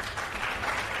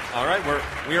 All right,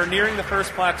 we are nearing the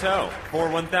first plateau for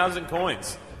 1,000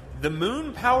 coins. The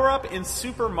moon power-up in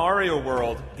Super Mario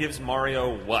World gives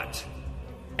Mario what?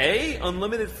 A,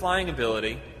 unlimited flying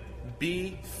ability,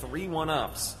 B, 3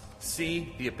 1-ups,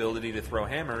 C, the ability to throw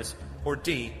hammers, or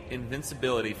D,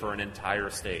 invincibility for an entire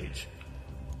stage?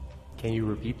 Can you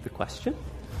repeat the question?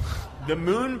 The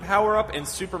moon power-up in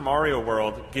Super Mario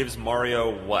World gives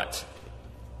Mario what?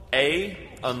 A,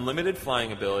 unlimited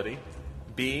flying ability.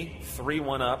 B, 3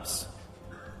 1-ups.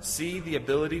 C, the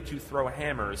ability to throw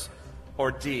hammers.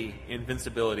 Or D,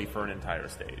 invincibility for an entire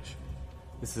stage.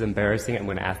 This is embarrassing. I'm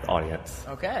going to ask the audience.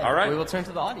 Okay. All right. We will turn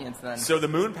to the audience then. So the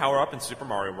moon power-up in Super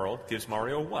Mario World gives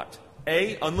Mario what?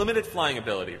 A, unlimited flying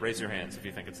ability. Raise your hands if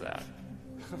you think it's that.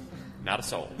 Not a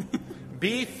soul.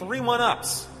 B, 3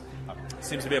 1-ups.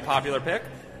 Seems to be a popular pick.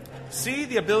 C,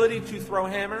 the ability to throw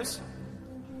hammers.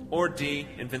 Or D,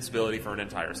 invincibility for an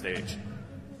entire stage.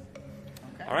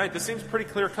 Okay. All right, this seems pretty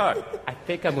clear-cut. I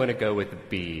think I'm going to go with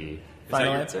B.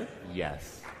 Final answer?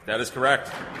 Yes. That is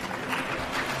correct.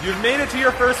 You've made it to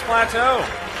your first plateau.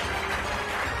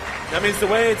 That means the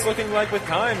way it's looking like with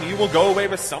time, you will go away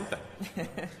with something.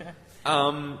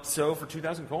 So for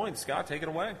 2,000 coins, Scott, take it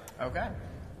away. Okay.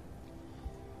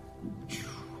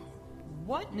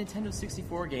 What Nintendo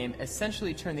 64 game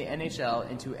essentially turned the NHL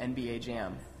into NBA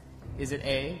Jam? Is it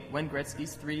A, Wayne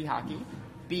Gretzky's 3D hockey,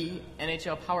 B,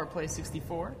 NHL Power Play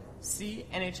 64, C,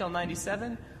 NHL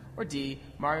 97, or D,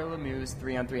 Mario Lemieux's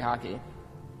 3-on-3 hockey?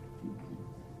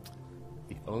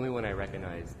 The only one I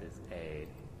recognize is A,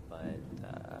 but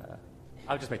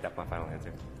I'll just make that my final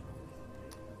answer.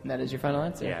 And that is your final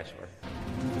answer? Yeah, sure.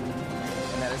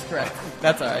 And that is correct.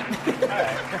 That's all right. All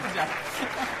right.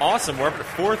 Awesome. We're up to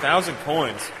 4,000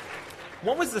 coins.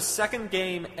 What was the second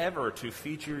game ever to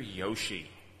feature Yoshi?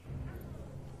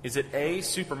 Is it A,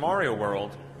 Super Mario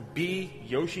World, B,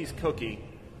 Yoshi's Cookie,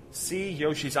 C,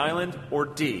 Yoshi's Island, or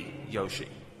D, Yoshi?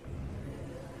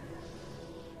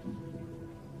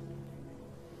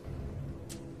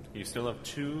 You still have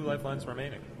 2 lifelines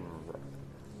remaining.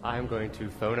 I'm going to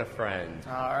phone a friend.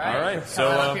 All right. All right. Coming So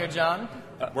up here, John.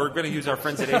 We're going to use our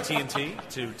friends at AT&T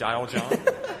to dial John.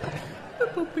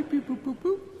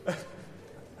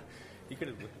 You could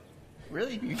have.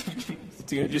 Really? You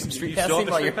could just street You pass still have him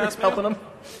the while street you're pass, man? helping him?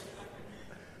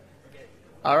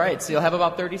 All right, so you'll have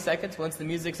about 30 seconds. Once the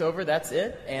music's over, that's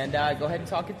it. And go ahead and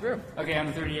talk it through. Okay, on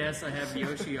the 3DS, I have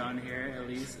Yoshi on here, at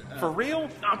least. For real?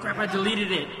 Oh, crap, I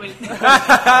deleted it. Wait.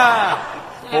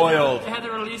 Foiled. It had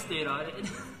the release date on it.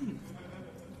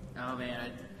 Oh, man.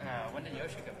 When did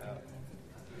Yoshi come out?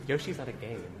 Yoshi's not a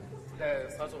game.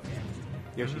 The puzzle game.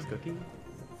 Yoshi's Cookie?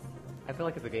 I feel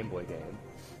like it's a Game Boy game.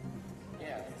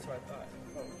 Yeah, that's what I thought.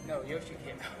 Oh, no, Yoshi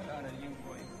came out on a Game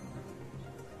Boy.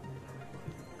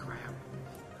 Crap.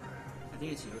 I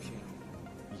think it's Yoshi.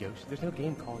 Yoshi? There's no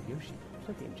game called Yoshi. There's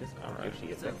no game just called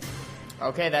Yoshi, is there?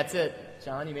 Okay, that's it.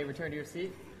 John, you may return to your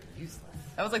seat.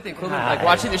 That was like the equivalent of like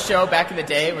watching the show back in the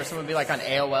day where someone would be like on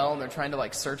AOL and they're trying to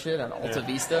like search it on Alta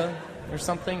Vista or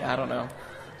something. I don't know.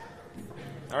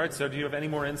 All right, so do you have any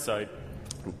more insight?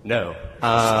 No.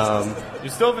 You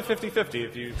still have a 50-50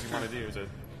 if you wanted to use it.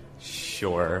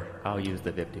 Sure. I'll use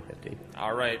the 50-50.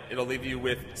 All right, it'll leave you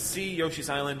with C, Yoshi's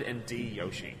Island, and D,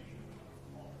 Yoshi.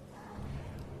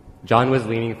 John was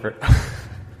leaning for...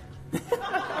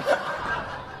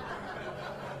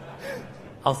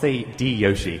 I'll say D,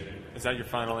 Yoshi. Is that your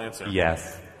final answer?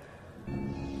 Yes.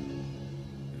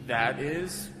 That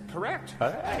is correct. All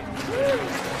right.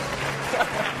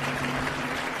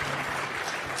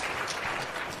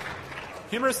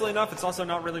 Humorously enough, it's also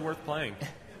not really worth playing.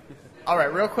 All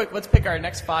right, real quick, let's pick our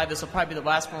next 5. This will probably be the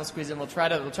last one we'll squeeze in. We'll try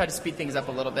to speed things up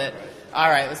a little bit. All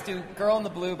right, let's do girl in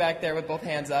the blue back there with both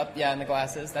hands up. Yeah, and the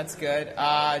glasses. That's good.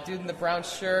 Dude in the brown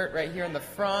shirt right here in the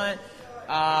front.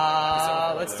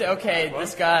 Let's do, okay,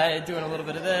 this guy doing a little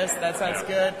bit of this. That sounds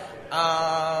good.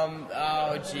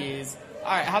 Oh, jeez.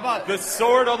 All right, how about... The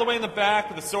sword all the way in the back,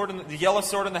 with the yellow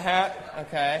sword in the hat.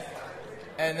 Okay.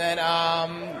 And then, I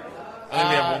think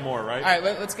we have one more, right? All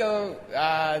right, let's go. Oh,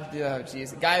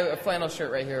 jeez. Guy with a flannel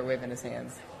shirt right here waving his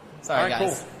hands. Sorry, all right,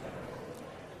 guys.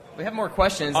 Cool. We have more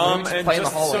questions. We just and play in the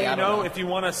just hallway. so you I don't know, if you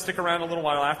want to stick around a little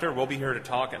while after, we'll be here to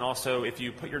talk. And also, if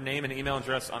you put your name and email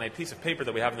address on a piece of paper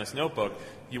that we have in this notebook,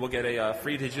 you will get a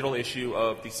free digital issue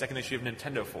of the second issue of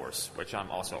Nintendo Force, which I'm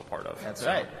also a part of. That's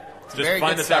right. Just Very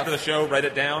find good us stuff. after the show, write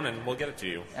it down, and we'll get it to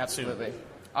you. Absolutely. Soon.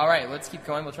 All right, let's keep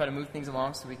going. We'll try to move things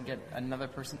along so we can get another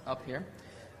person up here.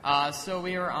 So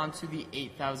we are on to the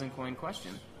 8,000 coin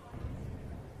question.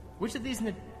 Which of these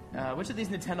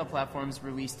Nintendo platforms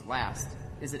released last?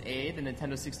 Is it A, the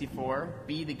Nintendo 64,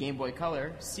 B, the Game Boy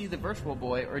Color, C, the Virtual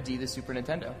Boy, or D, the Super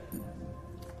Nintendo?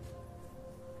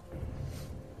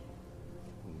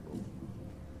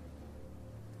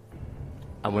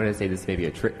 I'm going to say this may be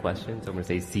a trick question, so I'm going to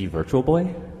say C, Virtual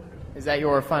Boy. Is that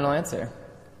your final answer?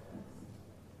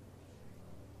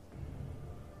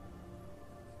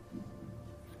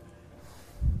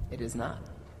 It is not.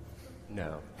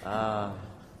 No. I'm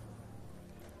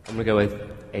going to go with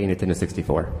a Nintendo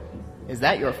 64. Is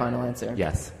that your final answer?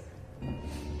 Yes.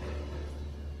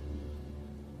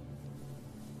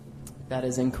 That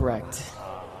is incorrect.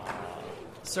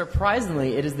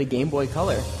 Surprisingly, it is the Game Boy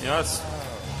Color. Yes.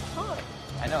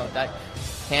 I know, that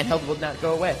handheld will not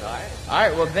go away. All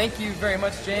right, well, thank you very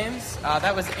much, James.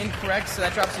 That was incorrect, so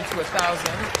that drops you to 1,000.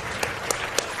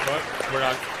 What?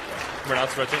 We're not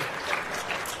switching?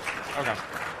 Okay.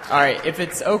 All right, if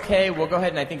it's okay, we'll go ahead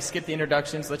and I think skip the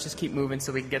introductions. Let's just keep moving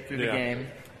so we can get through the game.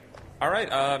 All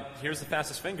right, here's the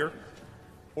fastest finger.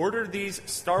 Order these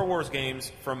Star Wars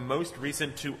games from most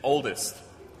recent to oldest.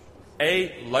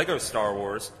 A, Lego Star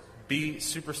Wars. B,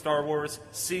 Super Star Wars.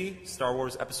 C, Star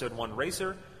Wars Episode 1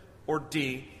 Racer. Or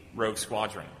D, Rogue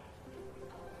Squadron.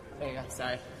 There you go,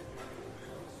 sorry.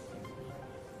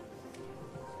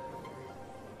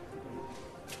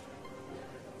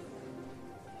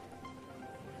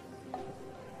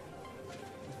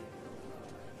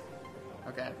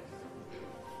 Okay.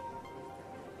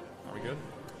 Are we good?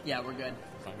 Yeah, we're good.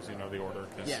 As long as you know the order.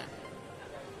 'Cause Yeah.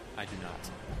 I do not.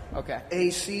 Okay.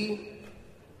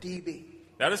 ACDB.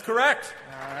 That is correct.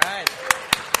 All right.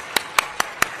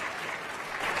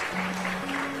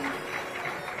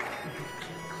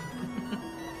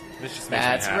 This just makes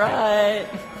That's me happy. right.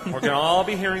 We're going to all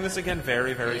be hearing this again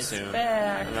very, very It's soon.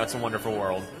 back. And that's a wonderful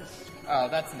world. Oh,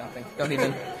 that's nothing. Don't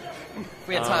even. If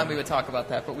we had time, we would talk about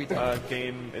that, but we don't.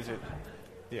 Game, is it?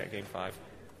 Yeah, game 5.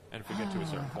 And if we get to a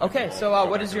certain point. Okay, we'll so go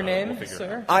what back is to your it. name, We'll figure it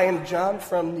sir? out. I am John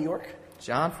from New York.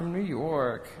 John from New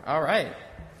York. All right.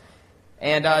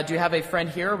 And do you have a friend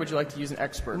here, or would you like to use an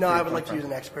expert? No, for I your would like to friend? use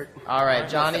an expert. All right,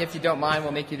 Johnny, if you don't mind,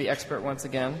 we'll make you the expert once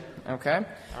again. Okay?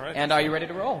 All right. And are you ready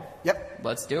to roll? Yep.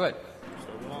 Let's do it.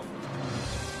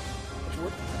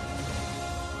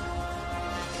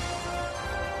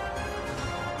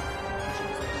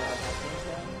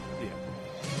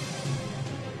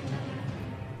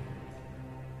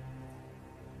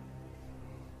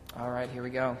 All right, here we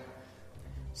go.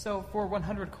 So, for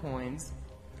 100 coins,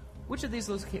 which of these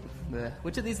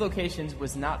locations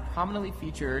was not prominently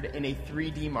featured in a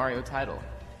 3D Mario title?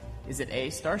 Is it A,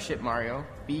 Starship Mario,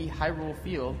 B, Hyrule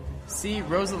Field, C,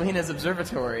 Rosalina's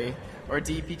Observatory, or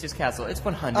D, Peach's Castle? It's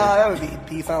 100. That would be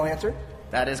B, final answer.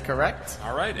 That is correct.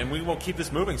 All right, and we will keep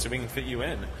this moving so we can fit you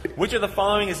in. Which of the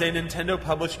following is a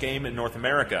Nintendo-published game in North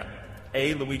America?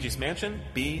 A, Luigi's Mansion,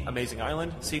 B, Amazing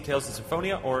Island, C, Tales of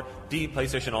Symphonia, or D,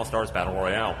 PlayStation All-Stars Battle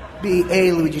Royale? B,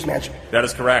 A, Luigi's Mansion. That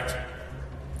is correct.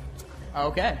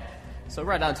 Okay, so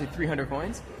right down to 300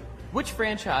 coins. Which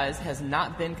franchise has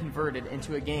not been converted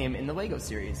into a game in the LEGO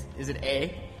series? Is it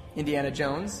A, Indiana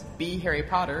Jones, B, Harry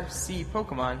Potter, C,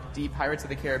 Pokemon, D, Pirates of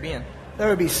the Caribbean? That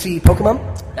would be C,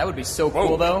 Pokemon. That would be so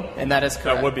cool, though, and that is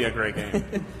correct. That would be a great game.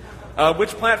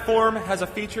 Which platform has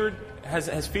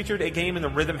featured a game in the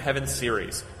Rhythm Heaven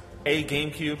series? A,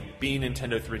 GameCube, B,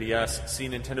 Nintendo 3DS, C,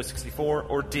 Nintendo 64,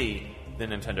 or D, the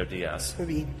Nintendo DS? It would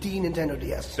be D, Nintendo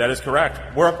DS. That is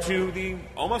correct. We're up to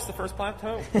almost the first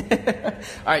plateau.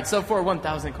 All right, so for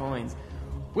 1,000 coins,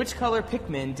 which color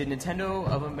Pikmin did Nintendo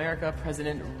of America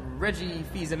President Reggie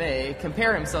Fils-Aimé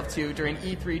compare himself to during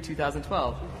E3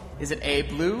 2012? Is it A,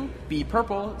 blue, B,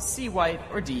 purple, C, white,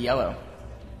 or D, yellow?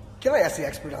 Can I ask the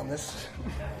expert on this?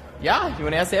 Yeah, you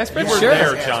want to ask the expert? You were Sure.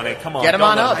 there, Johnny. Come on. Get him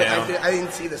don't on let up. him down. I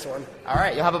didn't see this one. All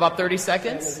right, you'll have about 30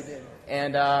 seconds.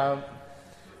 And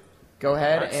go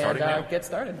ahead and get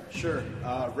started. Sure.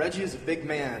 Reggie is a big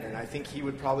man, and I think he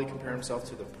would probably compare himself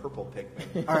to the purple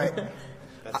Pikmin. All right.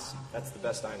 That's the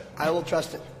best I know. I will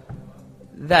trust it.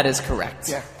 That is correct.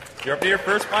 Yeah. You're up to your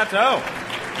first plateau.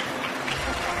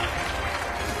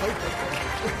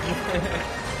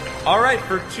 All right,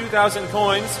 for 2,000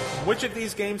 coins, which of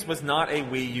these games was not a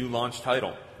Wii U launch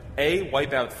title? A,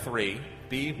 Wipeout 3,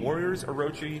 B, Warriors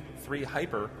Orochi 3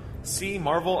 Hyper, C,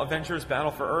 Marvel Avengers Battle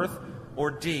for Earth,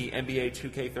 or D, NBA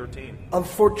 2K13?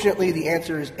 Unfortunately, the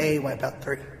answer is A, Wipeout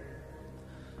 3.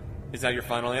 Is that your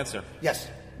final answer? Yes.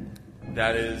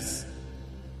 That is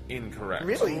incorrect.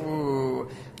 Really? Ooh.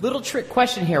 Little trick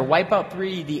question here. Wipeout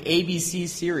 3, the ABC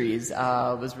series,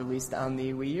 was released on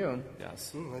the Wii U.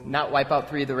 Yes. Not Wipeout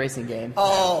 3, the racing game.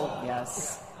 Oh.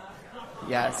 Yes.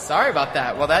 Yes. Sorry about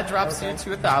that. Well, that drops you to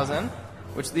 1,000,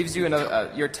 which leaves you in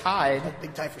you're tied.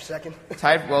 Big tie for second.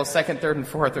 Well, second, third, and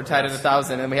fourth are tied at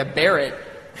 1,000, and we have Barrett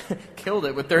killed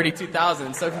it with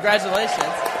 32,000. So congratulations.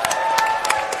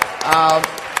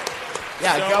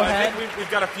 Yeah, so go I ahead. think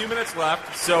we've got a few minutes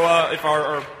left. So if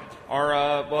our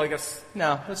well, I guess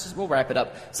no. We'll wrap it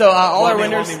up. So all our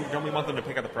winners. Don't we want them to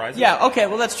pick up the prizes? Yeah. Okay.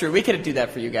 Well, that's true. We could do that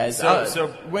for you guys.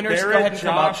 So winners, Barrett, go ahead and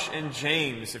come up. Josh, and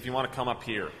James, if you want to come up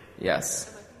here.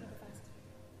 Yes.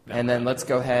 And then let's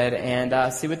go ahead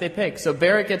and see what they pick. So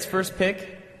Barrett gets first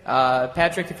pick.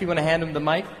 Patrick, if you want to hand him the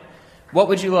mic, what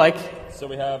would you like? So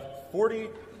we have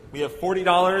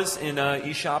 $40 in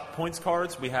eShop points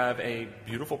cards. We have a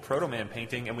beautiful Proto Man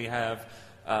painting, and we have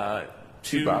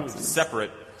two boxes.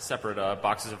 separate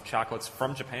boxes of chocolates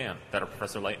from Japan that are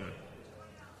Professor Layton.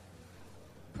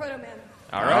 Proto Man.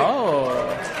 All right.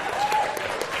 Oh.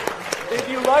 If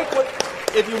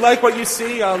you like what you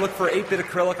see, look for 8-Bit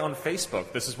Acrylic on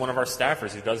Facebook. This is one of our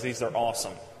staffers who does these. They're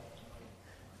awesome.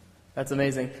 That's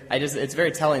amazing. It's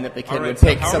very telling that the kid All right, would so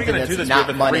pick how are we something gonna do that's this? We have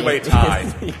not a money. three-way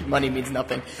tie. Money means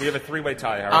nothing. We have a 3-way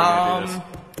tie. How are we going to do this?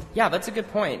 Yeah, that's a good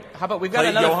point. How about we've got Play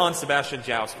another Johann Sebastian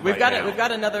Joust. We've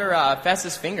got another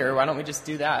fastest finger. Why don't we just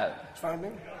do that? It's fine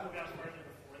with me.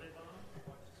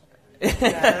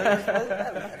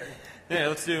 Yeah,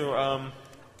 let's do.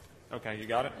 Okay, you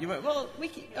got it.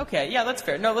 Okay, yeah, that's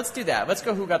fair. No, let's do that. Let's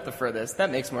go. Who got the furthest?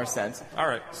 That makes more sense. All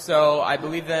right. So I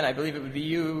believe it would be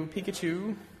you,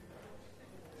 Pikachu.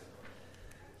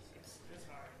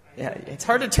 Yeah, it's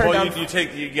hard to turn down. You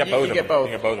get both of them. both.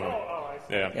 You get both of them.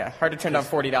 Yeah, hard to turn down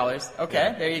 $40.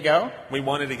 Okay, there you go. We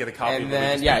wanted to get a copy. And but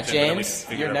then, we just picked it, James,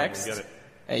 and then we you're figured out next. we could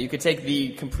get You could take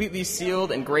the completely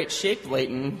sealed and great shaped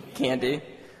Layton candy,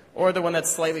 or the one that's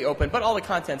slightly open, but all the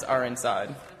contents are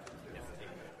inside.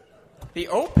 The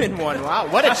open one. Wow,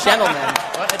 what a gentleman!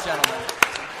 What a gentleman!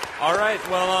 All right.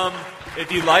 Well,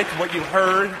 if you liked what you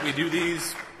heard, we do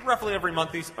these roughly every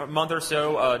month or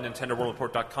so.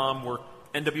 NintendoWorldReport.com. We're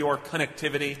NWR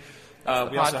Connectivity.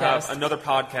 We also have another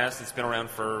podcast that's been around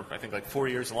for, I think, like 4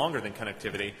 years longer than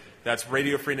Connectivity. That's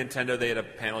Radio Free Nintendo. They had a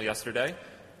panel yesterday.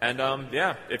 And,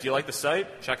 if you like the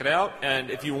site, check it out.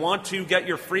 And if you want to get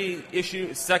your free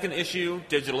second issue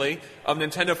digitally of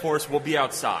Nintendo Force, we'll be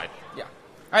outside. Yeah.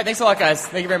 All right, thanks a lot, guys.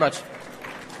 Thank you very much.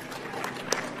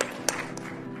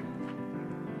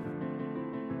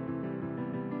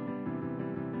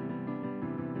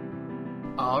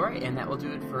 All right, and that will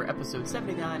do it for episode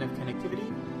 79 of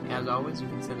Connectivity. As always, you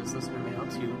can send us listener mail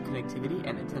to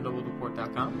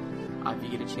connectivity@nintendoworldreport.com. If you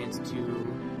get a chance to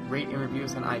rate and review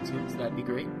us on iTunes, that'd be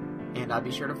great. And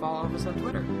be sure to follow us on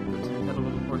Twitter. Go to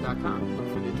nintendoworldreport.com, look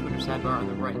for the Twitter sidebar on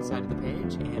the right side of the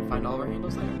page, and find all of our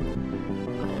handles there.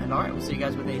 And all right, we'll see you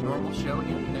guys with a normal show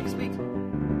again next week.